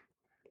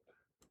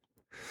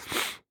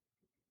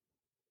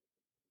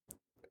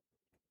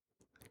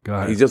 Go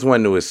He ahead. just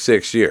went into his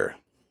 6th year.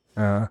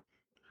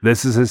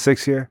 This is his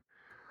 6th year?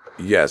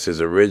 Yes,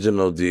 his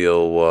original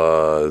deal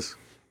was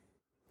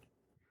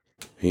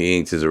he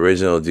inked his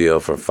original deal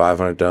for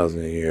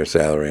 $500,000 a year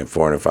salary and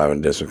 $405,000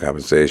 additional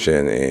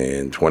compensation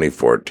in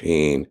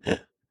 2014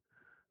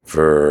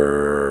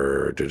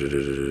 for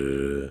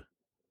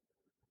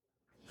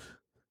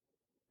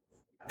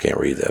can't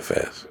read that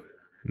fast.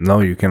 No,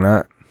 you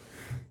cannot.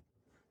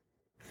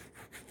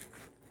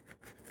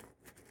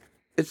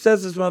 It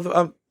says this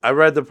I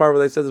read the part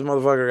where they said this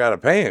motherfucker got a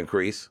pay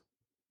increase.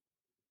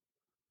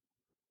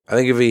 I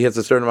think if he hits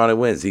a certain amount of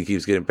wins, he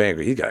keeps getting pay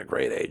increase. He's got a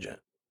great agent.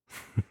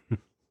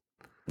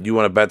 You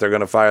want to bet they're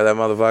going to fire that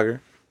motherfucker?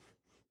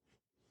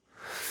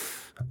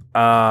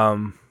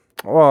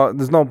 Well,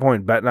 there's no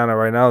point betting on it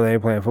right now. They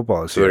ain't playing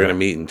football this So year. they're going to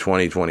meet in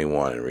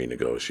 2021 and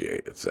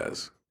renegotiate, it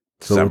says.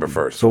 So December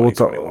 1st, So we'll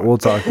talk. 2021. We'll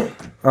talk.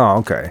 Oh,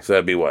 okay. So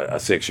that'd be what? A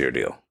 6-year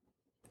deal.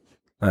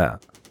 Yeah.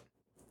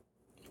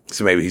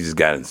 So maybe he just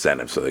got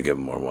incentive, so they give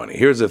him more money.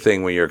 Here's the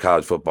thing when you're a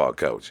college football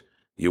coach.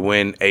 You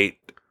win 8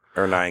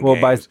 or 9 Well,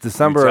 games. by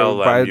December, you tell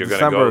them by you're going to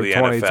December go to of the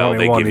NFL,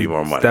 they 2021, give you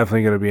more he's money.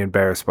 definitely going to be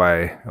embarrassed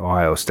by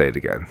Ohio State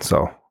again.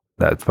 So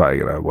that's probably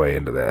going to weigh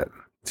into that.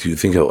 Do you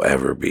think he'll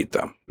ever beat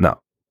them? No.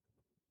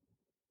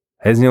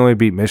 Hasn't he only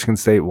beat Michigan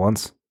State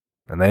once?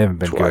 And they haven't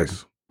been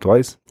Twice. good.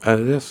 Twice?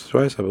 Yes,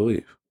 twice, I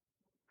believe.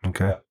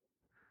 Okay.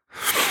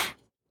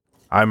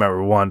 I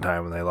remember one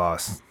time when they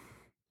lost.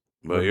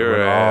 But you're,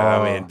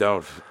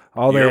 don't.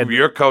 All they had,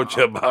 You're coach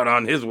about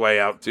on his way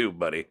out too,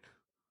 buddy.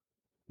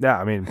 yeah,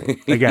 I mean,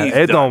 again, He's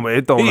it done.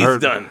 don't He's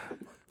hurt. done.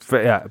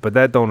 Yeah, but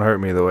that don't hurt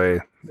me the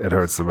way it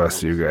hurts the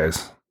rest of you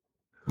guys.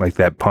 Like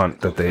that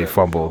punt that they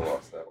fumbled.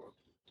 Lost that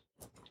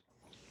one.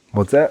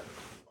 What's that?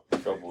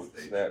 Trouble with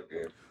the snap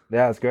game.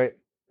 Yeah, it's great.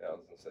 Yeah, I was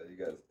gonna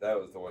say that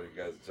was the one you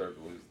guys deserved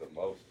to lose the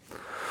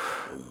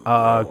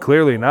most.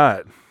 Clearly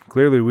not.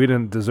 Clearly, we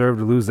didn't deserve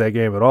to lose that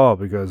game at all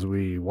because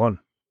we won.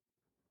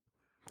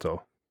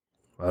 So,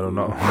 I don't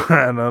know.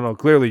 I don't know.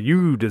 Clearly,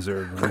 you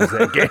deserve to lose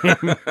that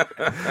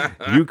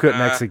game. You couldn't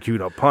execute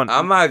a punt.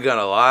 I'm not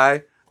gonna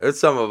lie. There's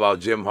something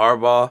about Jim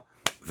Harbaugh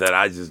that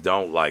I just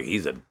don't like.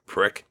 He's a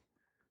prick.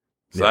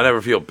 So I Yeah.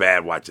 never feel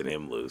bad watching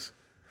him lose.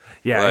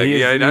 yeah, Like, he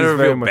is, I he's never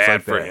very feel much bad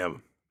like for that.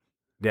 him.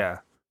 Yeah,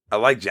 I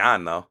like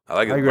John though. I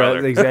like I his agree.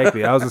 brother.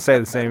 Exactly. I was gonna say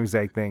the same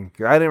exact thing.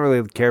 I didn't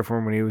really care for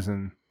him when he was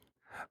in.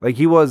 Like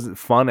he was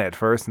fun at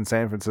first in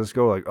San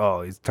Francisco. Like,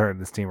 oh, he's turned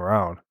this team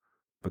around.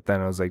 But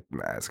then I was like,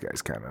 nah, this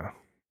guy's kind of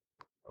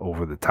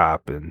over the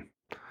top, and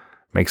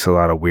Makes a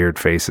lot of weird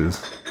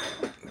faces.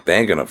 They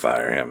ain't gonna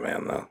fire him,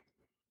 man. Though.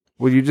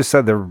 Well, you just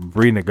said they're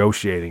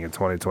renegotiating in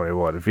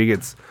 2021. If he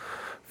gets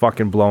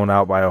fucking blown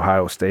out by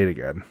Ohio State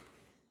again,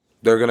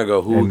 They're gonna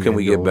go. Who And can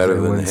we he get goes better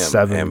and than him? wins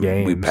 7 And we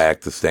games.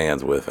 pack the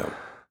stands with him.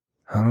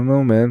 I don't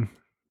know, man.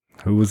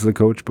 Who was the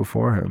coach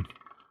before him?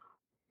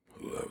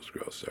 Ooh, that was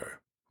gross. Sorry.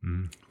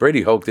 Mm.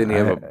 Brady Hoke didn't he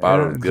have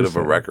about as good just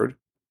of a record?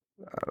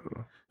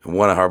 And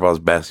one of Harbaugh's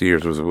best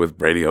years was with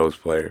Brady Hoke's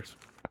players.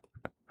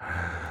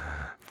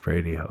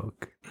 Brady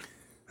Hoke.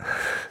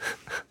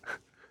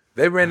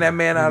 They ran that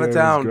man out of It was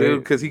town, great. dude,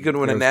 because he couldn't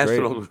win a It was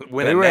national,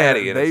 win They a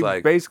natty, and they it's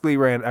like, basically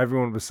ran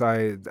everyone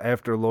besides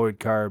after Lloyd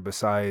Carr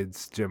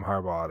besides Jim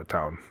Harbaugh out of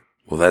town.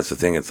 well, that's the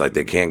thing. It's like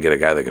they can't get a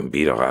guy that can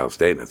beat Ohio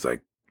State, and it's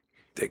like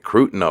they're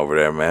recruiting over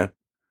there, man.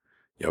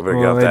 Y'all better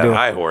Well, get they off that do.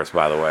 high horse,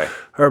 by the way.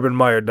 Urban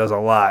Meyer does a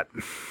lot.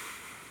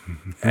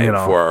 And You know,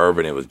 before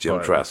Urban, it was Jim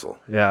but- Tressel.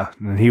 yeah,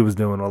 and he was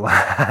doing a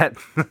lot.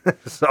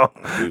 So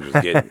Dudes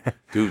was getting,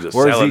 dudes were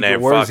Where's selling he- their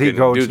where's he fucking,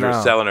 coach dudes were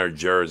now? selling their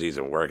jerseys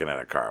and working at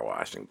a car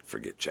wash and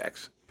forget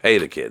checks. Pay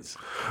the kids.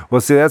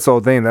 well, see, that's the whole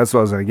thing. That's what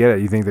I was going to get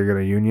at. You think they're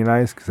going to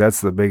unionize? Because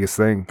that's the biggest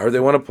thing. Or they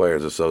want a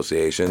players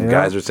association. Yeah.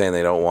 Guys are saying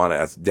they don't want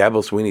it.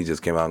 Dabble Sweeney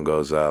just came out and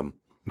goes, I'm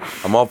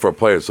all for a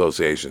players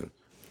association,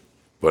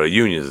 but a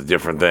union is a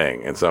different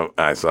thing. And so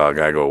I saw a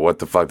guy go, what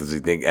the fuck does he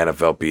think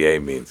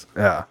NFLPA means?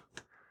 Yeah.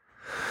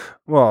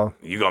 Well,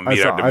 You gonna I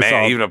meet our saw- I demand?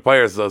 saw- Even a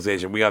players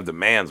association, we have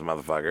demands,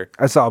 motherfucker.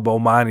 I saw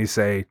Bomani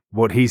say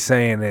what he's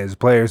saying is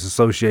Players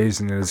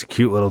Association is a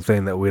cute little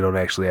thing that we don't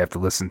actually have to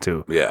listen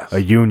to. Yes,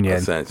 A union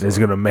essentially. is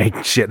going to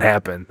make shit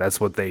happen. That's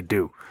what they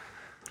do.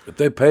 If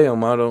they pay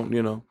them, I don't.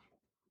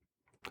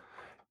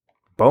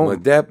 Boom.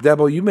 Like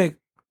Dabo, you make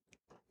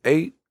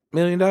 $8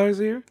 million a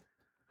year,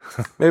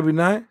 maybe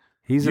 9.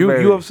 He's a You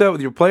very, you upset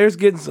with your players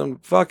getting some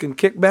fucking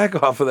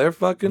kickback off of their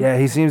fucking? yeah,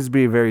 he seems to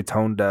be a very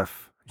tone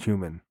deaf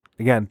human.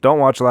 Again, don't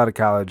watch a lot of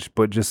college,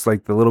 but just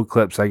like the little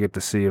clips I get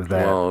to see of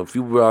that. Well, if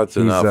you watch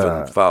He's, enough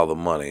and follow the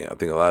money, I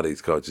think a lot of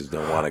these coaches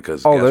don't want it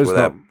because Oh, guess there's where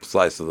no- that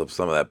slice of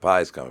some of that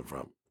pie is coming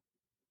from.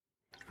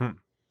 Hmm.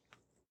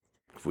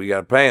 If we got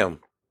to pay them,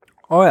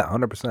 Oh yeah,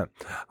 100%.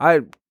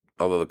 I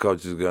although the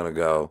coach is going to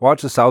go,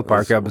 watched the South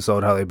Park Listen,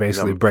 episode how they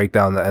basically know- break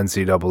down the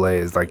NCAA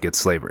as like it's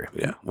slavery.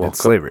 yeah, well, It's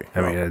slavery. I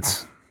no, mean,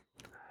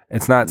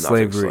 it's not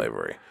nothing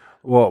slavery.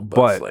 Well, but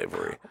but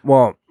slavery.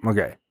 well,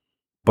 okay,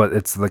 but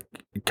it's the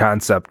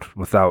concept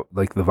without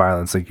like the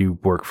violence. Like you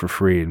work for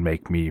free and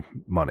make me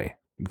money.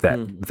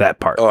 That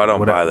part. Oh, I don't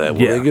Whatever. buy that.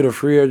 Well, Yeah. they get a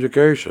free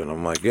education.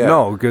 I'm like, yeah,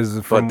 No, because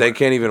but they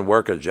can't even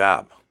work a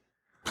job.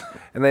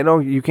 and they know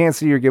you can't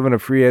see you're giving a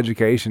free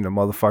education to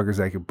motherfuckers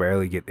that could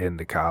barely get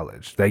into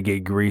college. They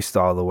get greased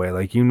all the way.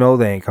 Like they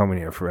ain't coming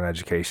here for an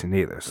education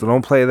either. So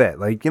don't play that.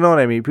 Like you know what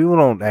I mean? People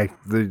don't act.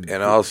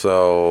 And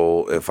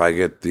also, if I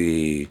get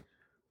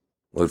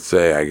let's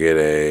say I get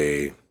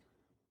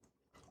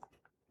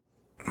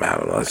I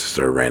don't know, let's just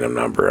throw a random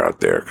number out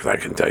there because I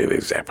can tell you the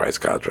exact price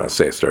of college. I'll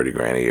say it's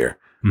 $30,000 a year.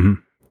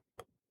 Mhm.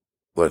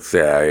 Let's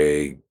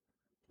say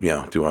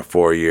do my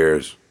 4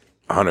 years,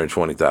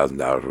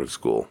 $120,000 worth of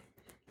school.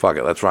 Fuck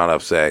it, let's round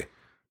up.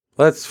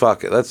 Let's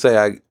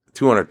say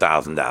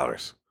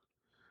 $200,000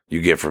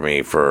 you get for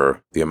me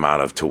for the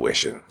amount of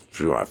tuition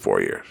through my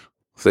 4 years.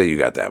 Say you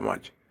got that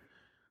much.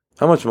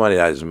 How much money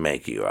did I just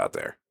make you out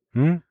there?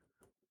 Hmm?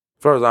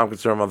 As far as I'm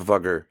concerned,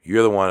 motherfucker,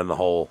 you're the one in the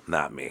hole,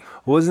 not me.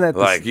 Wasn't that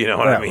Like, you know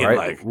what I mean? Right?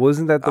 Like,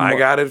 wasn't that the I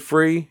got it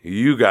free.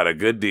 You got a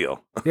good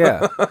deal.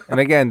 Yeah. And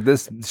again,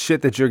 this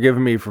shit that you're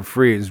giving me for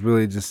free is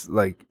really just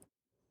like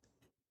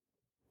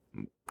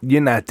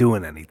you're not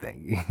doing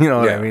anything. You know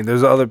what I Yeah. mean?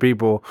 There's other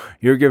people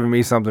you're giving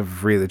me something for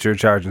free that you're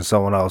charging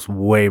someone else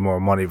way more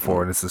money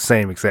for, and it's the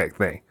same exact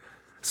thing.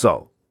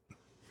 So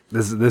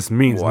this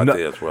means Well, I no-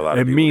 think that's where a lot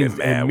it of people means-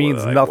 get mad. it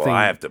means Like, nothing- Well,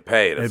 I have to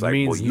pay it. It's it like,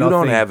 means well, you don't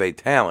nothing. have a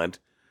talent.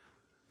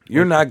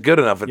 You're not good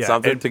enough at Yeah,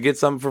 something to get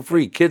something for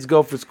free. Kids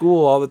go for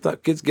school all the time.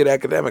 Kids get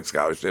academic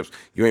scholarships.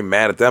 You ain't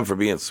mad at them for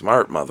being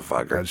smart,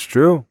 motherfucker. That's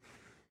true.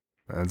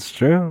 That's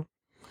true.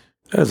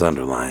 There's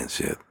underlying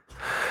shit.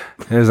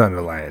 There's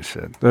underlying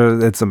shit.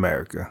 It's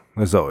America.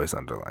 There's always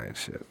underlying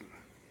shit.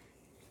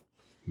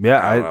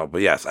 Yeah, I don't know,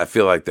 but yes, I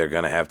feel like they're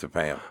gonna have to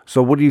pay them.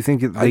 so what do you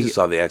think? I just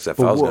saw the XFL is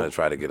Well, going to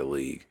try to get a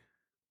league.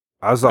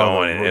 I saw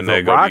going, the, and the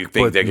they go, Rock you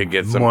think put they could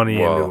get some- money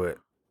well, into it.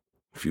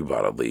 If you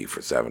bought a league for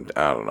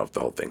I don't know if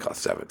the whole thing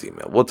cost 17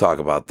 mil. We'll talk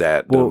about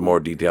that. Well- More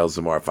details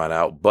the more I find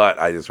out. But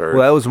I just heard.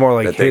 Well, that was more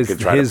like that they his could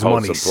try to poach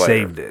money some player.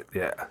 saved it.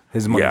 Yeah,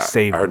 his money yeah,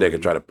 saved. I heard the they could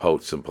league. try to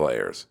poach some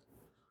players.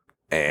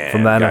 And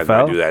From the guys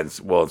might NFL? do that.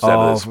 Well, instead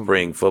Oh, of the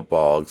spring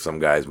football, some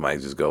guys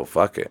might just go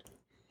fuck it,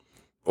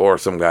 or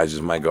some guys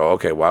just might go,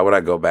 okay, why would I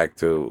go back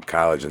to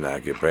college and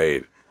not get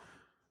paid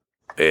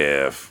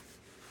if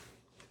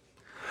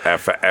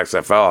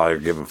XFL I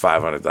give them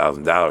 $500,000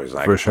 and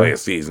I For can sure. play a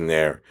season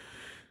there.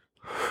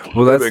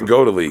 Well, Then that's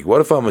go to league.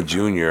 What if I'm a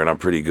junior and I'm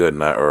pretty good,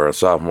 or a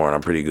sophomore and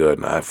I'm pretty good,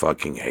 and I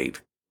fucking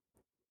hate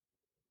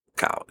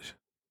college?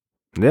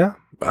 yeah.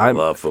 But I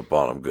love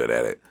football and I'm good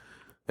at it.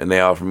 And they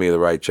offer me the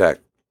right check.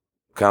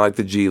 Kind of like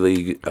the G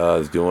League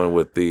is doing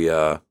with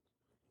the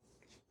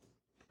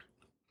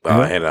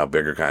handing out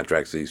bigger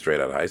contracts to these straight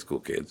out of high school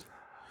kids.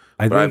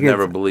 But I've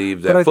never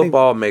believed but that I think-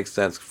 football makes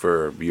sense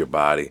for your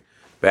body.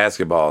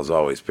 Basketball has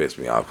always pissed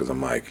me off because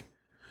I'm like,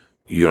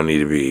 you don't need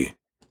to be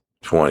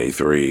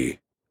 23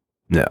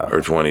 No.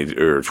 or 20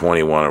 or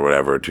 21 or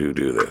whatever to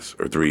do this,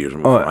 or 3 years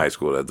removed from high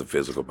school to have the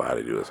physical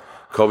body to do this.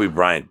 Kobe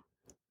Bryant,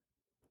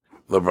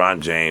 LeBron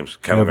James,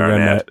 Kevin Never done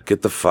Garnett, that.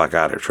 get the fuck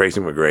out of here. Tracy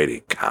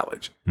McGrady,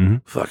 college.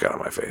 Mhm. Fuck out of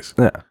my face.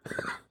 Yeah.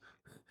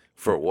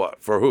 For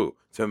what? For who?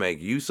 To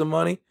make you some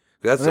money?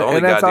 That's the And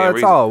only that's goddamn all,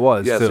 reason. that's all it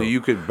was, Yeah, too. so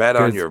you could bet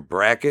on 'Cause- your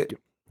bracket.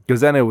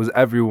 Because then it was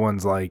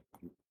everyone's like,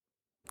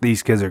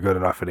 these kids are good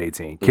enough at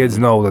 18. Kids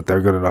know that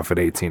they're good enough at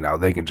 18 now.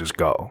 They can just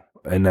go.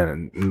 And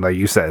then, like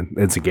you said,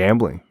 it's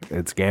gambling.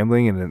 It's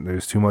gambling, and then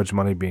there's too much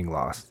money being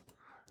lost.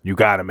 You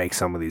got to make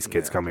some of these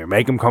kids come here.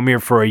 Make them come here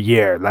for a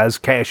year. Let us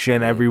cash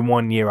in every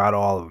 1 year out of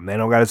all of them. They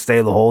don't got to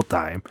stay the whole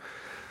time.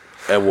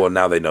 And well,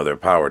 now they know their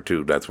power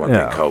too. That's one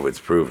Yeah. thing COVID's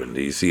proven.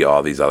 Do you see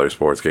all these other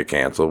sports get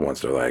canceled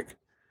once they're like,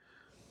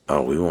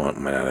 oh, we might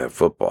not have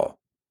football.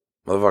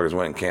 Motherfuckers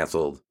went and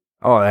canceled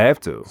Oh, they have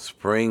to.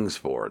 spring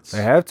sports.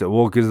 They have to.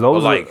 Well, because But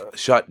those like are,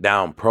 shut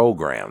down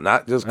program,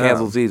 not just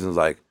canceled seasons.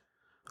 Like,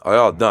 oh,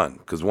 y'all done?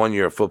 Because 1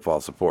 year of football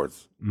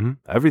supports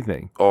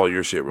everything. all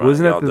your shit running.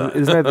 Wasn't Y'all that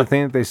done. isn't that the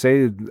thing that they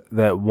say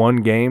that one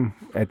game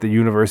at the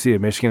University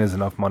of Michigan is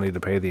enough money to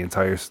pay the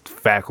entire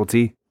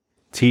faculty,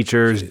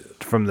 teachers,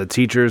 from the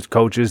teachers,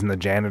 coaches, and the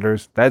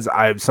janitors?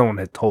 Someone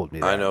had told me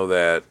that. I know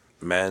that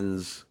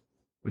men's,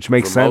 Which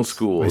makes for sense. most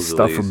schools, They at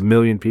stuff a least.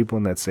 million people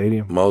in that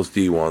stadium. most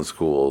D1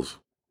 schools,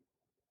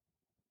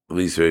 at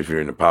least if you're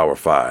in the Power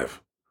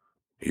Five,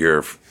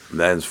 you're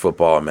men's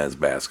football and men's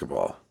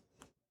basketball.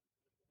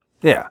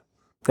 Yeah,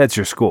 that's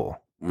your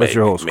school. That's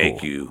your whole school.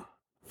 Make you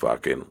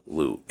fucking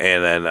loot.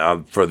 And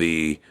then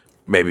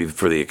maybe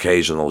for the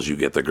occasionals, you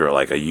get the girl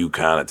like a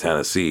UConn at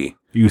Tennessee.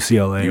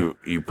 UCLA.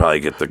 You probably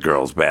get the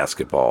girls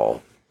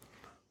basketball.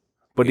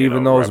 but you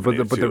even know, those, but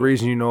revenue, the too.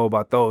 reason you know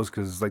about those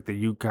because like the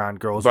UConn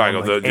girls, But I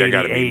won, go, like they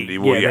got to 88 be,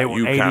 well, yeah, they won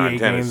UConn, 88 games in a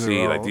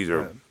Tennessee, like row. these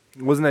are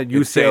Wasn't that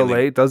insanely-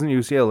 UCLA? Doesn't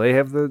UCLA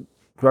have the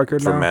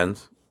record for now?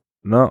 men's.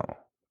 No.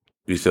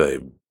 You say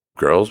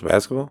girls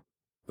basketball?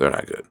 They're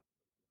not good.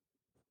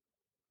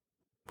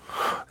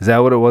 Is that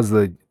what it was?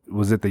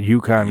 Was it the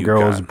UConn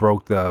girls UConn.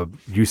 broke the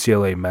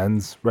UCLA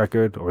men's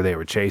record, or they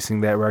were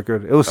chasing that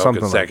record? It was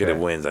something like consecutive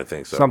that. wins, I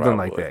think so. Something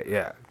like probably. that,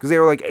 yeah. Because they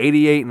were like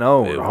 88-0 It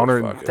or was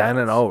 110 fucking and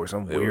 0 nuts. or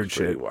some It weird was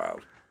pretty shit.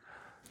 wild.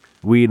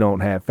 We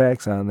don't have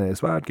facts on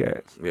this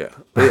podcast. Yeah.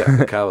 But yeah,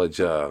 the college.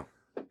 So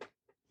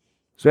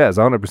yeah, it's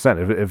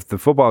 100%. If the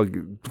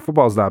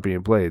football's not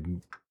being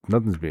played,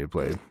 nothing's being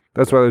played.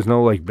 That's why there's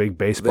no like big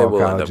They baseball will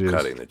colleges. end up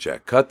cutting the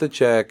check. Cut the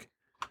check.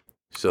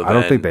 So I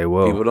don't then think they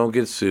will. People don't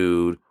get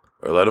sued,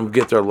 or let them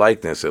get their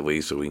likeness at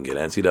least, so we can get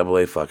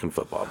NCAA fucking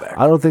football back.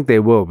 I don't think they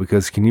will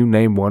because can you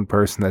name one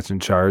person that's in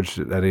charge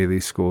at any of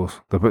these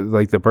schools?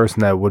 The person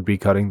that would be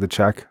cutting the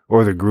check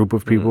or the group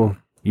of people? Mm-hmm.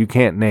 You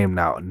can't name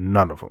now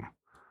none of them.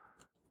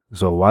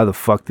 So why the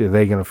fuck are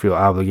they going to feel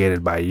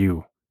obligated by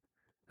you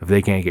if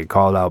they can't get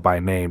called out by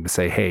name to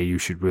say, hey, you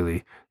should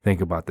really think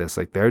about this?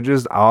 Like they're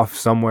just off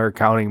somewhere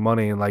counting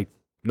money and like,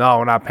 no,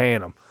 we're not paying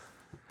them.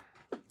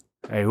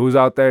 Hey, who's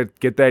out there?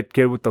 Get that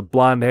kid with the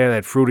blonde hair,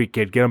 that fruity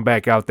kid. Get him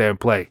back out there and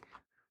play.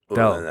 Well,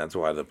 Tell then that's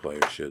why the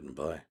players shouldn't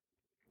play.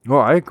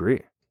 Well, I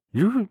agree.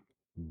 You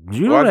Well,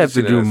 don't I've have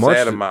to seen do an much.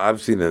 sad amount-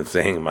 I've seen an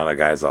insane amount of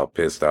guys all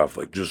pissed off,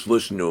 like just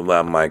listen to them.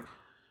 I'm like,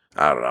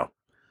 I don't know.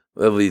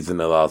 That leads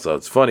into also.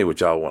 It's funny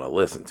what y'all want to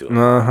listen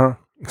to.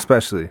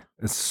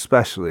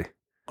 Especially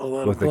Oh,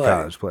 let 'em with the play.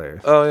 college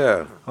players. Oh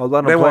yeah, Oh,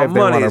 let them they play want if they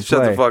money. want to Shut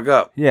play. the fuck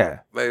up. Yeah,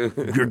 They-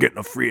 you're getting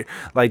a free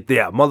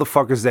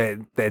motherfuckers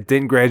that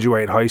didn't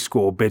graduate high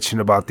school bitching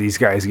about these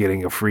guys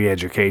getting a free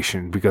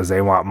education because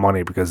they want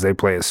money because they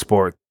play a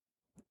sport.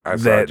 I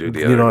saw That- a dude the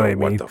you other know day,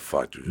 what I mean? What the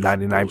fuck? dude? This is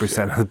 99%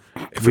 bullshit. of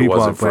If it people on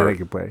wasn't the planet for-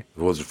 can play. If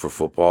it wasn't for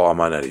football, I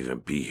might not even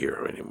be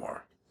here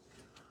anymore.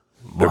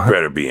 There What?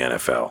 better be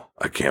NFL.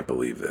 I can't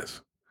believe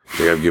this. I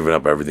think I've given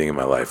up everything in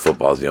my life.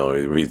 Football's the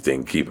only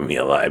thing keeping me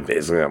alive,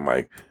 basically. I'm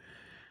like,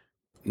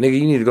 nigga,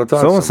 you need to go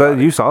talk Someone to somebody.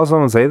 said you saw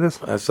someone say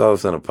this. I saw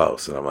this in a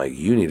post, and I'm like,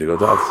 you need to go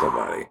talk to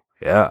somebody.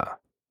 Yeah,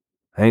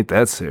 ain't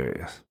that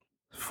serious?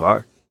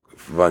 Fuck.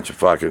 A bunch of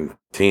fucking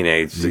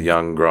teenage to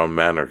young grown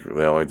men are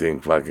the only thing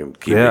fucking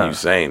keeping you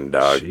sane,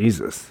 dog.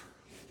 Jesus.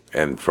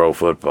 And pro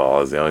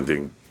football is the only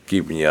thing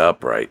keeping you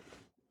upright.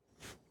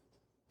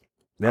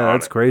 Yeah,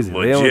 that's crazy. They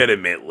only-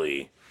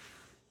 Legitimately,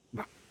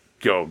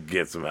 go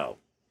get some help.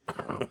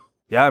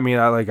 Yeah, I mean,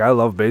 I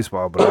love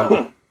baseball,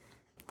 but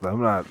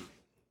I'm not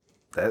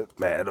that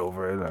mad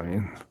over it. I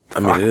mean,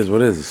 It is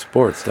what it is. It's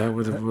sports, dog.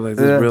 This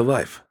Yeah. is real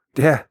life.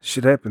 yeah,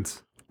 shit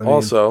happens. I mean,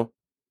 Also,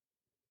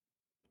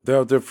 they're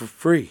out there for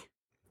free.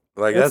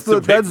 Like that's the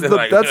big thing.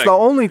 that's the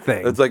only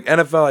thing. It's like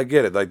NFL. I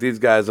get it. Like these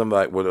guys, I'm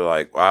like, well, they're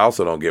like. I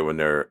also don't get when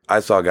they're. I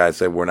saw guys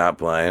say we're not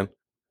playing,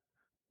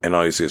 and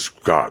all you see is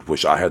God.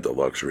 Wish I had the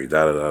luxury.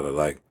 Da da da da.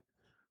 Like,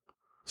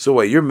 so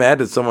wait, you're mad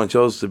that someone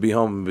chose to be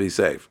home and be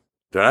safe?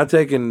 They're not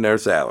taking their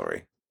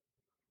salary.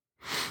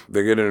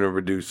 They're getting a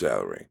reduced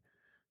salary.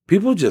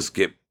 People just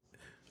get.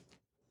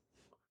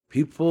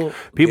 People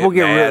People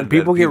get mad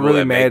people that get really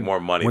that make mad more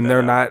money when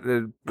than they're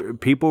them. not.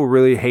 People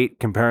really hate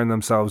comparing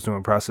themselves to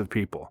impressive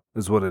people.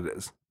 Is what it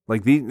is.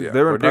 Like they're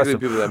particularly impressive.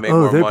 people that make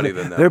more they're money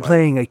than them. They're like,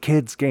 playing a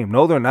kid's game.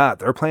 No, they're not.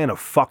 They're playing a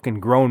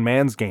fucking grown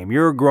man's game.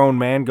 You're a grown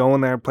man. Go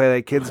in there and play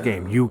that kid's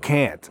game. You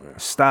can't.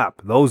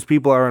 Stop. Those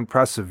people are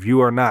impressive.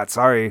 You are not.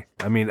 Sorry.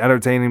 I mean,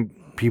 entertaining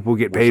people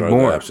get paid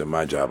more. In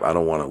my job, I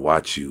don't want to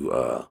watch you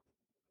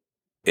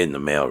in the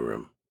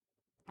mailroom.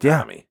 Yeah.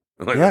 Tommy.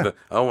 Like, Yeah.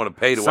 I don't want to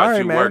pay to Sorry, watch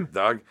you man. work,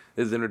 dog.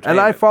 It's entertainment. And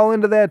I fall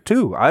into that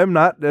too. I'm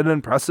not an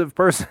impressive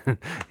person.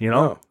 You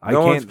know,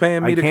 no one's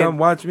paying me to come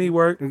watch me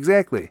work.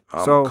 Exactly.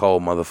 I'm so a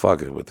cold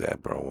motherfucker with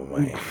that, bro. With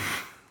my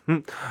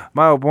hand.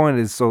 my whole point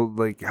is, so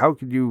like, how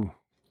could you?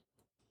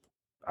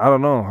 I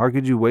don't know. How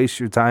could you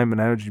waste your time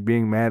and energy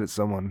being mad at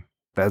someone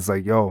that's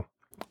like, yo,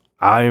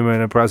 I am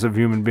an impressive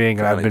human being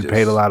and I've Kinda been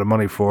paid a just lot of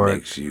money for it.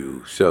 Makes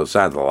you shines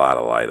a lot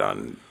of light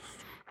on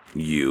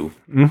you.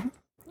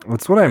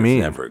 That's what I It's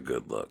mean. never a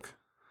good look.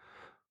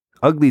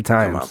 Ugly Come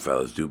on, times.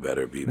 fellas, do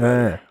better, be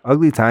better.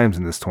 Ugly times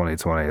in this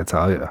 2020. I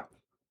tell you.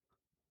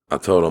 I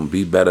told him,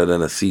 be better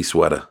than a sea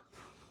sweater.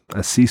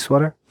 A sea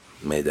sweater.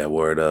 Made that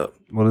word up.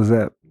 What is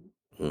that?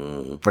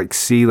 Like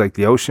sea, like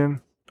the ocean,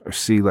 or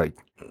sea, like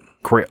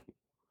krill,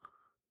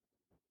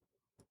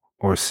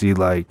 or sea,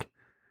 like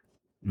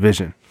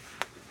vision.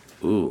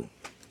 Ooh,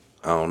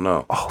 I don't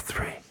know. All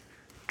three.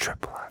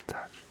 Triple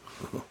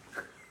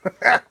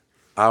entendre.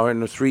 Out in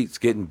the streets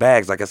getting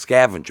bags like a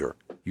scavenger.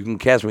 You can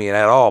catch me in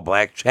that all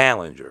black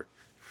Challenger.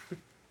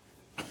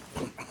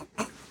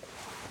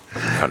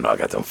 I know I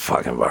got them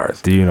fucking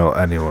bars. Do you know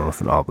anyone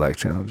with an all black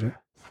Challenger?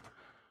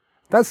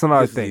 That's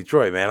another This is thing.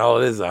 Detroit, man. All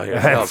it is out here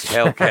is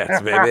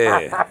Hellcats,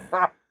 baby.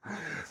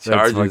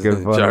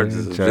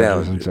 Charges and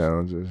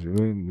Challengers.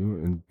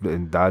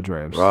 And Dodge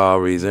Rams.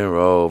 Rarries and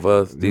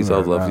Rovers. These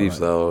hoes love right. Chiefs,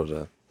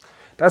 though.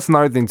 That's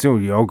another thing too.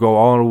 You know, go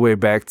all the way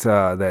back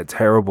to that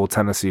terrible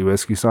Tennessee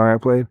whiskey song I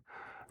played.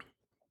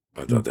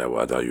 I thought you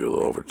were a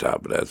little over the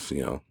top, but that's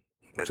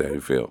that's how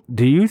you feel.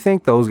 Do you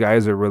think those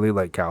guys are really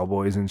like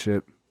cowboys and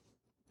shit?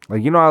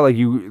 Like, you know how like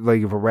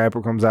if a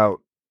rapper comes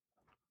out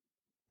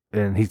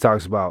and he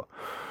talks about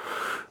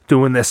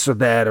doing this or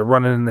that or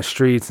running in the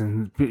streets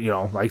and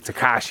like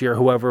Tekashi or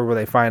whoever, where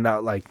they find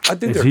out like I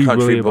think is they're he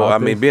country really boy. about I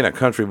mean, this? being a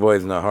country boy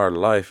is not hard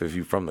life if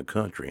you're from the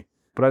country.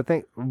 But I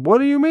think, what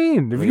do you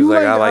mean? If Because, you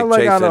I like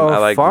chasing. on a I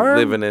like farm?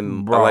 living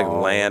in. Bro. I like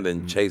land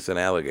and chasing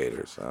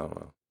alligators. I don't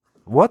know.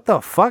 What the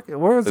fuck?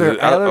 Where is there?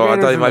 I thought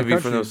alligators he in might the be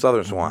from country? the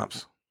southern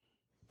swamps.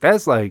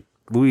 That's like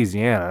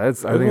Louisiana.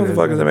 That's I think.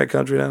 Motherfuckers that make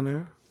country down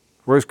there.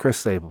 Where's Chris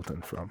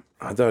Stapleton from?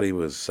 I thought he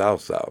was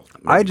south.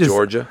 I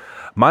Georgia.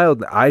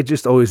 I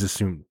just always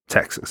assumed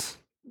Texas.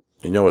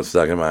 You know what's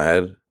stuck in my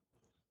head?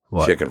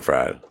 What? Chicken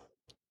fried.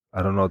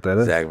 I don't know what that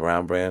is. Zach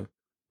Brown brand.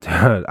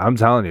 Dude, I'm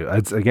telling you,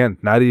 it's again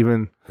not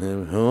even.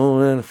 I'm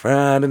home on a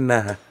Friday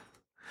night.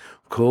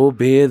 Cold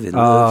beer that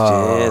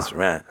looks just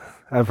right.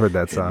 I've heard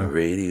that And the song.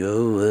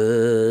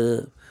 radio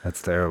up.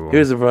 That's terrible.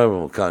 Here's the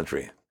problem with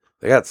country.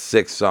 They got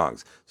 6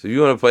 songs. So if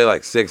you want to play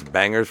like 6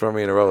 bangers for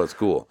me in a row, it's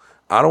cool.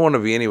 I don't want to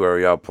be anywhere where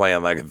y'all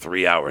playing like a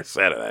 3-hour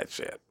set of that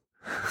shit.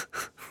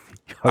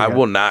 I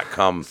will not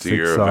come to 6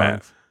 your songs.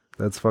 event.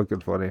 That's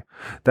fucking funny.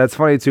 That's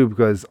funny too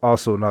because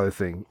also another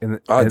thing.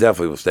 I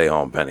definitely will stay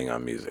home pending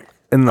on music.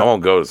 I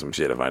won't go to some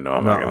shit if I know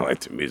I'm not going to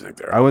like the music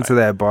there. I went to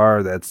that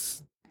bar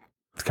that's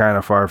kind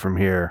of far from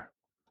here.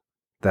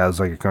 That was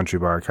like a country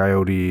bar,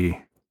 Coyote.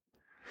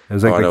 It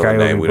was like I the know the Coyote.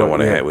 name. We don't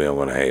want to yeah. hate. We don't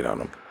want to hate on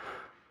them.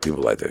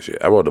 People like that shit.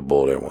 I rode the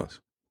bull there once.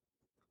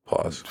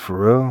 Pause. For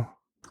real?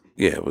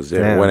 Yeah, it was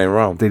there. Damn. When in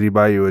Rome. Did he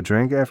buy you a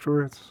drink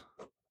afterwards,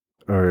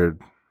 or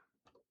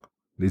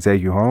did he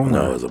take you home?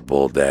 No, or- it was a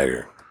bull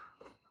dagger.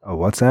 Oh,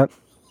 what's that?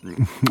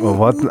 A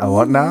what? A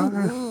what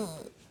now?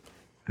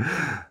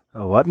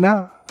 A what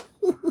now?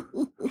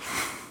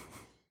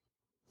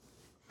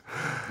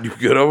 You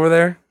good over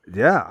there?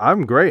 Yeah,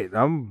 I'm great.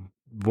 I'm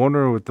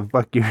wondering what the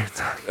fuck you're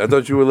talking. I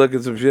thought you were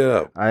looking some shit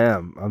up. I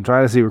am. I'm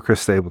trying to see where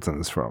Chris Stapleton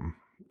is from.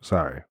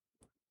 Sorry,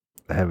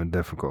 I'm having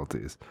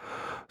difficulties.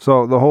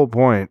 So the whole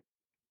point.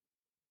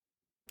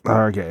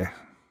 Okay,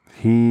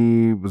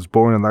 he was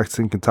born in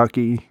Lexington,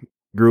 Kentucky.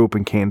 Grew up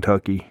in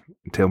Kentucky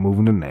until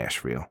moving to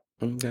Nashville.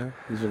 Okay,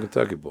 he's a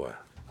Kentucky boy.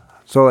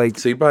 So like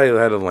So he probably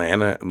had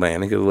land.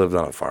 He could have lived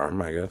on a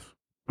farm, I guess.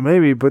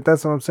 maybe, but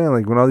that's what I'm saying.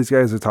 Like when all these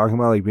guys are talking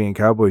about like being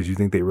cowboys, you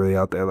think they really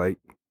out there? Like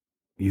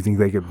you think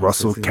they could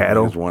rustle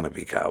cattle? Want to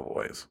be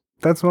cowboys.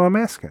 That's what I'm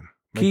asking.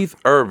 Keith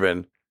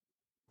Urban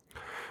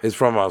is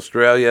from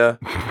Australia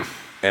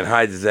and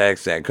hides his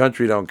accent.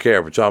 Country don't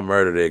care, but y'all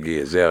murdered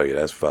Iggy Azalea.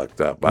 That's fucked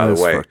up. By That's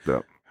the way, fucked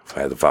up. if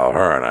I had to follow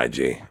her on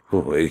IG,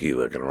 ooh, Iggy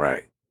looking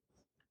right.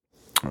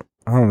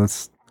 Oh,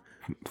 that's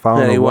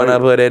following Hey, a you want to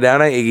white, put it down,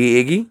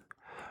 Iggy?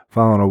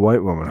 following a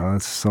white woman. Huh?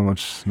 That's so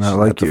much not She's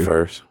like the you.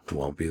 first,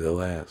 won't be the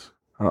last.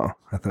 Oh,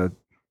 I thought.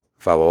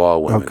 Follow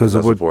all women. because I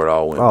of what? support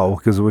all women. Oh,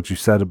 because of what you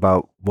said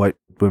about white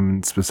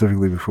women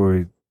specifically before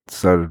we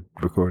started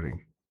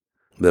recording.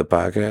 The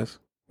podcast,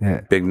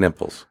 Yeah. big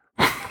nipples.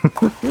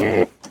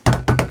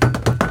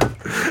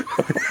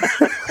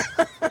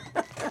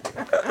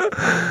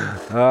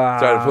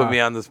 Trying to put me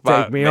on the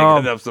spot, take me making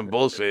home. up some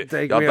bullshit.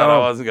 Take Y'all me thought I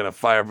home. wasn't gonna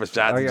fire for shots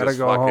I and gotta just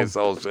go fuck home. this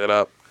whole shit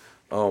up.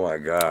 Oh my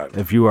god!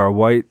 If you are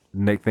white,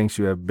 Nick thinks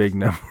you have big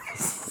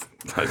nipples.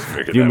 I just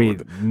figured You that mean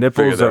would- figured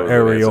nipples that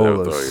or was an answer that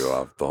would throw areolas? you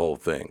off the whole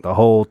thing. The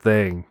whole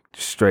thing,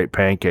 straight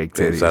pancake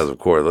Same size titties. of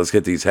course. Let's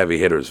get these heavy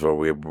hitters before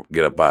we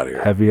get up out of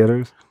here. Heavy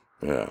hitters.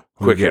 Yeah,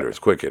 Who quick we got? hitters,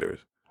 quick hitters.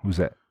 Who's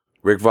that?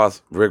 Rick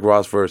Ross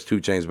versus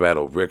 2 Chainz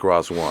battle. Rick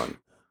Ross won.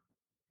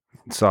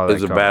 Saw It that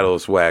was a coming. battle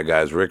of swag,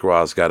 guys. Rick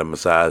Ross got a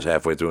massage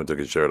halfway through and took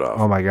his shirt off.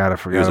 Oh my god, I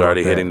forgot. He was about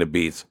already that. hitting the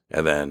beats,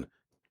 and then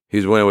he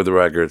was winning with the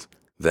records.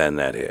 Then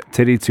that hit.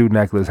 Titty 2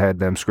 necklace had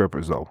them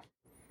strippers though.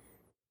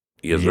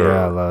 Yes, Yeah, I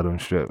sir. love them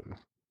strippers.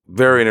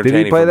 Very Did he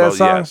entertaining. play for that both.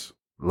 song? Yes,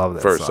 Love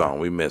that first song.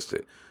 We missed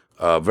it.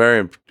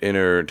 Very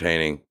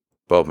entertaining.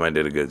 Both men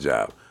did a good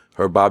job.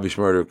 Her Bobby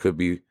Shmurda could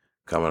be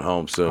coming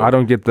home soon. I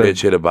don't get the.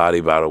 Bitch hit a body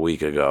about a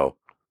week ago.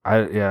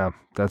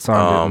 That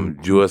song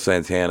didn't Jua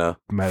Santana,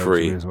 matter to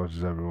free. me as much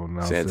as everyone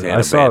else. did. Santana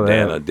I saw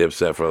bandana, that.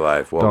 Dipset for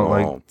life. Welcome Don't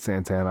like home.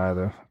 Santana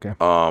either. Okay.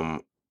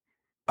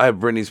 I have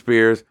Britney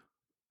Spears,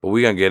 but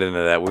we're gonna get into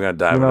that. We're gonna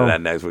dive You know- into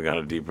that next week on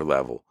a deeper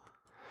level.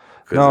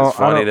 Because No, it's I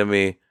funny don't- to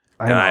me,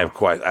 and I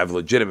have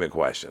legitimate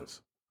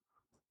questions.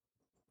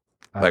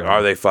 Like,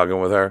 are they fucking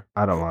with her?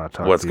 I don't want to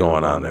talk. What's to you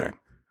going about on it. there?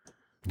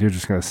 You're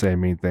just gonna say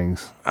mean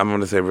things I'm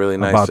gonna say really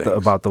nice about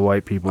things. the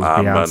white people's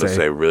I'm Beyonce. gonna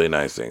say really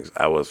nice things.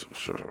 I was.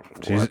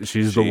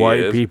 She's the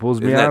white people's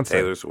Isn't that Beyonce.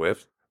 Taylor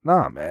Swift?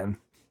 Nah, man.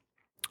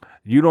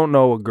 You don't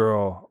know a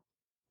girl.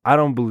 I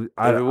don't believe.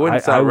 If it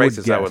wouldn't sound would racist,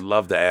 I guess. would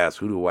love to ask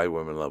who do white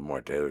women love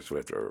more, Taylor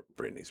Swift or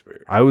Britney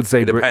Spears? I would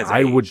say. It depends.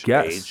 I would age,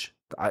 guess. age.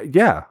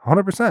 Yeah,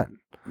 100%.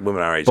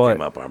 Women our age But-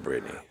 came up on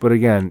Britney. But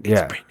again,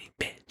 yeah, Britney,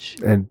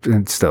 bitch.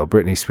 and still,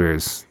 Britney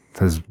Spears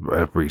has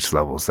reached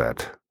levels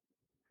that,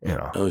 you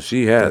know, Oh,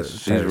 she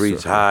has. Taylor She's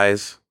reached Swift.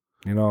 highs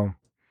you know.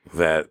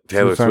 that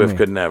Taylor what I Swift mean.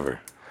 could never.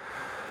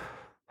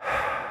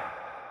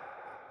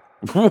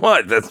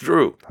 What? That's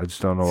true. I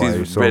just don't know why She's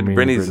you're so been- mean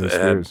to Britney's Britney had-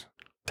 Spears.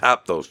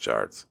 Top those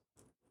charts.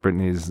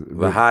 Britney's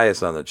The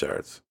highest on the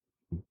charts.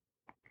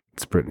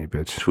 it's Britney,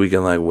 bitch.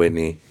 Tweaking like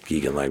Whitney,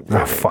 geeking like Oh,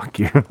 Britney. fuck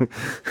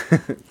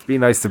you. Be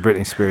nice to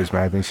Britney Spears,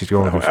 man. I think she's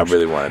going through I some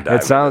really want to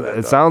dive It sounds into that,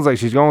 it though. sounds like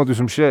she's going through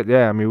some shit.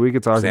 Yeah, I mean, we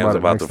could talk Sam's about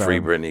about it the next Free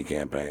time. Britney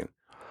campaign.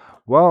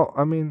 Well,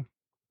 I mean,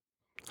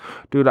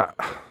 dude,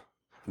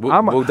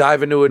 We'll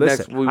dive into it listen,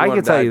 next. We I wanna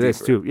can tell dive you this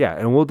deeper. too. Yeah,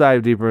 and we'll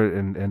dive deeper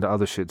into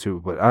other shit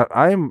too. But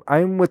I'm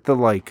with the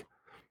like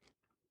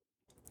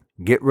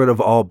get rid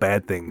of all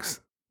bad things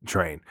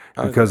train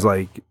because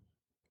like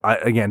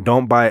again,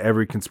 don't buy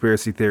every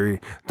conspiracy theory.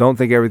 Don't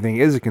think everything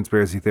is a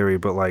conspiracy theory.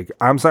 But like,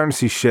 I'm starting to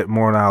see shit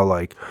more now.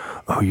 Like,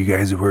 oh, you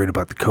guys are worried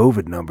about the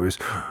COVID numbers.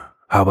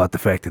 How about the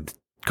fact that the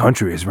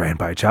country is ran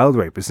by child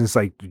rapists? And it's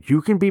like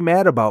you can be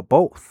mad about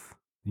both.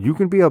 You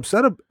can be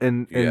upset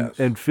and Yes.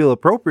 and feel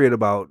appropriate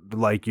about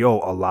like, yo,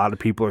 a lot of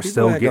people are People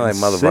still acting getting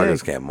like motherfuckers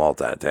sick. can't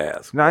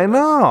multitask. I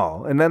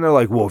know. And then they're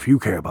like, well, if you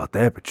care about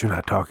that, but you're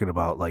not talking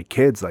about like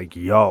kids, like,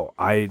 yo,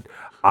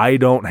 I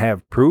don't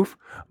have proof,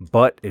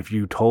 but if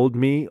you told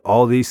me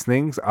all these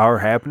things are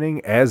happening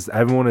as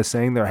everyone is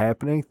saying they're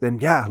happening, then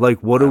yeah,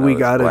 like what do we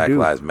got to Black do?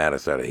 Lives Matter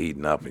started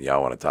heating up, and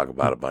y'all want to talk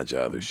about a bunch of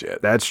other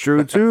shit. That's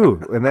true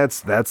too. And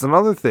that's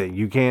another thing.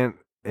 You can't,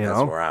 you That's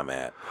know. where I'm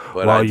at.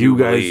 But While I do you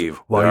guys- believe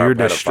while there you're are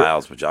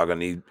pedophiles, but y'all gonna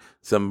need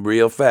some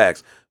real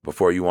facts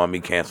before you want me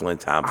canceling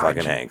Tom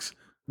fucking Hanks.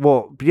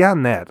 Well,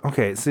 beyond that,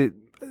 okay, see,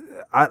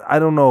 I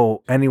don't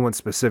know anyone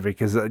specific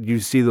because you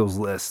see those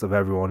lists of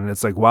everyone, and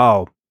it's like,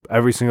 wow,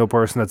 every single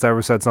person that's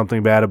ever said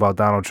something bad about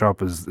Donald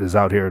Trump is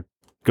out here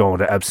going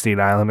to Epstein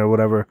Island or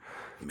whatever.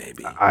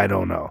 Maybe. I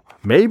don't know.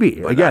 Maybe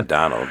But again. not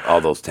Donald.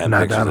 All those 10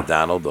 Not pictures Donald. of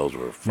Donald, those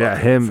were fucking Yeah,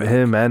 him, fake.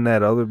 and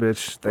that other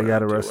bitch, they We're got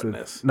not doing arrested.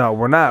 this. No,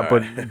 we're not. All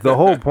But right. the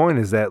whole point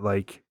is that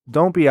like,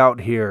 don't be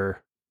out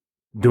here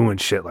doing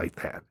shit like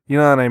that. You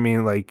know what I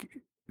mean? Like,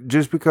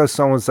 just because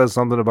someone says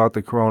something about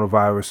the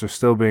coronavirus, or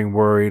still being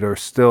worried, or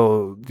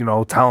still, you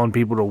know, telling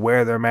people to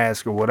wear their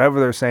mask or whatever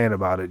they're saying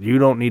about it, you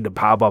don't need to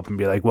pop up and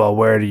be like, "Well,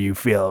 where do you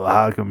feel?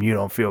 How come you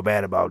don't feel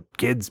bad about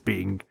kids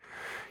being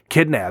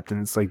kidnapped?"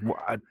 And it's like,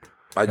 what?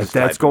 I just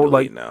that's type and going,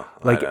 like- delete now.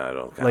 like- I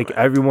don't Like comment.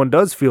 everyone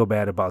does feel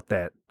bad about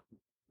that.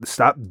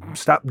 Stop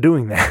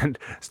doing that.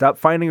 Stop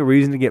finding a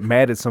reason to get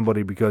mad at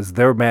somebody because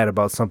they're mad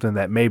about something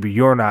that maybe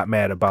you're not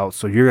mad about.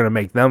 So you're gonna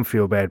make them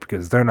feel bad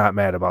because they're not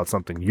mad about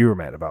something you're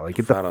mad about. Like,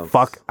 get If I the don't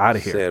fuck out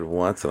of Say here. it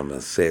once, and I'm gonna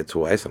say it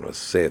twice, and I'm gonna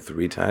say it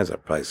 3 times. I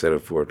probably said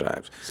it 4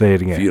 times. Say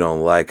it If you again.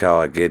 don't like how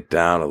I get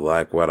down, or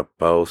like what I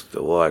post,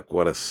 or like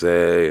what I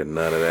say, and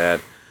none of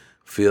that,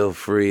 feel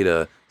free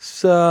to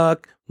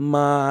suck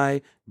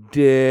my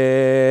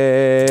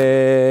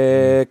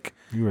dick.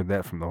 You heard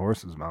that from the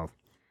horse's mouth.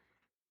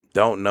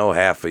 Don't know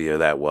half of you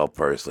that well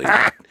personally.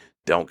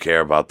 Don't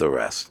care about the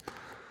rest.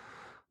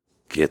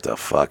 Get the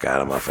fuck out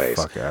of my face.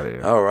 Fuck out of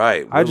here. All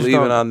right, I we're just leaving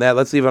don't- on that.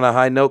 Let's leave on a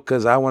high note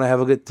because I want to have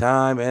a good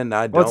time, and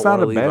I Well, don't it's not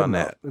want a to leave bad on note.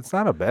 that. It's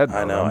not a bad note.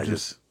 I know. I'm I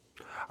just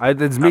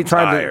It's me I'm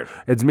trying tired.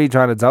 to. It's me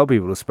trying to tell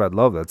people to spread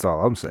love. That's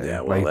all I'm saying.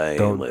 Yeah, well, they ain't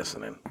don't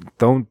listening.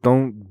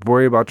 don't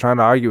worry about trying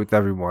to argue with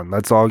everyone.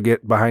 Let's all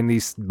get behind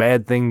these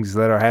bad things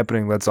that are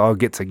happening. Let's all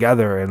get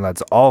together and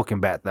let's all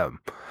combat them.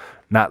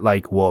 Not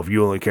like, well, if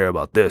you only care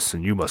about this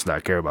and you must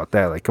not care about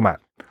that. Like, come on.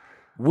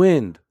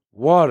 Wind,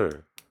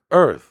 water,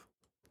 earth,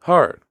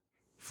 heart,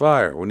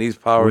 fire. When these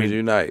powers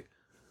unite.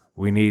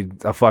 We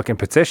need a fucking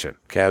petition.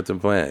 Captain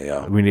Planet,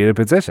 yo. We need a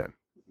petition.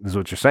 Is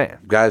what you're saying.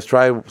 Guys,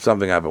 try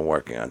something I've been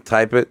working on.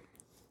 Type it,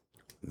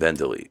 then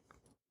delete.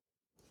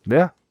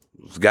 Yeah.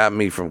 It's got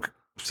me from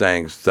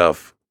saying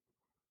stuff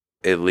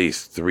at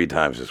least 3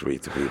 times this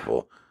week to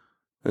people.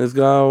 And it's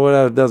gone,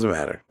 whatever, it doesn't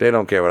matter. They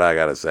don't care what I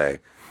got to say.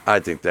 I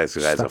think that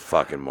guy's a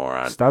fucking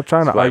moron. Stop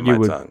trying to Bite argue my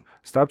with. tongue.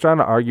 Stop trying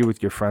to argue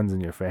with your friends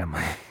and your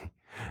family.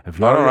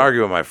 If I don't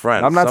argue with my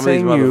friends. I'm not Some of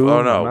these saying you. Oh,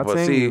 I'm no. not But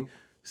saying see, you.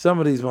 some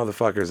of these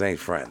motherfuckers ain't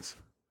friends.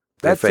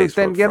 They're That's it.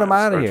 Then Facebook get them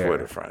friends out of or here.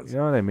 Twitter friends. You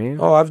know what I mean?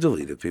 Oh, I've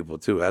deleted people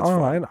too. That's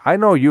fine. I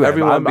know you. have.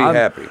 Everyone be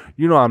happy.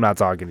 You know I'm not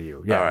talking to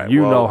you. Yeah, All right,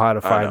 you well, know how to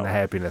I find know. the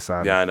happiness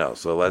on. Yeah, I know.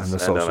 So let's on end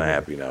the on a social media.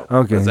 happy note.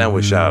 Okay. Let's end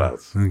with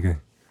shout-outs. Okay.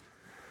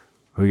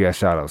 Who you got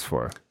shout-outs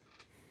for?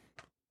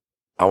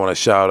 I want to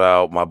shout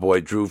out my boy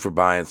Drew for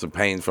buying some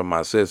paint from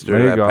my sister.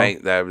 There you that go.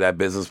 paint, that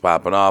business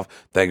popping off.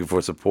 Thank you for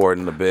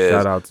supporting the biz.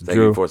 Shout out to Thank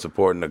Drew. you for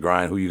supporting the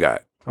grind. Who you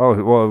got? Oh,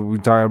 well, we're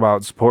talking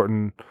about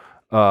supporting,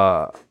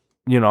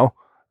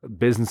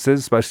 businesses,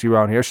 especially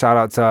around here. Shout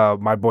out to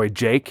my boy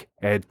Jake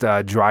at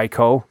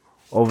Dryco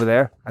over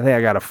there. I think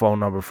I got a phone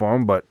number for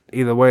him, but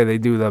either way, they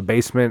do the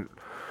basement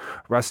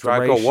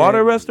restoration. Dryco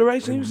water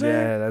restoration, you saying?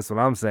 Yeah, that's what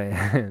I'm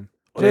saying.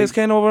 Well, they just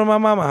came over to my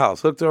mama's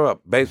house, hooked her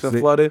up. Basement See-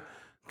 flooded.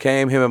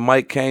 Came, him and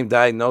Mike came,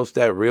 diagnosed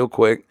that real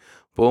quick.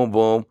 Boom,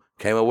 boom.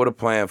 Came up with a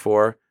plan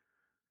for her.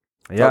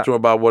 Yeah. Talked to her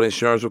about what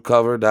insurance would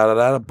cover.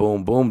 Da-da-da.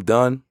 Boom, boom.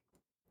 Done.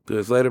 2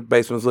 years later,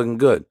 basement's looking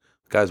good.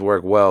 Guys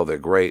work well. They're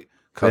great.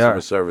 Customer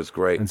are. service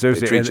great. And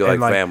seriously, they treat you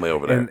and like family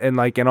over there. And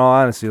like in all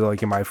honesty,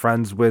 like am I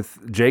friends with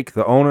Jake,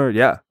 the owner?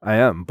 Yeah, I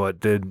am. But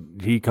did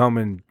he come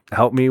and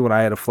help me when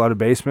I had a flooded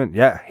basement?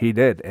 Yeah, he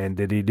did. And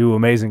did he do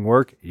amazing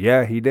work?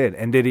 Yeah, he did.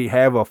 And did he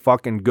have a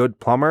fucking good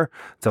plumber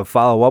to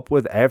follow up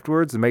with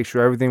afterwards to make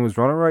sure everything was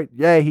running right?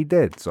 Yeah, he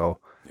did. So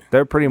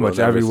they're pretty We'll much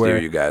never everywhere.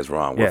 steer you guys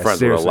wrong. We're Yeah, friends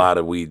seriously. with a lot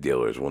of weed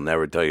dealers. We'll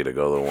never tell you to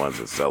go to the ones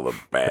that sell the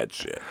bad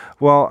shit.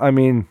 Well, I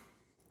mean,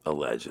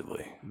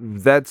 Allegedly.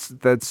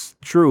 that's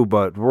true,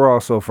 but we're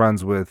also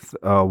friends with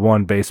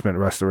one basement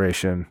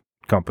restoration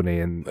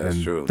company, and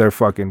That's true. they're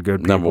fucking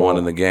good people. Number 1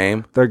 in the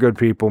game. They're good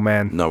people,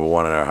 man. Number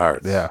 1 in our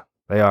hearts. Yeah,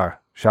 they are.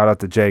 Shout out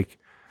to Jake.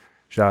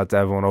 Shout out to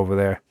everyone over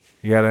there.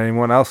 You got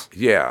anyone else?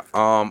 Yeah.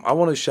 I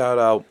want to shout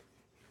out.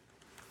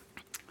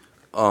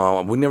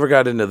 We never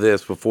got into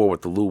this before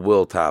with the Lou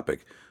Will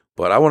topic,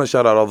 but I want to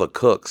shout out all the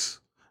cooks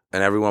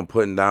and everyone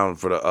putting down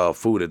for the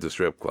food at the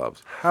strip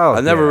clubs. Hell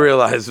I never yeah.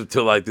 realized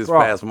until like this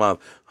Bro. past month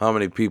how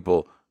many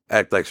people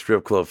act like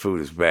strip club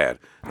food is bad.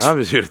 I'm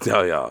just here to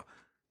tell y'all,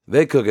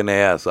 they cooking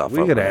their ass off. We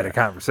up could have there. had a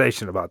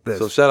conversation about this.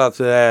 So shout out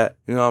to that.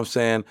 You know what I'm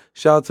saying?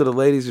 Shout out to the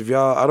ladies. If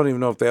y'all, I don't even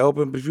know if they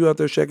open, but if you out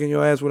there shaking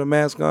your ass with a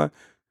mask on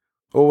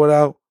or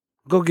without,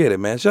 go get it,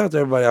 man. Shout out to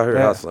everybody out here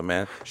Yeah. hustling,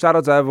 man. Shout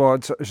out to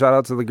everyone. Shout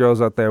out to the girls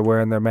out there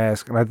wearing their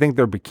mask. And I think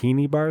they're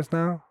bikini bars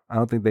now. I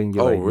don't think they can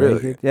get Oh, like really?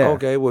 naked. Yeah.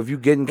 Okay, well, if you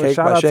getting But cake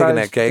shout by out shaking to-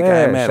 that cake, I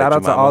yeah, ain't mad shout at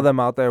out you, to all mama. them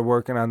out there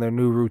working on their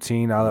new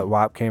routine now that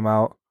WAP came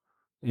out.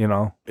 You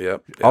know.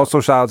 Yep. yep. Also,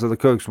 shout out to the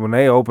cooks when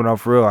they open up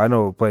for real. I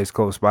know a place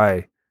close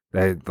by.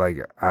 They like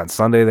on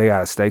Sunday they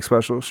got a steak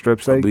special, strip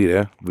steak. Be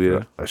there. Be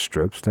there. A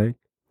strip steak.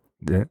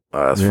 Yeah.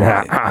 Oh, that's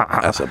Yeah.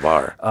 funny. That's a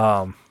bar.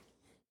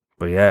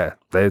 But yeah,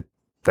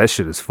 that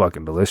shit is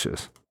fucking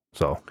delicious.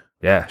 So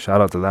yeah,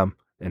 shout out to them.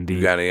 Indeed.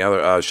 You got any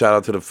other shout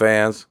out to the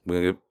fans?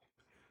 We,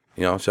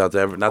 shout out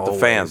to not the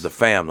fans, Always. the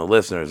fam, the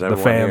listeners, the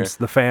everyone fams,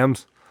 the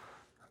fams.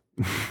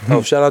 here.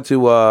 Oh, shout out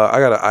to I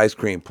got an ice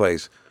cream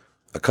place,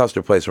 a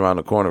custard place around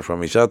the corner from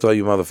me. Shout out to all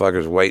you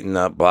motherfuckers waiting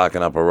up,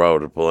 blocking up a road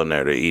to pull in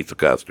there to eat the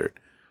custard.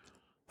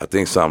 I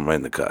think something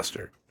in the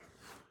custard.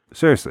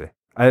 Seriously,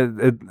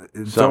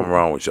 Something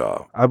wrong with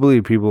y'all. I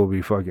believe people will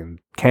be fucking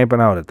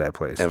camping out at that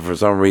place. And for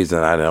some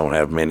reason, I don't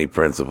have many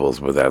principles,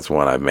 but that's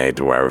one I made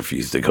to where I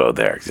refuse to go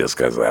there just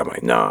because I'm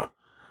like, nah,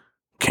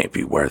 can't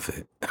be worth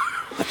it.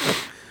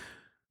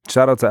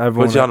 Shout out to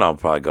everyone. But y'all know I'll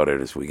probably go there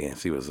this weekend,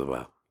 see what's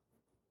about.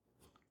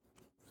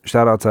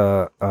 Shout out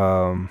to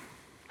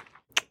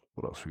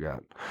what else we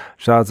got?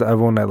 Shout out to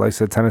everyone that likes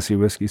the Tennessee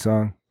whiskey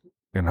song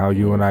and how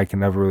you and I can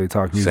never really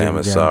talk music Sam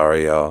is again.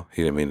 sorry, y'all.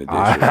 He didn't mean to dish you.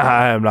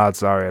 I am not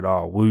sorry at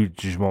all. We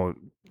just won't.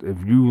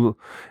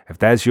 If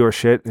that's your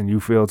shit and you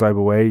feel a type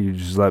of way, you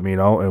just let me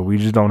know, and we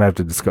just don't have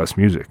to discuss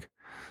music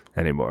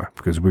anymore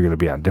because we're gonna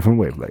be on different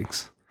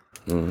wavelengths.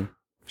 Mhm.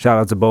 Shout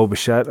out to Bo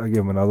Bichette. I'll give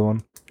him another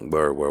one.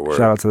 Word.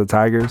 Shout out to the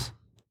Tigers.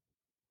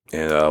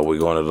 And we're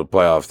going to the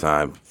playoff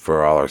time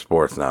for all our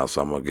sports now,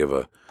 so I'm going to give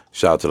a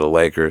shout out to the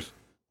Lakers.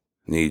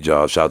 Need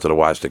y'all. Shout out to the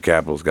Washington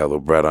Capitals. Got a little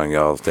bread on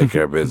y'all. Let's take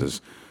care of business.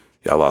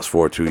 Y'all lost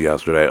 4-2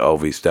 yesterday.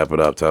 Ovi, step it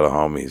up. Tell the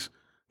homies.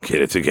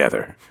 Get it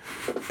together.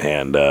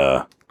 And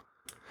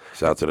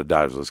Shout out to the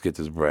Dodgers. Let's get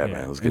this bread,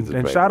 man. Let's get this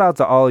bread. And shout out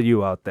to all of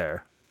you out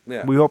there.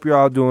 Yeah. We hope you're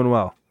all doing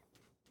well.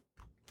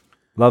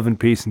 Love and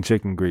peace and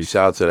chicken grease.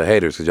 Shout out to the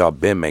haters because y'all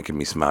been making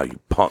me smile, you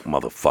punk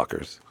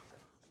motherfuckers.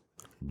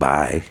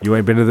 Bye. You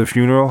ain't been to the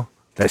funeral?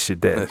 That shit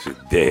dead. That shit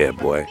dead,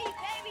 boy.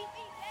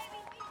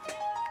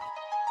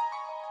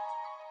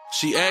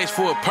 She asked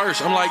for a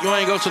purse. I'm like, you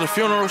ain't go to the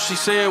funeral? She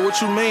said,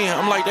 what you mean?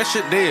 I'm like, that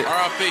shit dead.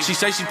 R.I.P. She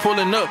say she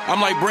pulling up.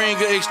 I'm like, bring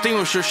a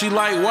extinguisher. She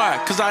like,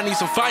 why? Cause I need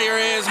some fire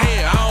ass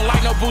head. I don't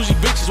like no bougie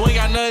bitches. We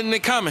ain't got nothing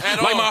in common.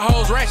 Like my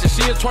hoes ratchet.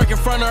 She a twerk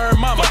in front of her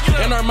mama.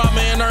 And her mama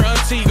and her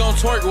auntie gon'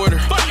 twerk with her.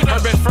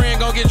 Her best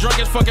friend gon' get drunk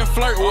and fucking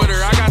flirt with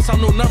her. I got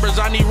some new numbers.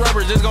 I need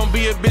rubbers. It's gon'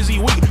 be a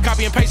busy week.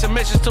 Copy and paste a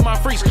message to my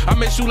freaks. I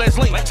met you, let's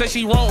link. Say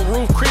she wrong,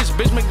 Roof Chris.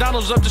 Bitch,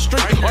 McDonald's up the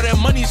street. All that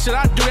money shit,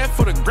 I do that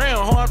for the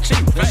ground. Ho, I'm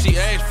cheap. Then she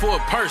asked for a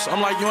purse.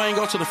 I'm like, you ain't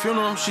go to the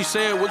funeral? She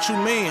said, what you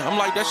mean? I'm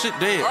like, that shit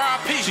dead.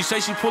 R.I.P. She say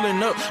she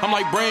pulling up. I'm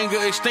like, bring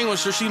a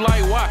extinguisher. She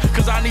like, why?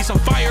 Cause I need some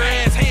fire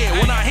ass head.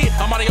 When I hit,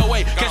 I'm out of your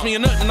way. Catch me a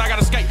nut and I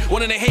gotta skate.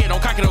 One in the head,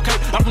 don't cock it, okay?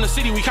 I'm from the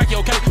city, we cocky,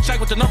 okay? Shaq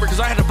with the number cause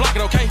I had to block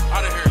it, okay?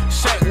 Out of here.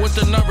 Shaq with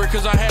the number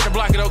cause I had to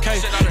block it, okay?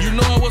 You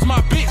know it was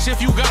my bitch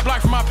if you got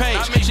blocked from my page.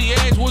 She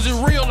asked, was it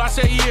real? I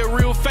said, yeah,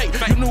 real fake.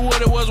 You knew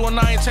what it was when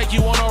I ain't take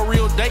you on a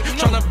real date.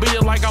 Tryna beat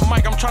it like I'm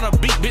Mike, I'm tryna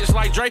beat bitch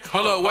like Drake.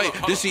 Hold up, wait.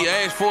 Then she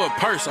asked for a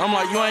purse. I'm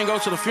like, you ain't go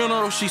to the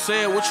funeral? She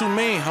said, what you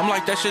mean? I'm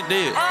like, that shit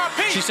dead.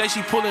 She say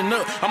she pulling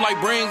up. I'm like,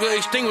 bring a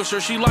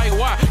extinguisher. She like,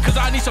 why? Cause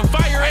I need some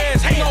fire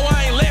ass. Hey, no,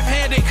 I ain't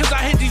left-handed cause I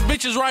hit these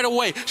bitches right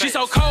away. She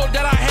so cold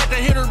that I had to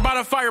hit her by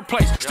the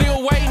fireplace.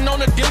 Still waiting on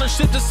the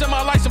dealership to send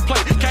my license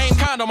plate. Can't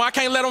condom, I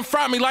can't let them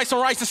fry me like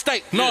some rice and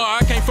steak. No, I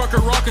can't fuck her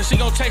raw cause she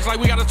gon' text like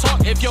we gotta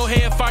talk. If your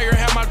head fire,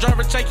 have my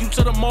driver take you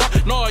to the mall.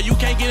 No, you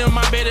can't get in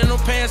my bed in them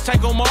pants, take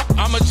them off.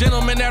 I'm a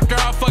gentleman after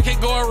I fuck it,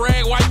 go a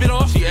rag, wipe it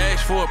off. She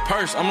asked for a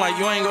purse. I'm like,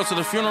 you ain't go to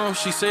the funeral?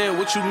 She said,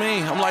 what you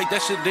mean? I'm like,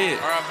 that shit dead.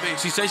 R.I.P.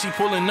 She say she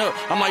pulling up.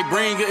 I'm like,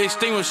 bring a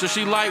extinguisher.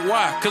 She like,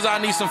 why? Cause I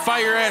need some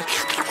fire ass.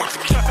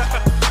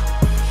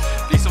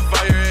 Need some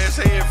fire ass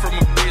head from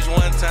a bitch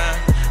one time.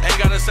 Ain't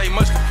gotta say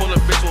much to pull a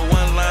bitch with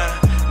one line.